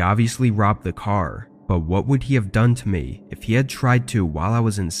mean, he obviously robbed the car, but what would he have done to me if he had tried to while I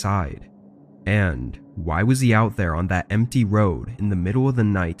was inside? And why was he out there on that empty road in the middle of the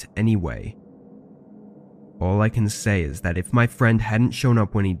night anyway? All I can say is that if my friend hadn't shown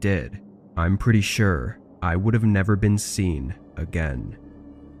up when he did, I'm pretty sure I would have never been seen again.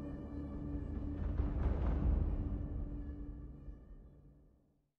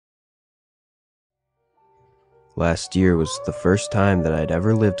 Last year was the first time that I'd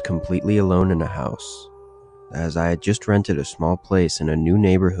ever lived completely alone in a house, as I had just rented a small place in a new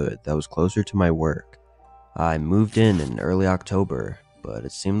neighborhood that was closer to my work. I moved in early October, but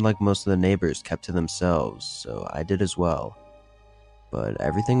it seemed like most of the neighbors kept to themselves, so I did as well. But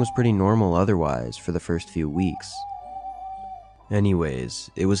everything was pretty normal otherwise for the first few weeks. Anyways,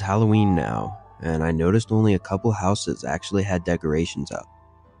 it was Halloween now, and I noticed only a couple houses actually had decorations up.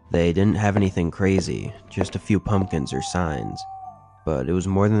 They didn't have anything crazy, just a few pumpkins or signs, but it was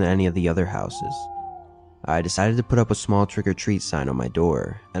more than any of the other houses. I decided to put up a small trick-or-treat sign on my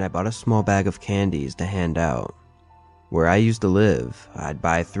door, and I bought a small bag of candies to hand out. Where I used to live, I'd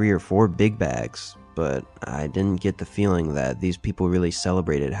buy 3 or 4 big bags, but I didn't get the feeling that these people really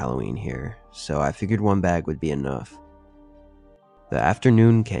celebrated Halloween here, so I figured 1 bag would be enough. The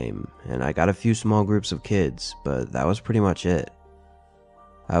afternoon came, and I got a few small groups of kids, but that was pretty much it.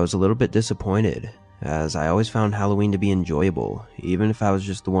 I was a little bit disappointed, as I always found Halloween to be enjoyable, even if I was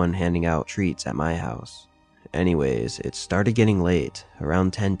just the one handing out treats at my house. Anyways, it started getting late,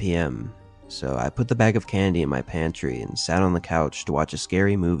 around 10 p.m., so I put the bag of candy in my pantry and sat on the couch to watch a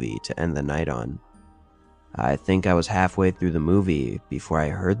scary movie to end the night on. I think I was halfway through the movie before I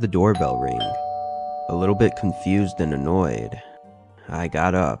heard the doorbell ring. A little bit confused and annoyed, I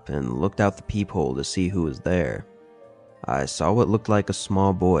got up and looked out the peephole to see who was there. I saw what looked like a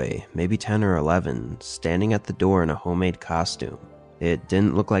small boy, maybe 10 or 11, standing at the door in a homemade costume. It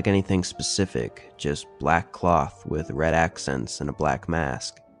didn't look like anything specific, just black cloth with red accents and a black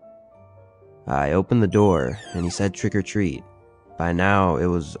mask. I opened the door, and he said trick or treat. By now, it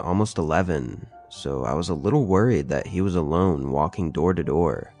was almost 11, so I was a little worried that he was alone walking door to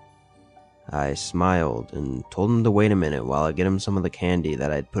door. I smiled and told him to wait a minute while I get him some of the candy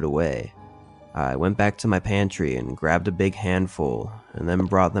that I'd put away. I went back to my pantry and grabbed a big handful and then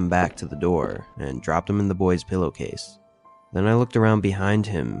brought them back to the door and dropped them in the boy's pillowcase. Then I looked around behind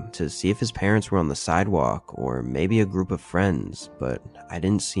him to see if his parents were on the sidewalk or maybe a group of friends, but I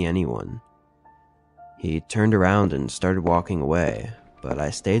didn't see anyone. He turned around and started walking away, but I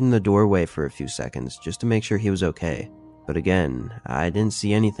stayed in the doorway for a few seconds just to make sure he was okay. But again, I didn't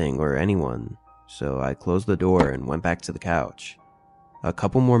see anything or anyone, so I closed the door and went back to the couch. A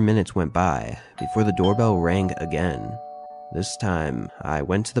couple more minutes went by before the doorbell rang again. This time, I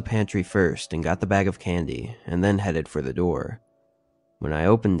went to the pantry first and got the bag of candy, and then headed for the door. When I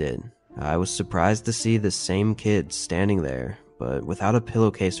opened it, I was surprised to see the same kid standing there, but without a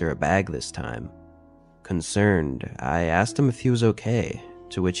pillowcase or a bag this time. Concerned, I asked him if he was okay,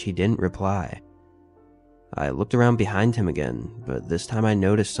 to which he didn't reply. I looked around behind him again, but this time I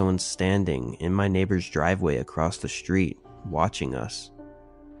noticed someone standing in my neighbor's driveway across the street, watching us.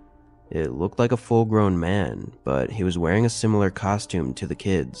 It looked like a full-grown man, but he was wearing a similar costume to the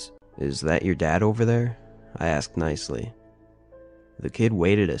kids. "Is that your dad over there?" I asked nicely. The kid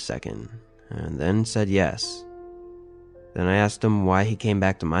waited a second, and then said yes. Then I asked him why he came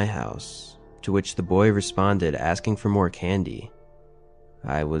back to my house, to which the boy responded asking for more candy.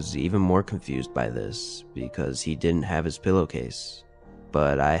 I was even more confused by this, because he didn't have his pillowcase.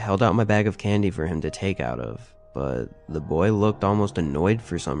 But I held out my bag of candy for him to take out of. But the boy looked almost annoyed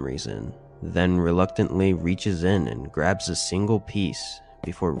for some reason, then reluctantly reaches in and grabs a single piece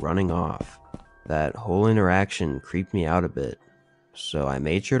before running off. That whole interaction creeped me out a bit, so I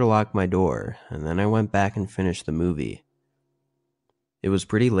made sure to lock my door, and then I went back and finished the movie. It was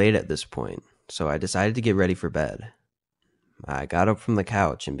pretty late at this point, so I decided to get ready for bed. I got up from the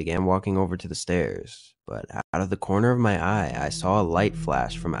couch and began walking over to the stairs, but out of the corner of my eye, I saw a light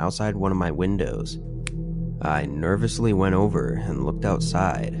flash from outside one of my windows. I nervously went over and looked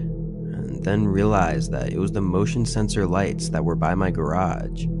outside, and then realized that it was the motion sensor lights that were by my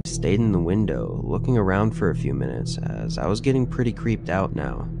garage. I stayed in the window, looking around for a few minutes as I was getting pretty creeped out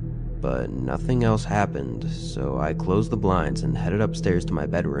now, but nothing else happened, so I closed the blinds and headed upstairs to my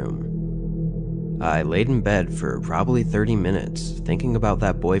bedroom. I laid in bed for probably 30 minutes, thinking about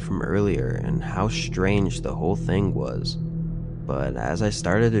that boy from earlier and how strange the whole thing was. But as I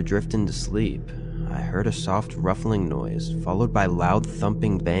started to drift into sleep, I heard a soft ruffling noise, followed by loud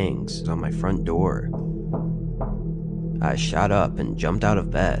thumping bangs on my front door. I shot up and jumped out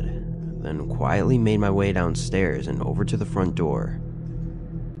of bed, then quietly made my way downstairs and over to the front door.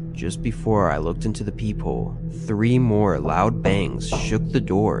 Just before I looked into the peephole, 3 more loud bangs shook the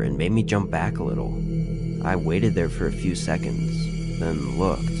door and made me jump back a little. I waited there for a few seconds, then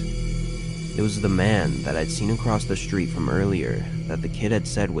looked. It was the man that I'd seen across the street from earlier that the kid had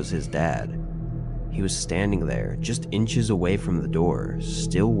said was his dad. He was standing there, just inches away from the door,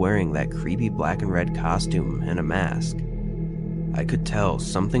 still wearing that creepy black and red costume and a mask. I could tell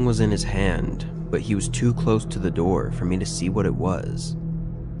something was in his hand, but he was too close to the door for me to see what it was.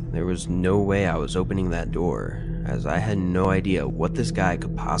 There was no way I was opening that door, as I had no idea what this guy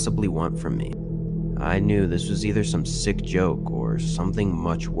could possibly want from me. I knew this was either some sick joke or something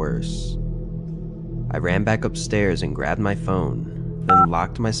much worse. I ran back upstairs and grabbed my phone, then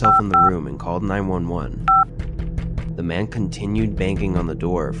locked myself in the room and called 911. The man continued banging on the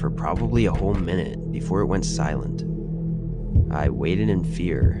door for probably a whole minute before it went silent. I waited in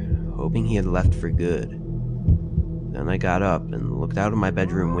fear, hoping he had left for good. Then I got up and looked out of my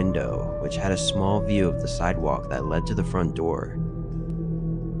bedroom window, which had a small view of the sidewalk that led to the front door.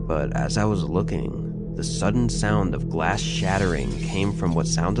 But as I was looking, the sudden sound of glass shattering came from what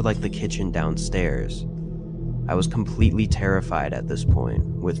sounded like the kitchen downstairs. I was completely terrified at this point,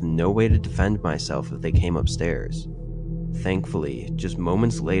 with no way to defend myself if they came upstairs. Thankfully, just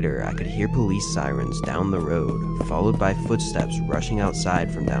moments later, I could hear police sirens down the road, followed by footsteps rushing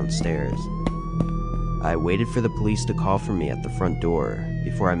outside from downstairs. I waited for the police to call for me at the front door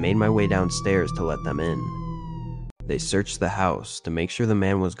before I made my way downstairs to let them in. They searched the house to make sure the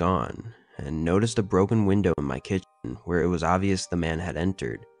man was gone, and noticed a broken window in my kitchen where it was obvious the man had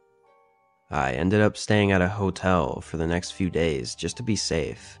entered. I ended up staying at a hotel for the next few days just to be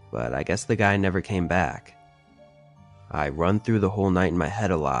safe, but I guess the guy never came back. I run through the whole night in my head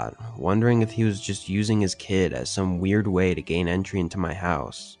a lot, wondering if he was just using his kid as some weird way to gain entry into my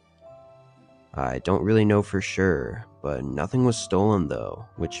house. I don't really know for sure, but nothing was stolen though,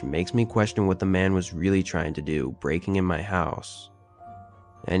 which makes me question what the man was really trying to do breaking in my house.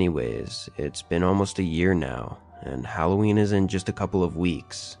 Anyways, it's been almost a year now, and Halloween is in just a couple of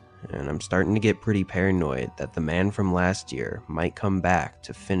weeks, and I'm starting to get pretty paranoid that the man from last year might come back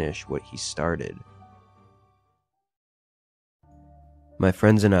to finish what he started. My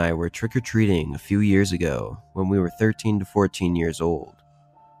friends and I were trick-or-treating a few years ago when we were 13 to 14 years old.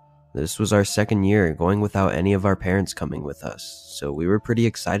 This was our second year going without any of our parents coming with us, so we were pretty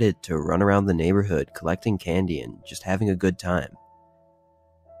excited to run around the neighborhood collecting candy and just having a good time.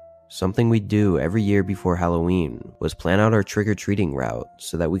 Something we'd do every year before Halloween was plan out our trick-or-treating route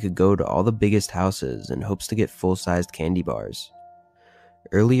so that we could go to all the biggest houses in hopes to get full-sized candy bars.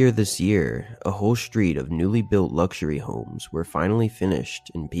 Earlier this year, a whole street of newly built luxury homes were finally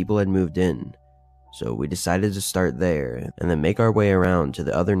finished and people had moved in, so we decided to start there and then make our way around to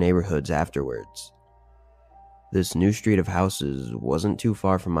the other neighborhoods afterwards. This new street of houses wasn't too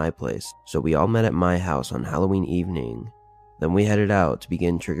far from my place, so we all met at my house on Halloween evening. Then we headed out to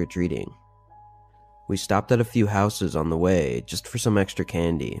begin trick-or-treating. We stopped at a few houses on the way just for some extra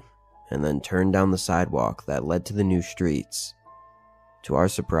candy, and then turned down the sidewalk that led to the new streets. To our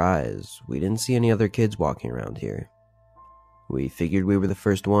surprise, we didn't see any other kids walking around here. We figured we were the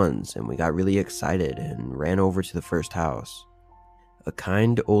first ones, and we got really excited and ran over to the first house. A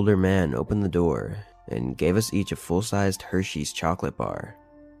kind older man opened the door and gave us each a full-sized Hershey's chocolate bar.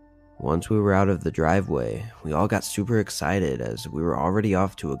 Once we were out of the driveway, we all got super excited as we were already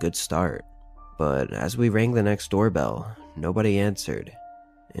off to a good start. But as we rang the next doorbell, nobody answered,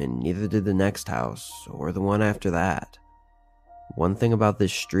 and neither did the next house or the one after that. One thing about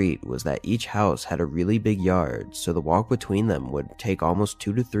this street was that each house had a really big yard, so the walk between them would take almost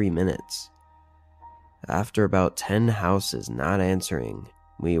 2 to 3 minutes. After about 10 houses not answering,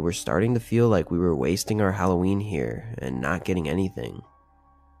 we were starting to feel like we were wasting our Halloween here and not getting anything.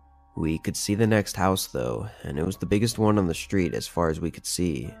 We could see the next house though, and it was the biggest one on the street as far as we could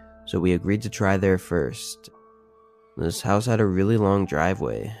see, so we agreed to try there first. This house had a really long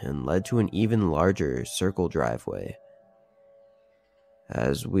driveway and led to an even larger circle driveway.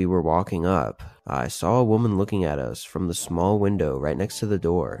 As we were walking up, I saw a woman looking at us from the small window right next to the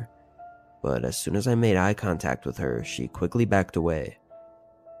door, but as soon as I made eye contact with her, she quickly backed away.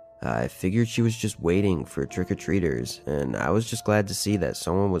 I figured she was just waiting for trick-or-treaters, and I was just glad to see that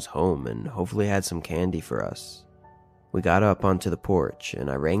someone was home and hopefully had some candy for us. We got up onto the porch, and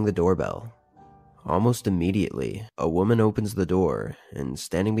I rang the doorbell. Almost immediately, a woman opens the door, and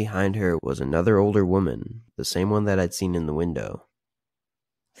standing behind her was another older woman, the same one that I'd seen in the window.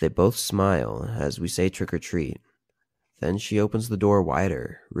 They both smile as we say trick-or-treat. Then she opens the door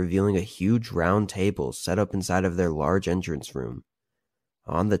wider, revealing a huge round table set up inside of their large entrance room.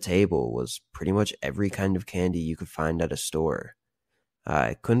 On the table was pretty much every kind of candy you could find at a store.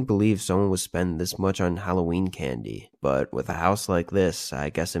 I couldn't believe someone would spend this much on Halloween candy, but with a house like this, I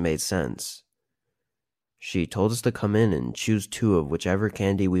guess it made sense. She told us to come in and choose 2 of whichever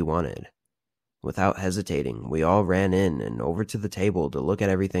candy we wanted. Without hesitating, we all ran in and over to the table to look at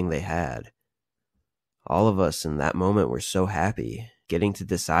everything they had. All of us in that moment were so happy, getting to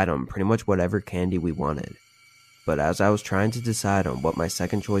decide on pretty much whatever candy we wanted. But as I was trying to decide on what my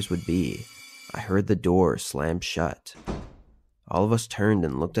second choice would be, I heard the door slam shut. All of us turned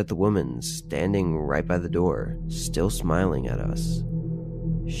and looked at the woman standing right by the door, still smiling at us.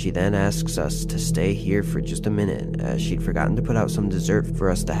 She then asks us to stay here for just a minute as she'd forgotten to put out some dessert for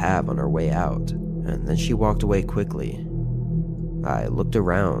us to have on our way out, and then she walked away quickly. I looked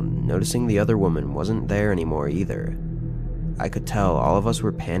around, noticing the other woman wasn't there anymore either. I could tell all of us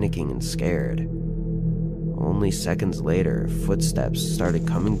were panicking and scared. Only seconds later, footsteps started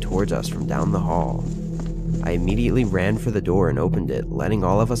coming towards us from down the hall. I immediately ran for the door and opened it, letting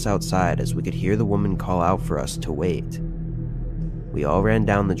all of us outside as we could hear the woman call out for us to wait. We all ran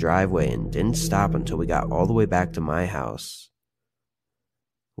down the driveway and didn't stop until we got all the way back to my house.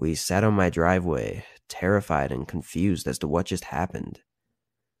 We sat on my driveway, terrified and confused as to what just happened.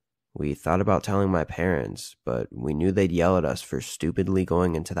 We thought about telling my parents, but we knew they'd yell at us for stupidly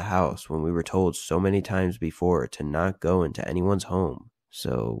going into the house when we were told so many times before to not go into anyone's home,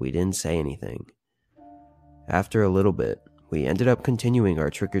 so we didn't say anything. After a little bit, we ended up continuing our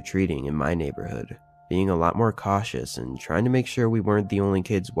trick-or-treating in my neighborhood, being a lot more cautious and trying to make sure we weren't the only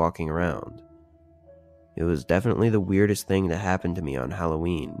kids walking around. It was definitely the weirdest thing to happen to me on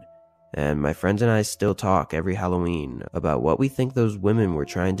Halloween, and my friends and I still talk every Halloween about what we think those women were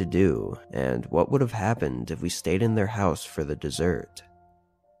trying to do and what would have happened if we stayed in their house for the dessert.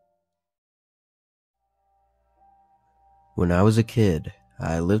 When I was a kid,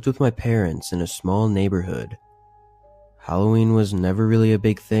 I lived with my parents in a small neighborhood. Halloween was never really a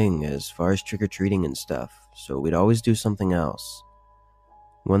big thing as far as trick-or-treating and stuff, so we'd always do something else.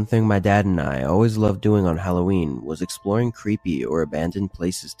 One thing my dad and I always loved doing on Halloween was exploring creepy or abandoned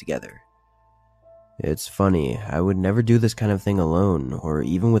places together. It's funny, I would never do this kind of thing alone or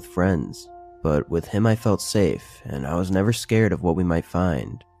even with friends, but with him I felt safe and I was never scared of what we might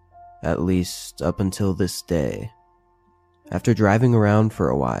find, at least up until this day. After driving around for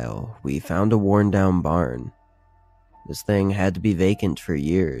a while, we found a worn-down barn. This thing had to be vacant for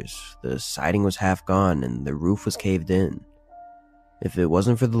years. The siding was half gone and the roof was caved in. If it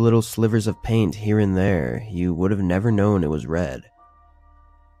wasn't for the little slivers of paint here and there, you would have never known it was red.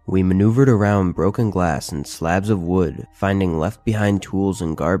 We maneuvered around broken glass and slabs of wood, finding left-behind tools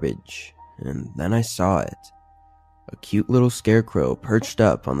and garbage, and then I saw it. A cute little scarecrow perched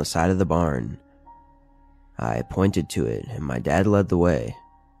up on the side of the barn. I pointed to it, and my dad led the way.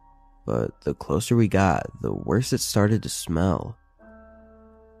 But the closer we got, the worse it started to smell.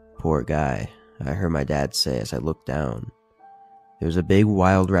 "Poor guy," I heard my dad say as I looked down. There was a big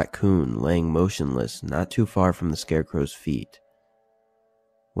wild raccoon laying motionless not too far from the scarecrow's feet.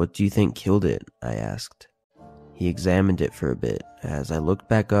 "What do you think killed it?" I asked. He examined it for a bit as I looked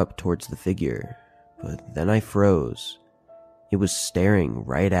back up towards the figure, but then I froze. It was staring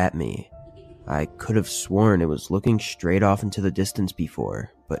right at me. I could have sworn it was looking straight off into the distance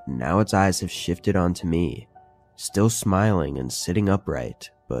before, but now its eyes have shifted onto me, still smiling and sitting upright,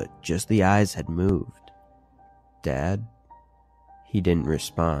 but just the eyes had moved. "Dad?" He didn't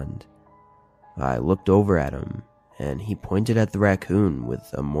respond. I looked over at him, and he pointed at the raccoon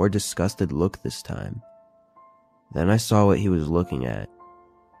with a more disgusted look this time. Then I saw what he was looking at.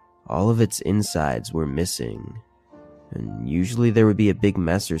 All of its insides were missing, and usually there would be a big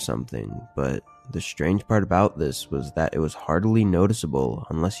mess or something, but the strange part about this was that it was hardly noticeable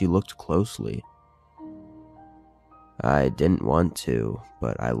unless you looked closely. I didn't want to,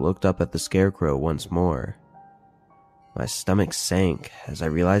 but I looked up at the scarecrow once more. My stomach sank as I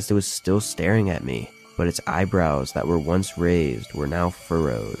realized it was still staring at me, but its eyebrows that were once raised were now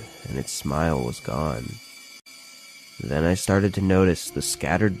furrowed, and its smile was gone. Then I started to notice the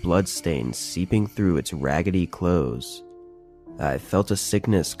scattered blood stains seeping through its raggedy clothes. I felt a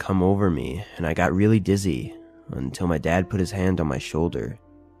sickness come over me, and I got really dizzy, until my dad put his hand on my shoulder.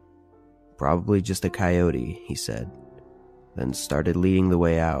 "Probably just a coyote," he said, then started leading the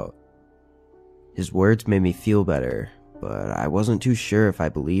way out. His words made me feel better, but I wasn't too sure if I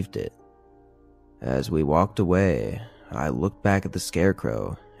believed it. As we walked away, I looked back at the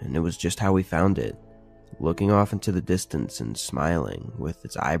scarecrow, and it was just how we found it, looking off into the distance and smiling, with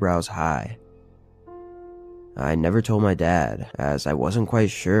its eyebrows high. I never told my dad, as I wasn't quite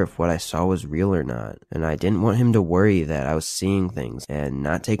sure if what I saw was real or not, and I didn't want him to worry that I was seeing things and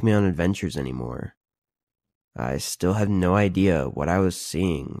not take me on adventures anymore. I still had no idea what I was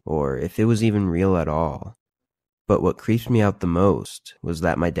seeing, or if it was even real at all. But what creeped me out the most was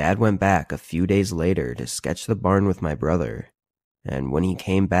that my dad went back a few days later to sketch the barn with my brother, and when he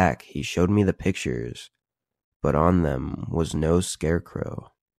came back he showed me the pictures, but on them was no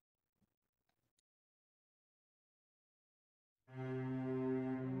scarecrow.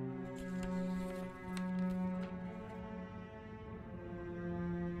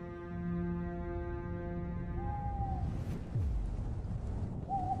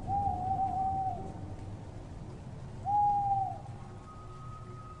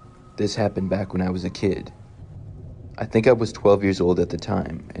 This happened back when I was a kid. I think I was 12 years old at the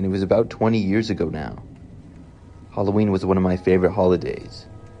time, and it was about 20 years ago now. Halloween was one of my favorite holidays.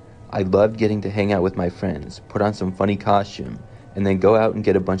 I loved getting to hang out with my friends, put on some funny costume, and then go out and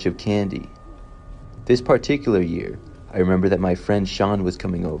get a bunch of candy. This particular year, I remember that my friend Sean was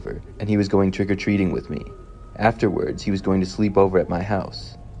coming over, and he was going trick-or-treating with me. Afterwards, he was going to sleep over at my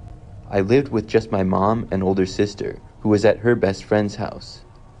house. I lived with just my mom and older sister, who was at her best friend's house.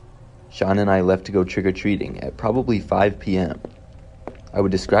 Sean and I left to go trick-or-treating at probably 5 p.m. I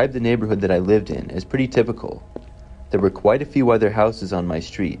would describe the neighborhood that I lived in as pretty typical. There were quite a few other houses on my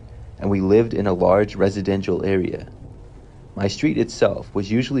street, and we lived in a large residential area. My street itself was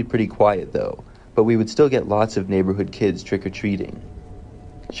usually pretty quiet though, but we would still get lots of neighborhood kids trick-or-treating.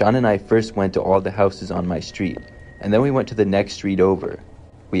 Sean and I first went to all the houses on my street, and then we went to the next street over.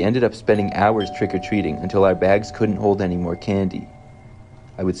 We ended up spending hours trick-or-treating until our bags couldn't hold any more candy.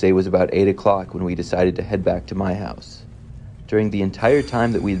 I would say it was about 8 o'clock when we decided to head back to my house. During the entire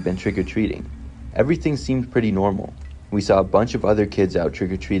time that we had been trick-or-treating, everything seemed pretty normal. We saw a bunch of other kids out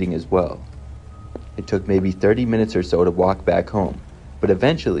trick-or-treating as well. It took maybe 30 minutes or so to walk back home, but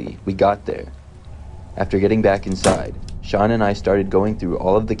eventually we got there. After getting back inside, Sean and I started going through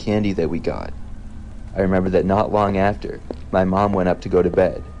all of the candy that we got. I remember that not long after, my mom went up to go to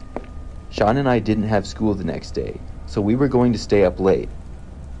bed. Sean and I didn't have school the next day, so we were going to stay up late.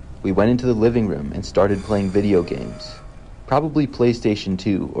 We went into the living room and started playing video games. Probably PlayStation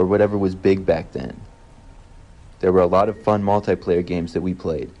 2 or whatever was big back then. There were a lot of fun multiplayer games that we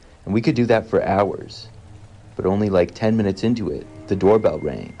played, and we could do that for hours. But only like 10 minutes into it, the doorbell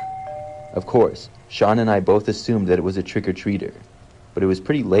rang. Of course, Sean and I both assumed that it was a trick-or-treater, but it was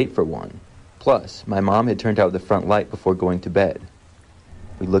pretty late for one. Plus, my mom had turned out the front light before going to bed.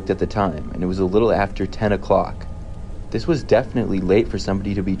 We looked at the time, and it was a little after 10 o'clock. This was definitely late for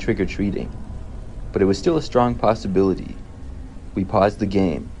somebody to be trick-or-treating, but it was still a strong possibility. We paused the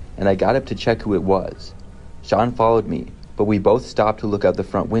game, and I got up to check who it was. Sean followed me, but we both stopped to look out the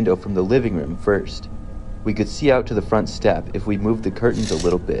front window from the living room first. We could see out to the front step if we moved the curtains a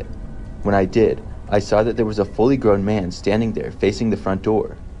little bit. When I did, I saw that there was a fully grown man standing there facing the front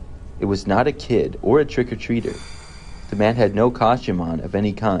door. It was not a kid or a trick-or-treater. The man had no costume on of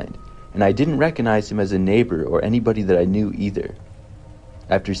any kind, and I didn't recognize him as a neighbor or anybody that I knew either.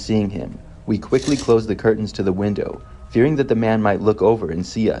 After seeing him, we quickly closed the curtains to the window, fearing that the man might look over and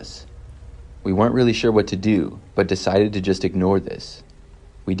see us. We weren't really sure what to do, but decided to just ignore this.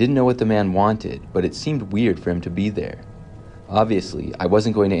 We didn't know what the man wanted, but it seemed weird for him to be there. Obviously, I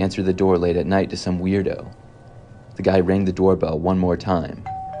wasn't going to answer the door late at night to some weirdo. The guy rang the doorbell one more time.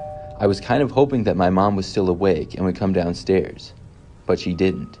 I was kind of hoping that my mom was still awake and would come downstairs, but she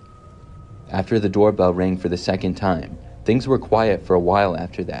didn't. After the doorbell rang for the second time, things were quiet for a while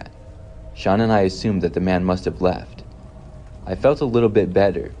after that. Sean and I assumed that the man must have left. I felt a little bit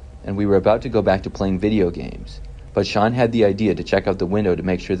better, and we were about to go back to playing video games, but Sean had the idea to check out the window to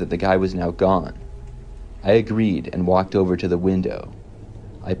make sure that the guy was now gone. I agreed and walked over to the window.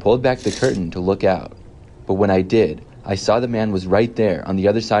 I pulled back the curtain to look out, but when I did, I saw the man was right there on the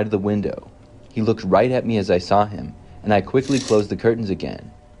other side of the window. He looked right at me as I saw him, and I quickly closed the curtains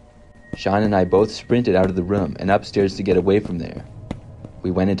again. Sean and I both sprinted out of the room and upstairs to get away from there. We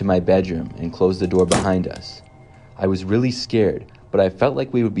went into my bedroom and closed the door behind us. I was really scared, but I felt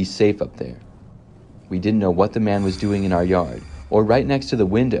like we would be safe up there. We didn't know what the man was doing in our yard or right next to the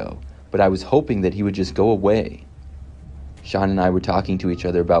window, but I was hoping that he would just go away. Sean and I were talking to each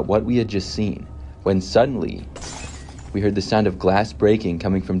other about what we had just seen, when suddenly, we heard the sound of glass breaking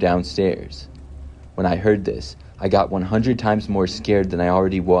coming from downstairs. When I heard this, I got 100 times more scared than I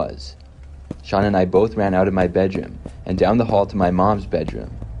already was. Sean and I both ran out of my bedroom and down the hall to my mom's bedroom.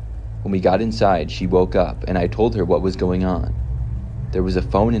 When we got inside, she woke up and I told her what was going on. There was a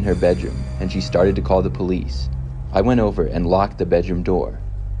phone in her bedroom and she started to call the police. I went over and locked the bedroom door.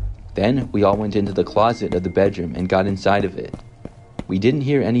 Then we all went into the closet of the bedroom and got inside of it. We didn't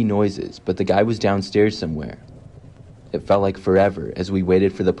hear any noises, but the guy was downstairs somewhere. It felt like forever as we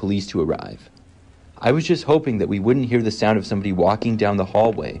waited for the police to arrive. I was just hoping that we wouldn't hear the sound of somebody walking down the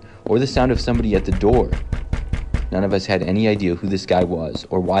hallway or the sound of somebody at the door. None of us had any idea who this guy was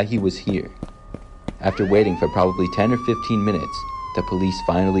or why he was here. After waiting for probably 10 or 15 minutes, the police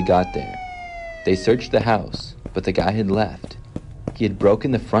finally got there. They searched the house, but the guy had left. He had broken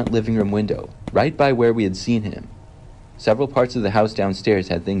the front living room window, right by where we had seen him. Several parts of the house downstairs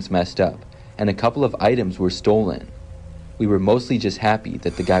had things messed up, and a couple of items were stolen. We were mostly just happy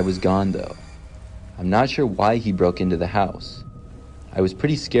that the guy was gone, though. I'm not sure why he broke into the house. I was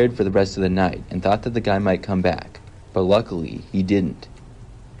pretty scared for the rest of the night and thought that the guy might come back, but luckily he didn't.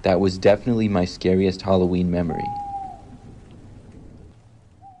 That was definitely my scariest Halloween memory.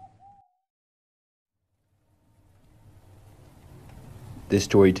 This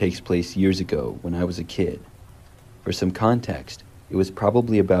story takes place years ago when I was a kid. For some context, it was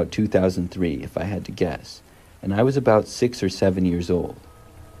probably about 2003 if I had to guess, and I was about 6 or 7 years old.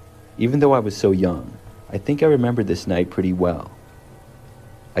 Even though I was so young, I think I remember this night pretty well.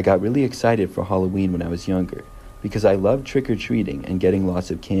 I got really excited for Halloween when I was younger because I loved trick-or-treating and getting lots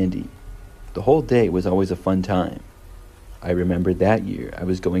of candy. The whole day was always a fun time. I remember that year I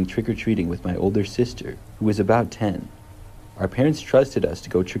was going trick-or-treating with my older sister, who was about 10. Our parents trusted us to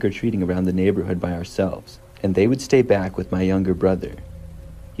go trick-or-treating around the neighborhood by ourselves, and they would stay back with my younger brother.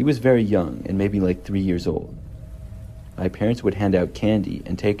 He was very young and maybe like 3 years old. My parents would hand out candy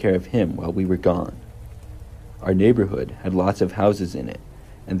and take care of him while we were gone. Our neighborhood had lots of houses in it,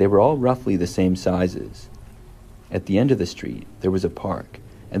 and they were all roughly the same sizes. At the end of the street, there was a park,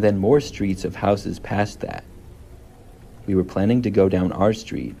 and then more streets of houses past that. We were planning to go down our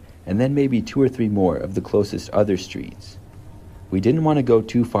street, and then maybe 2 or 3 more of the closest other streets. We didn't want to go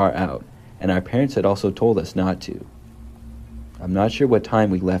too far out, and our parents had also told us not to. I'm not sure what time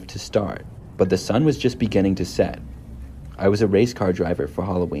we left to start, but the sun was just beginning to set. I was a race car driver for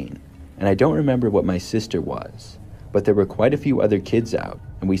Halloween, and I don't remember what my sister was, but there were quite a few other kids out,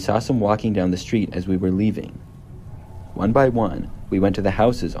 and we saw some walking down the street as we were leaving. One by one, we went to the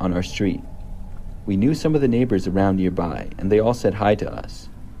houses on our street. We knew some of the neighbors around nearby, and they all said hi to us.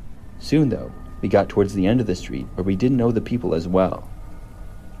 Soon, though, we got towards the end of the street where we didn't know the people as well.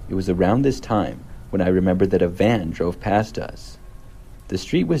 It was around this time when I remembered that a van drove past us. The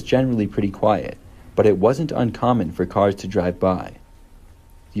street was generally pretty quiet, but it wasn't uncommon for cars to drive by.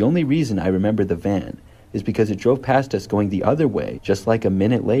 The only reason I remember the van is because it drove past us going the other way just like a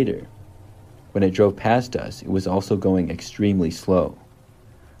minute later. When it drove past us, it was also going extremely slow.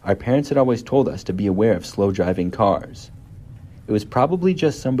 Our parents had always told us to be aware of slow-driving cars. It was probably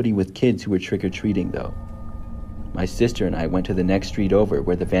just somebody with kids who were trick-or-treating, though. My sister and I went to the next street over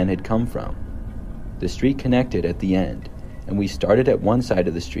where the van had come from. The street connected at the end, and we started at one side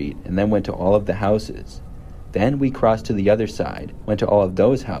of the street and then went to all of the houses. Then we crossed to the other side, went to all of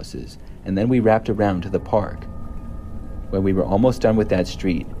those houses, and then we wrapped around to the park. When we were almost done with that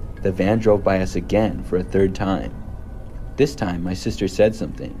street, the van drove by us again for a third time. This time, my sister said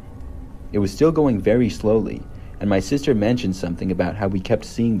something. It was still going very slowly, and my sister mentioned something about how we kept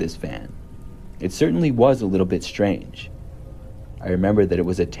seeing this van. It certainly was a little bit strange. I remember that it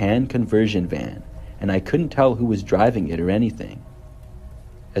was a tan conversion van, and I couldn't tell who was driving it or anything.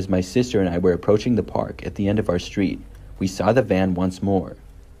 As my sister and I were approaching the park at the end of our street, we saw the van once more.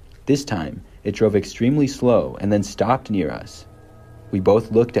 This time, it drove extremely slow and then stopped near us. We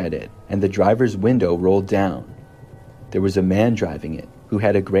both looked at it, and the driver's window rolled down. There was a man driving it who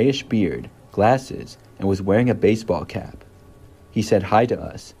had a grayish beard, glasses, and was wearing a baseball cap. He said hi to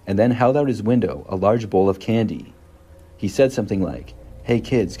us and then held out his window a large bowl of candy. He said something like, "Hey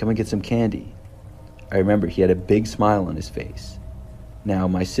kids, come and get some candy." I remember he had a big smile on his face. Now,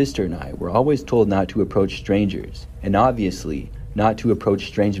 my sister and I were always told not to approach strangers, and obviously not to approach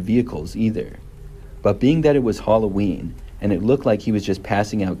strange vehicles either. But being that it was Halloween, and it looked like he was just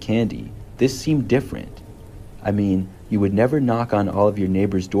passing out candy, this seemed different. I mean, you would never knock on all of your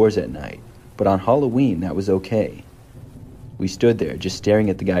neighbors' doors at night, but on Halloween that was okay. We stood there just staring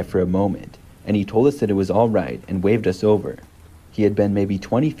at the guy for a moment, and he told us that it was all right and waved us over. He had been maybe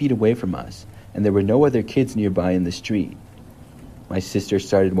 20 feet away from us, and there were no other kids nearby in the street. My sister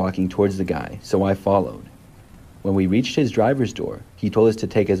started walking towards the guy, so I followed. When we reached his driver's door, he told us to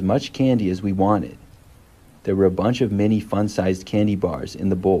take as much candy as we wanted. There were a bunch of mini fun-sized candy bars in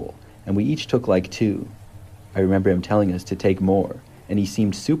the bowl, and we each took like 2. I remember him telling us to take more, and he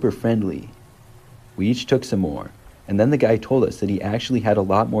seemed super friendly. We each took some more, and then the guy told us that he actually had a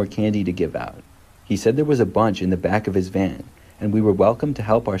lot more candy to give out. He said there was a bunch in the back of his van, and we were welcome to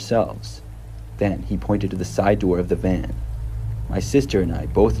help ourselves. Then he pointed to the side door of the van. My sister and I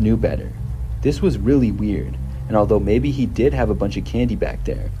both knew better. This was really weird, and although maybe he did have a bunch of candy back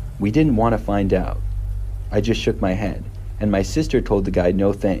there, we didn't want to find out. I just shook my head, and my sister told the guy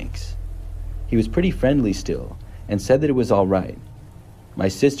no thanks. He was pretty friendly still, and said that it was all right. My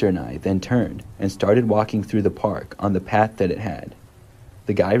sister and I then turned and started walking through the park on the path that it had.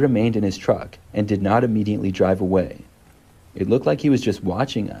 The guy remained in his truck and did not immediately drive away. It looked like he was just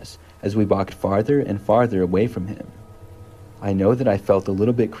watching us as we walked farther and farther away from him. I know that I felt a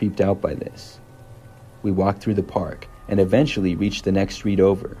little bit creeped out by this. We walked through the park and eventually reached the next street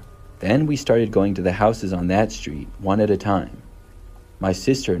over. Then we started going to the houses on that street, one at a time. My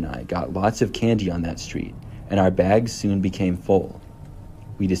sister and I got lots of candy on that street, and our bags soon became full.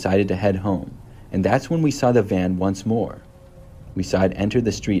 We decided to head home, and that's when we saw the van once more. We saw it enter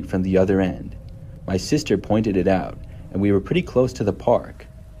the street from the other end. My sister pointed it out, and we were pretty close to the park.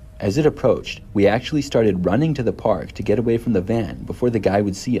 As it approached, we actually started running to the park to get away from the van before the guy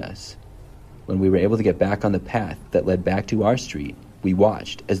would see us. When we were able to get back on the path that led back to our street, we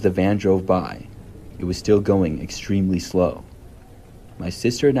watched as the van drove by. It was still going extremely slow. My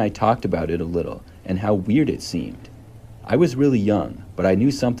sister and I talked about it a little and how weird it seemed. I was really young, but I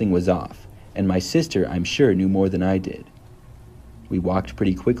knew something was off, and my sister, I'm sure, knew more than I did. We walked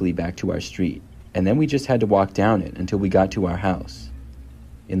pretty quickly back to our street, and then we just had to walk down it until we got to our house.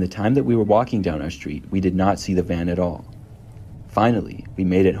 In the time that we were walking down our street, we did not see the van at all. Finally, we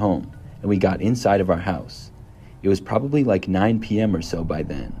made it home, and we got inside of our house. It was probably like 9 p.m. or so by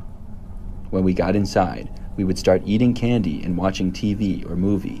then. When we got inside, we would start eating candy and watching TV or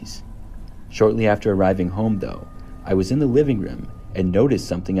movies. Shortly after arriving home, though, I was in the living room and noticed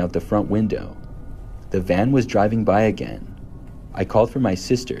something out the front window. The van was driving by again. I called for my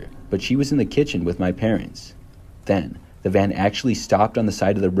sister, but she was in the kitchen with my parents. Then, the van actually stopped on the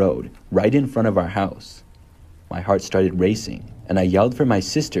side of the road, right in front of our house. My heart started racing, and I yelled for my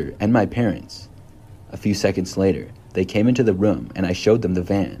sister and my parents. A few seconds later, they came into the room and I showed them the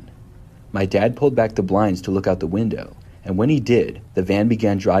van. My dad pulled back the blinds to look out the window, and when he did, the van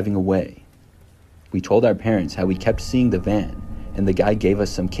began driving away. We told our parents how we kept seeing the van, and the guy gave us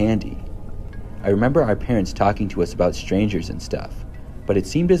some candy. I remember our parents talking to us about strangers and stuff, but it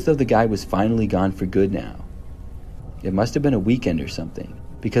seemed as though the guy was finally gone for good now. It must have been a weekend or something,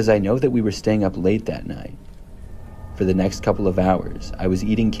 because I know that we were staying up late that night. For the next couple of hours, I was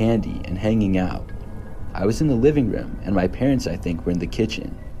eating candy and hanging out. I was in the living room, and my parents, I think, were in the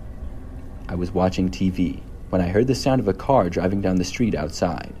kitchen. I was watching TV when I heard the sound of a car driving down the street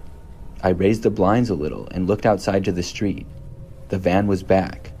outside. I raised the blinds a little and looked outside to the street. The van was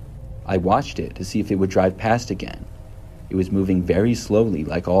back. I watched it to see if it would drive past again. It was moving very slowly,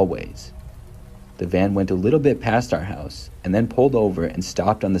 like always. The van went a little bit past our house and then pulled over and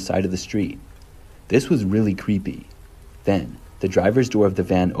stopped on the side of the street. This was really creepy. Then, the driver's door of the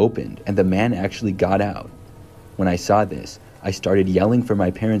van opened and the man actually got out. When I saw this, I started yelling for my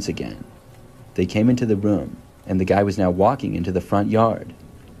parents again. They came into the room, and the guy was now walking into the front yard.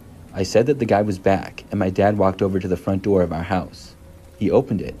 I said that the guy was back, and my dad walked over to the front door of our house. He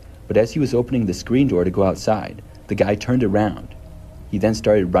opened it, but as he was opening the screen door to go outside, the guy turned around. He then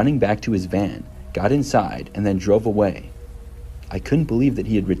started running back to his van, got inside, and then drove away. I couldn't believe that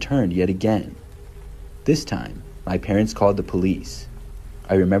he had returned yet again. This time, my parents called the police.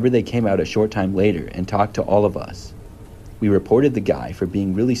 I remember they came out a short time later and talked to all of us. We reported the guy for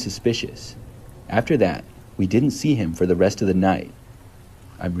being really suspicious. After that, we didn't see him for the rest of the night.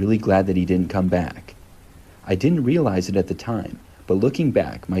 I'm really glad that he didn't come back. I didn't realize it at the time, but looking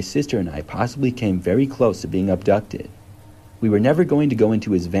back, my sister and I possibly came very close to being abducted. We were never going to go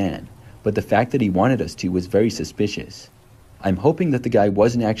into his van, but the fact that he wanted us to was very suspicious. I'm hoping that the guy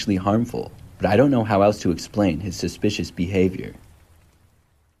wasn't actually harmful, but I don't know how else to explain his suspicious behavior.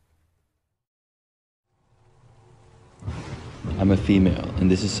 I'm a female, and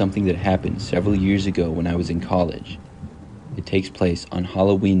this is something that happened several years ago when I was in college. It takes place on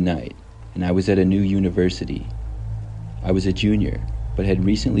Halloween night, and I was at a new university. I was a junior, but had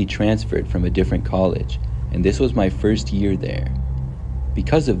recently transferred from a different college, and this was my first year there.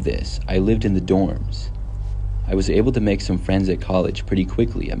 Because of this, I lived in the dorms. I was able to make some friends at college pretty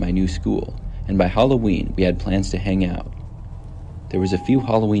quickly at my new school, and by Halloween, we had plans to hang out. There was a few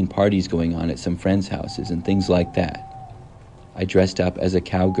Halloween parties going on at some friends' houses and things like that. I dressed up as a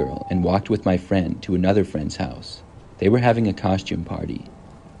cowgirl and walked with my friend to another friend's house. They were having a costume party.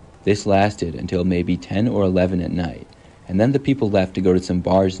 This lasted until maybe 10 or 11 at night, and then the people left to go to some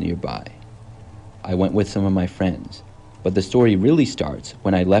bars nearby. I went with some of my friends, but the story really starts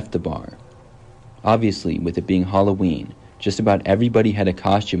when I left the bar. Obviously, with it being Halloween, just about everybody had a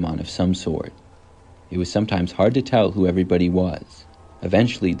costume on of some sort. It was sometimes hard to tell who everybody was.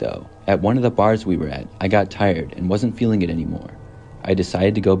 Eventually, though, at one of the bars we were at, I got tired and wasn't feeling it anymore. I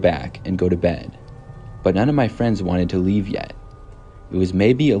decided to go back and go to bed. But none of my friends wanted to leave yet. It was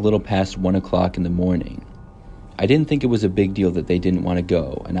maybe a little past 1 o'clock in the morning. I didn't think it was a big deal that they didn't want to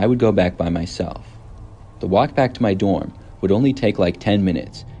go, and I would go back by myself. The walk back to my dorm would only take like 10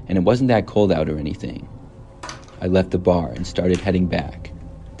 minutes, and it wasn't that cold out or anything. I left the bar and started heading back.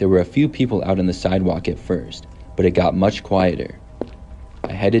 There were a few people out on the sidewalk at first, but it got much quieter.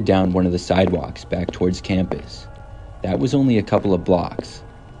 I headed down one of the sidewalks back towards campus. That was only a couple of blocks.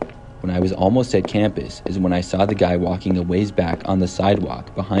 When I was almost at campus is when I saw the guy walking a ways back on the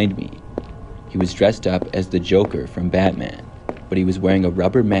sidewalk behind me. He was dressed up as the Joker from Batman, but he was wearing a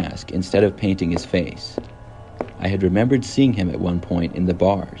rubber mask instead of painting his face. I had remembered seeing him at one point in the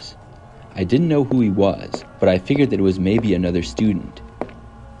bars. I didn't know who he was, but I figured that it was maybe another student.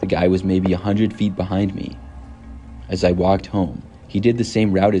 The guy was maybe 100 feet behind me. As I walked home, he did the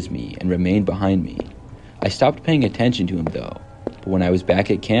same route as me and remained behind me. I stopped paying attention to him though, but when I was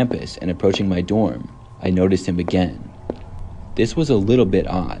back at campus and approaching my dorm, I noticed him again. This was a little bit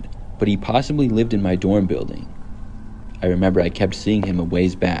odd, but he possibly lived in my dorm building. I remember I kept seeing him a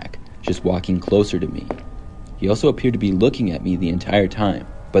ways back, just walking closer to me. He also appeared to be looking at me the entire time,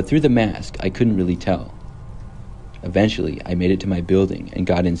 but through the mask, I couldn't really tell. Eventually, I made it to my building and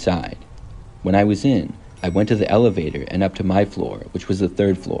got inside. When I was in, I went to the elevator and up to my floor, which was the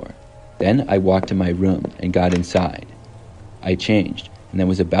 3rd floor. Then I walked to my room and got inside. I changed and then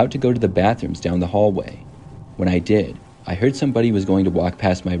was about to go to the bathrooms down the hallway. When I did, I heard somebody was going to walk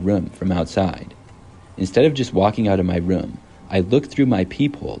past my room from outside. Instead of just walking out of my room, I looked through my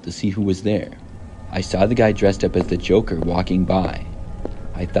peephole to see who was there. I saw the guy dressed up as the Joker walking by.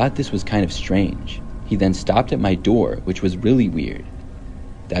 I thought this was kind of strange. He then stopped at my door, which was really weird.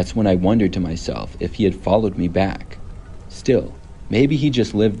 That's when I wondered to myself if he had followed me back. Still, maybe he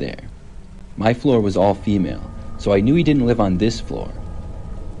just lived there. My floor was all female, so I knew he didn't live on this floor.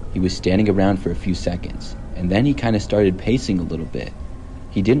 He was standing around for a few seconds, and then he kind of started pacing a little bit.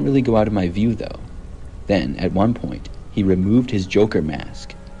 He didn't really go out of my view though. Then, at one point, he removed his Joker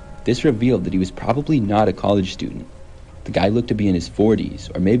mask. This revealed that he was probably not a college student. The guy looked to be in his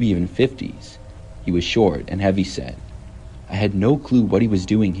 40s, or maybe even 50s. He was short and heavy-set. I had no clue what he was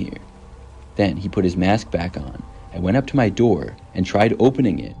doing here. Then he put his mask back on and went up to my door and tried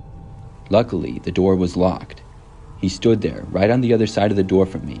opening it. Luckily, the door was locked. He stood there, right on the other side of the door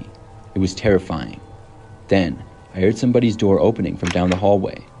from me. It was terrifying. Then, I heard somebody's door opening from down the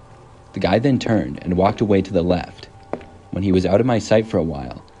hallway. The guy then turned and walked away to the left. When he was out of my sight for a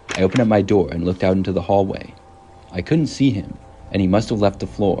while, I opened up my door and looked out into the hallway. I couldn't see him, and he must have left the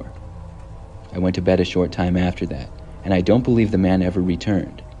floor. I went to bed a short time after that, and I don't believe the man ever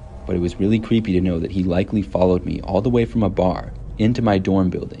returned, but it was really creepy to know that he likely followed me all the way from a bar into my dorm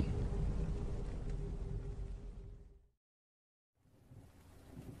building.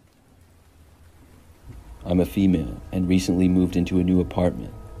 I'm a female and recently moved into a new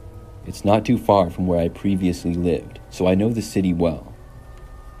apartment. It's not too far from where I previously lived, so I know the city well.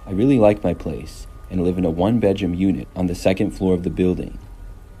 I really like my place and live in a one-bedroom unit on the second floor of the building.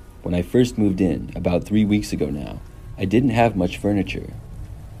 When I first moved in, about 3 weeks ago now, I didn't have much furniture.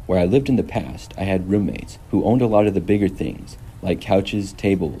 Where I lived in the past, I had roommates who owned a lot of the bigger things, like couches,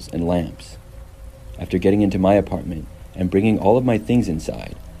 tables, and lamps. After getting into my apartment and bringing all of my things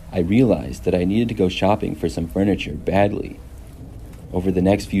inside, I realized that I needed to go shopping for some furniture badly. Over the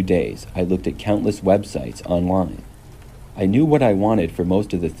next few days, I looked at countless websites online. I knew what I wanted for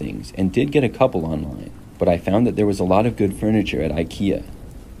most of the things and did get a couple online, but I found that there was a lot of good furniture at IKEA.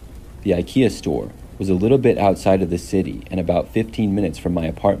 The IKEA store was a little bit outside of the city and about 15 minutes from my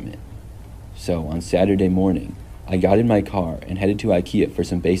apartment. So on Saturday morning, I got in my car and headed to IKEA for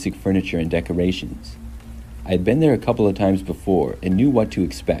some basic furniture and decorations. I had been there a couple of times before and knew what to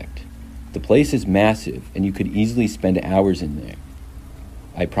expect. The place is massive and you could easily spend hours in there.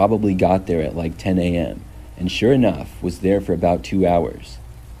 I probably got there at like 10 a.m. and sure enough was there for about 2 hours.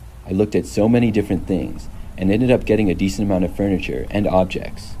 I looked at so many different things and ended up getting a decent amount of furniture and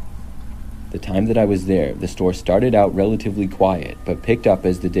objects. The time that I was there, the store started out relatively quiet but picked up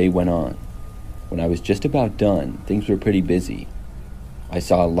as the day went on. When I was just about done, things were pretty busy. I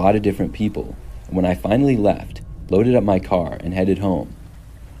saw a lot of different people, and when I finally left, loaded up my car and headed home.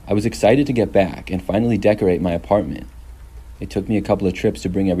 I was excited to get back and finally decorate my apartment. It took me a couple of trips to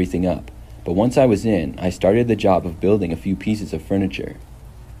bring everything up, but once I was in, I started the job of building a few pieces of furniture.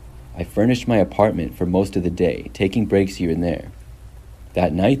 I furnished my apartment for most of the day, taking breaks here and there.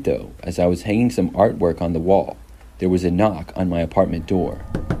 That night, though, as I was hanging some artwork on the wall, there was a knock on my apartment door.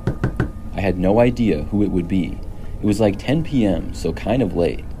 I had no idea who it would be. It was like 10 p.m., so kind of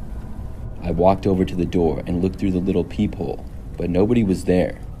late. I walked over to the door and looked through the little peephole, but nobody was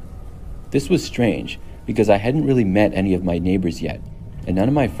there. This was strange, because I hadn't really met any of my neighbors yet, and none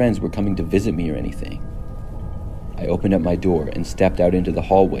of my friends were coming to visit me or anything. I opened up my door and stepped out into the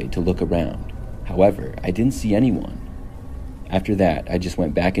hallway to look around. However, I didn't see anyone. After that, I just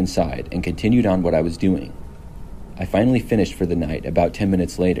went back inside and continued on what I was doing. I finally finished for the night about 10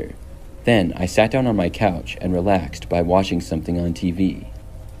 minutes later. Then I sat down on my couch and relaxed by watching something on TV.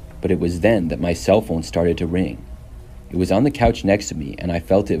 But it was then that my cell phone started to ring. It was on the couch next to me and I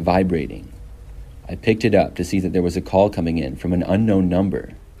felt it vibrating. I picked it up to see that there was a call coming in from an unknown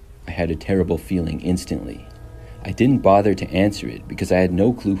number. I had a terrible feeling instantly. I didn't bother to answer it because I had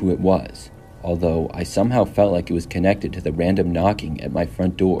no clue who it was, although I somehow felt like it was connected to the random knocking at my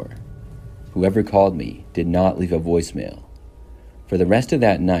front door. Whoever called me did not leave a voicemail. For the rest of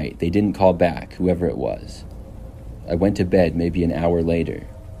that night, they didn't call back, whoever it was. I went to bed maybe an hour later.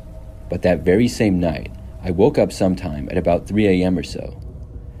 But that very same night, I woke up sometime at about 3 a.m. or so.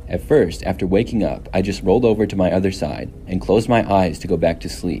 At first, after waking up, I just rolled over to my other side and closed my eyes to go back to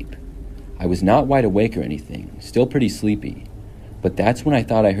sleep. I was not wide awake or anything, still pretty sleepy. But that's when I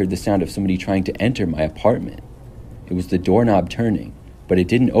thought I heard the sound of somebody trying to enter my apartment. It was the doorknob turning, but it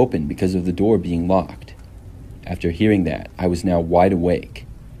didn't open because of the door being locked. After hearing that, I was now wide awake.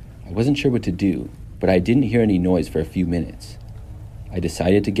 I wasn't sure what to do, but I didn't hear any noise for a few minutes. I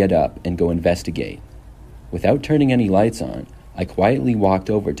decided to get up and go investigate. Without turning any lights on, I quietly walked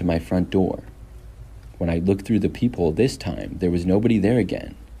over to my front door. When I looked through the peephole this time, there was nobody there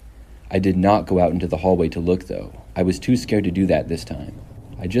again. I did not go out into the hallway to look, though. I was too scared to do that this time.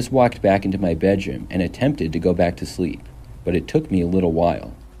 I just walked back into my bedroom and attempted to go back to sleep, but it took me a little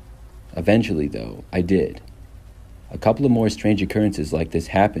while. Eventually, though, I did. A couple of more strange occurrences like this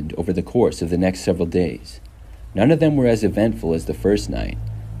happened over the course of the next several days. None of them were as eventful as the first night,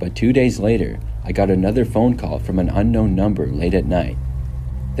 but 2 days later, I got another phone call from an unknown number late at night.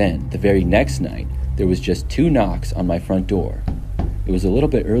 Then, the very next night, there was just 2 knocks on my front door. It was a little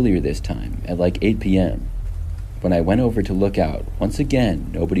bit earlier this time, at like 8 p.m. When I went over to look out, once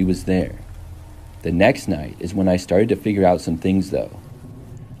again, nobody was there. The next night is when I started to figure out some things though.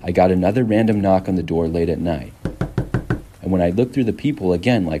 I got another random knock on the door late at night. And when I looked through the people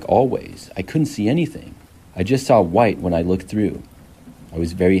again, like always, I couldn't see anything. I just saw white when I looked through. I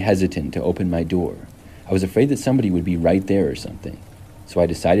was very hesitant to open my door. I was afraid that somebody would be right there or something, so I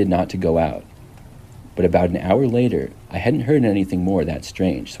decided not to go out. But about an hour later, I hadn't heard anything more that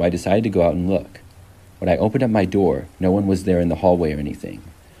strange, so I decided to go out and look. When I opened up my door, no one was there in the hallway or anything,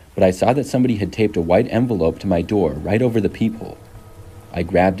 but I saw that somebody had taped a white envelope to my door right over the peephole. I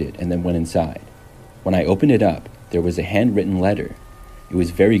grabbed it and then went inside. When I opened it up, there was a handwritten letter. It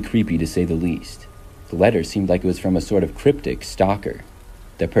was very creepy to say the least. The letter seemed like it was from a sort of cryptic stalker.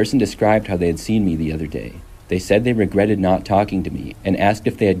 The person described how they had seen me the other day. They said they regretted not talking to me and asked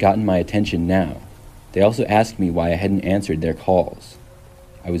if they had gotten my attention now. They also asked me why I hadn't answered their calls.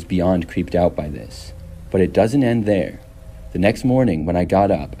 I was beyond creeped out by this. But it doesn't end there. The next morning, when I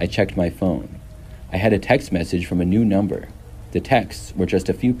got up, I checked my phone. I had a text message from a new number. The texts were just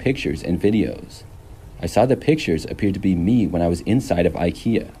a few pictures and videos. I saw the pictures appeared to be me when I was inside of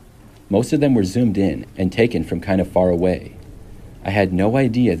IKEA. Most of them were zoomed in and taken from kind of far away. I had no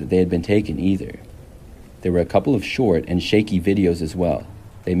idea that they had been taken either. There were a couple of short and shaky videos as well.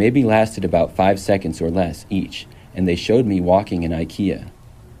 They maybe lasted about 5 seconds or less each, and they showed me walking in IKEA.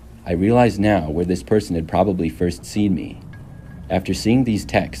 I realize now where this person had probably first seen me. After seeing these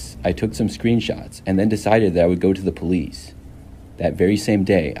texts, I took some screenshots and then decided that I would go to the police. That very same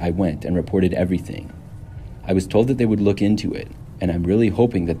day, I went and reported everything. I was told that they would look into it, and I'm really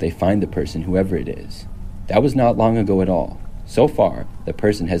hoping that they find the person, whoever it is. That was not long ago at all. So far, the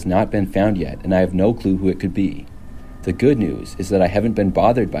person has not been found yet, and I have no clue who it could be. The good news is that I haven't been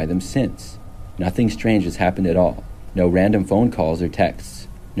bothered by them since. Nothing strange has happened at all. No random phone calls or texts.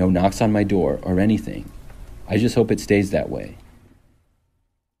 No knocks on my door or anything. I just hope it stays that way.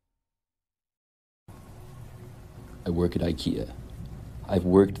 I work at IKEA. I've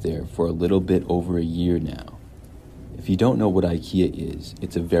worked there for a little bit over a year now. If you don't know what IKEA is,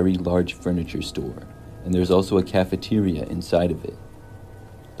 it's a very large furniture store, and there's also a cafeteria inside of it.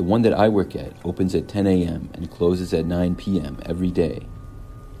 The one that I work at opens at 10 a.m. and closes at 9 p.m. every day.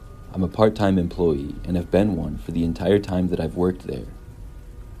 I'm a part-time employee and have been one for the entire time that I've worked there.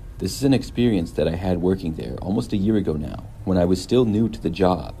 This is an experience that I had working there almost a year ago now, when I was still new to the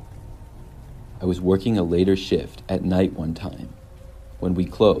job. I was working a later shift at night one time. When we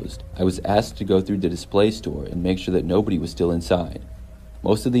closed, I was asked to go through the display store and make sure that nobody was still inside.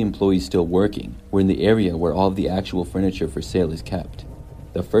 Most of the employees still working were in the area where all of the actual furniture for sale is kept.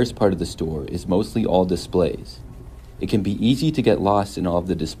 The first part of the store is mostly all displays. It can be easy to get lost in all of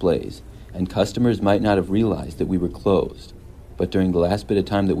the displays, and customers might not have realized that we were closed. But during the last bit of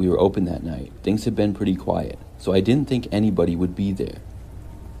time that we were open that night, things had been pretty quiet, so I didn't think anybody would be there.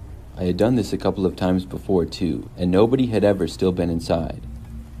 I had done this a couple of times before too, and nobody had ever still been inside.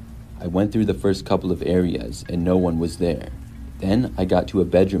 I went through the first couple of areas and no one was there. Then I got to a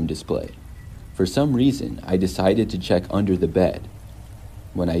bedroom display. For some reason, I decided to check under the bed.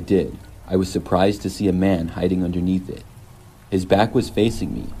 When I did, I was surprised to see a man hiding underneath it. His back was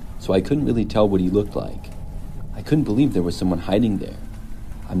facing me, so I couldn't really tell what he looked like. I couldn't believe there was someone hiding there.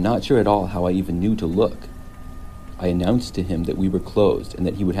 I'm not sure at all how I even knew to look. I announced to him that we were closed and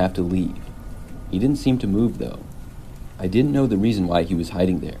that he would have to leave. He didn't seem to move though. I didn't know the reason why he was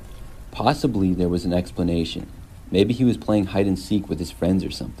hiding there. Possibly there was an explanation. Maybe he was playing hide and seek with his friends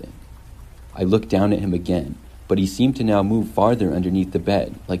or something. I looked down at him again, but he seemed to now move farther underneath the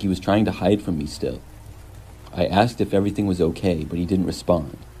bed, like he was trying to hide from me still. I asked if everything was okay, but he didn't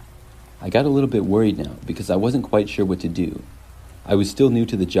respond. I got a little bit worried now because I wasn't quite sure what to do. I was still new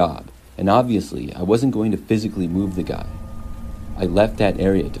to the job, and obviously I wasn't going to physically move the guy. I left that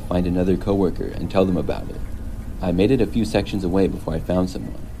area to find another coworker and tell them about it. I made it a few sections away before I found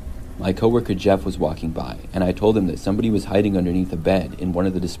someone. My coworker Jeff was walking by, and I told him that somebody was hiding underneath a bed in one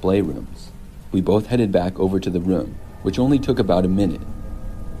of the display rooms. We both headed back over to the room, which only took about a minute.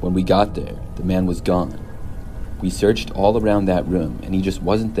 When we got there, the man was gone. We searched all around that room, and he just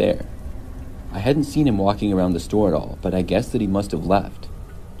wasn't there. I hadn't seen him walking around the store at all, but I guessed that he must have left.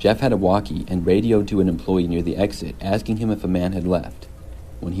 Jeff had a walkie and radioed to an employee near the exit, asking him if a man had left.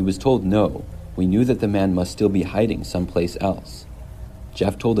 When he was told no, we knew that the man must still be hiding someplace else.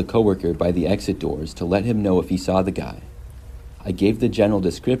 Jeff told a coworker by the exit doors to let him know if he saw the guy. I gave the general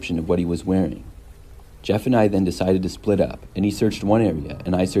description of what he was wearing. Jeff and I then decided to split up, and he searched one area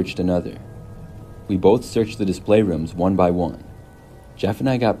and I searched another. We both searched the display rooms one by one. Jeff and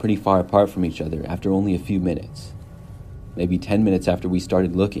I got pretty far apart from each other after only a few minutes. Maybe 10 minutes after we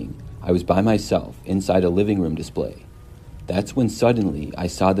started looking, I was by myself inside a living room display. That's when suddenly I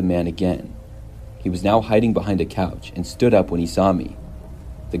saw the man again. He was now hiding behind a couch and stood up when he saw me.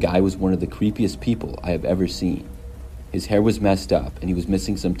 The guy was one of the creepiest people I have ever seen. His hair was messed up and he was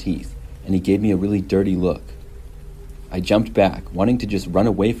missing some teeth, and he gave me a really dirty look. I jumped back, wanting to just run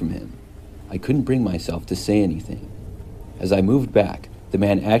away from him. I couldn't bring myself to say anything. As I moved back, the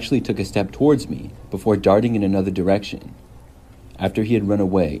man actually took a step towards me before darting in another direction. After he had run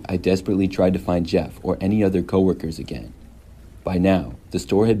away, I desperately tried to find Jeff or any other coworkers again. By now, the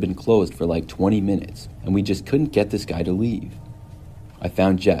store had been closed for like 20 minutes, and we just couldn't get this guy to leave. I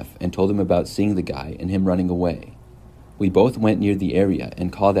found Jeff and told him about seeing the guy and him running away. We both went near the area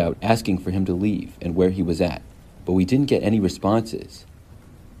and called out asking for him to leave and where he was at, but we didn't get any responses.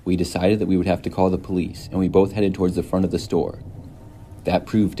 We decided that we would have to call the police, and we both headed towards the front of the store. That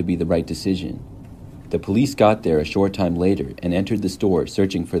proved to be the right decision. The police got there a short time later and entered the store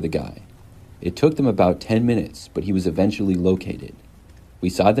searching for the guy. It took them about 10 minutes, but he was eventually located. We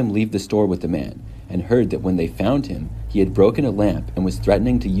saw them leave the store with the man and heard that when they found him, he had broken a lamp and was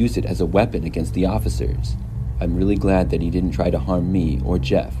threatening to use it as a weapon against the officers. I'm really glad that he didn't try to harm me or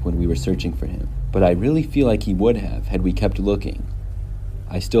Jeff when we were searching for him, but I really feel like he would have had we kept looking.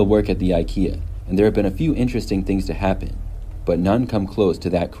 I still work at the IKEA, and there have been a few interesting things to happen, but none come close to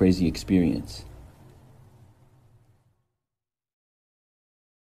that crazy experience.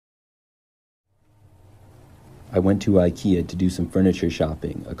 I went to IKEA to do some furniture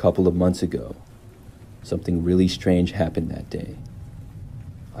shopping a couple of months ago. Something really strange happened that day.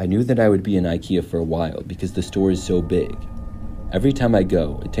 I knew that I would be in IKEA for a while because the store is so big. Every time I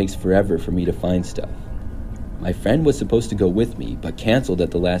go, it takes forever for me to find stuff. My friend was supposed to go with me, but canceled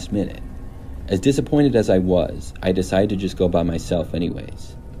at the last minute. As disappointed as I was, I decided to just go by myself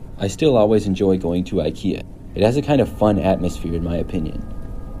anyways. I still always enjoy going to IKEA. It has a kind of fun atmosphere in my opinion.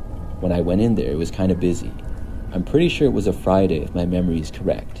 When I went in there, it was kind of busy. I'm pretty sure it was a Friday if my memory is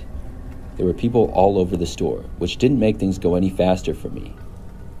correct. There were people all over the store, which didn't make things go any faster for me.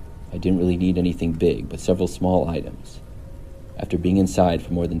 I didn't really need anything big, but several small items. After being inside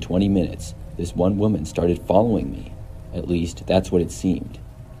for more than 20 minutes, this one woman started following me. At least, that's what it seemed.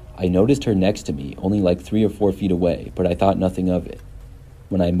 I noticed her next to me, only like 3 or 4 feet away, but I thought nothing of it.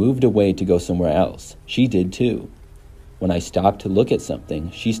 When I moved away to go somewhere else, she did too. When I stopped to look at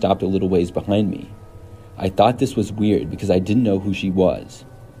something, she stopped a little ways behind me. I thought this was weird because I didn't know who she was.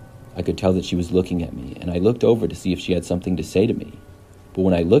 I could tell that she was looking at me, and I looked over to see if she had something to say to me. But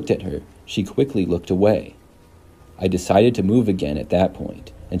when I looked at her, she quickly looked away. I decided to move again at that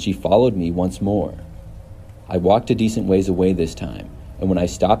point, and she followed me once more. I walked a decent ways away this time, and when I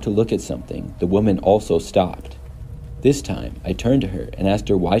stopped to look at something, the woman also stopped. This time, I turned to her and asked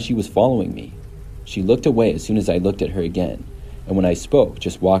her why she was following me. She looked away as soon as I looked at her again, and when I spoke,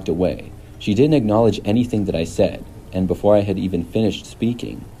 just walked away. She didn't acknowledge anything that I said, and before I had even finished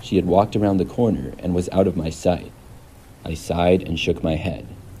speaking, she had walked around the corner and was out of my sight. I sighed and shook my head.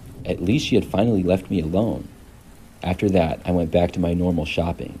 At least she had finally left me alone. After that, I went back to my normal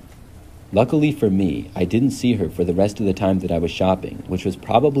shopping. Luckily for me, I didn't see her for the rest of the time that I was shopping, which was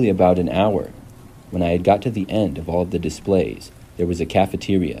probably about an hour. When I had got to the end of all of the displays, there was a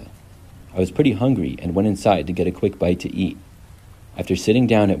cafeteria. I was pretty hungry and went inside to get a quick bite to eat. After sitting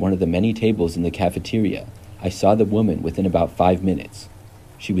down at one of the many tables in the cafeteria, I saw the woman within about 5 minutes.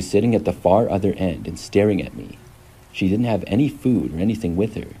 She was sitting at the far other end and staring at me. She didn't have any food or anything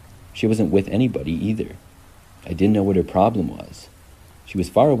with her. She wasn't with anybody either. I didn't know what her problem was. She was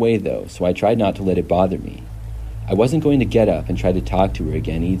far away though, so I tried not to let it bother me. I wasn't going to get up and try to talk to her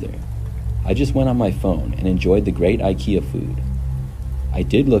again either. I just went on my phone and enjoyed the great IKEA food. I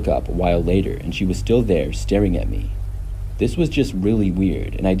did look up a while later and she was still there staring at me. This was just really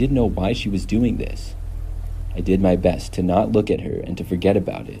weird and I didn't know why she was doing this. I did my best to not look at her and to forget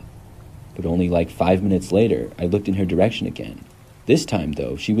about it. But only like 5 minutes later, I looked in her direction again. This time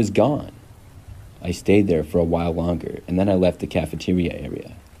though, she was gone. I stayed there for a while longer and then I left the cafeteria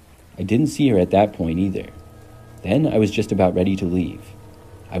area. I didn't see her at that point either. Then I was just about ready to leave.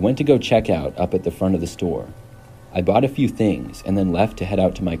 I went to go check out up at the front of the store. I bought a few things and then left to head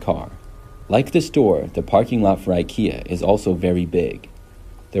out to my car. Like the store, the parking lot for IKEA is also very big.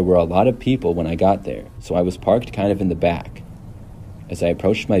 There were a lot of people when I got there, so I was parked kind of in the back. As I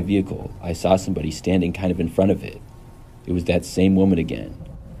approached my vehicle, I saw somebody standing kind of in front of it. It was that same woman again.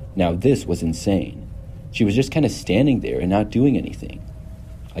 Now this was insane. She was just kind of standing there and not doing anything.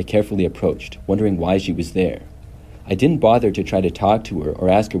 I carefully approached, wondering why she was there. I didn't bother to try to talk to her or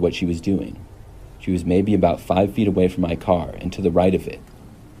ask her what she was doing. She was maybe about 5 feet away from my car and to the right of it.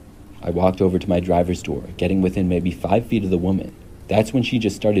 I walked over to my driver's door, getting within maybe 5 feet of the woman. That's when she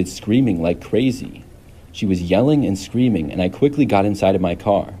just started screaming like crazy. She was yelling and screaming, and I quickly got inside of my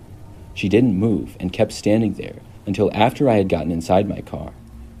car. She didn't move and kept standing there until after I had gotten inside my car.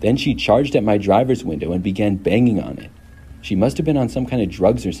 Then she charged at my driver's window and began banging on it. She must have been on some kind of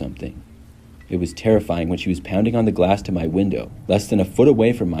drugs or something. It was terrifying when she was pounding on the glass to my window, less than a foot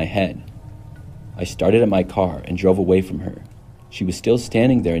away from my head. I started at my car and drove away from her. She was still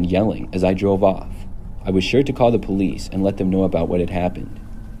standing there and yelling as I drove off. I was sure to call the police and let them know about what had happened.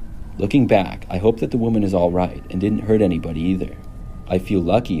 Looking back, I hope that the woman is all right and didn't hurt anybody either. I feel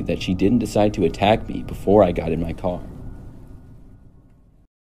lucky that she didn't decide to attack me before I got in my car.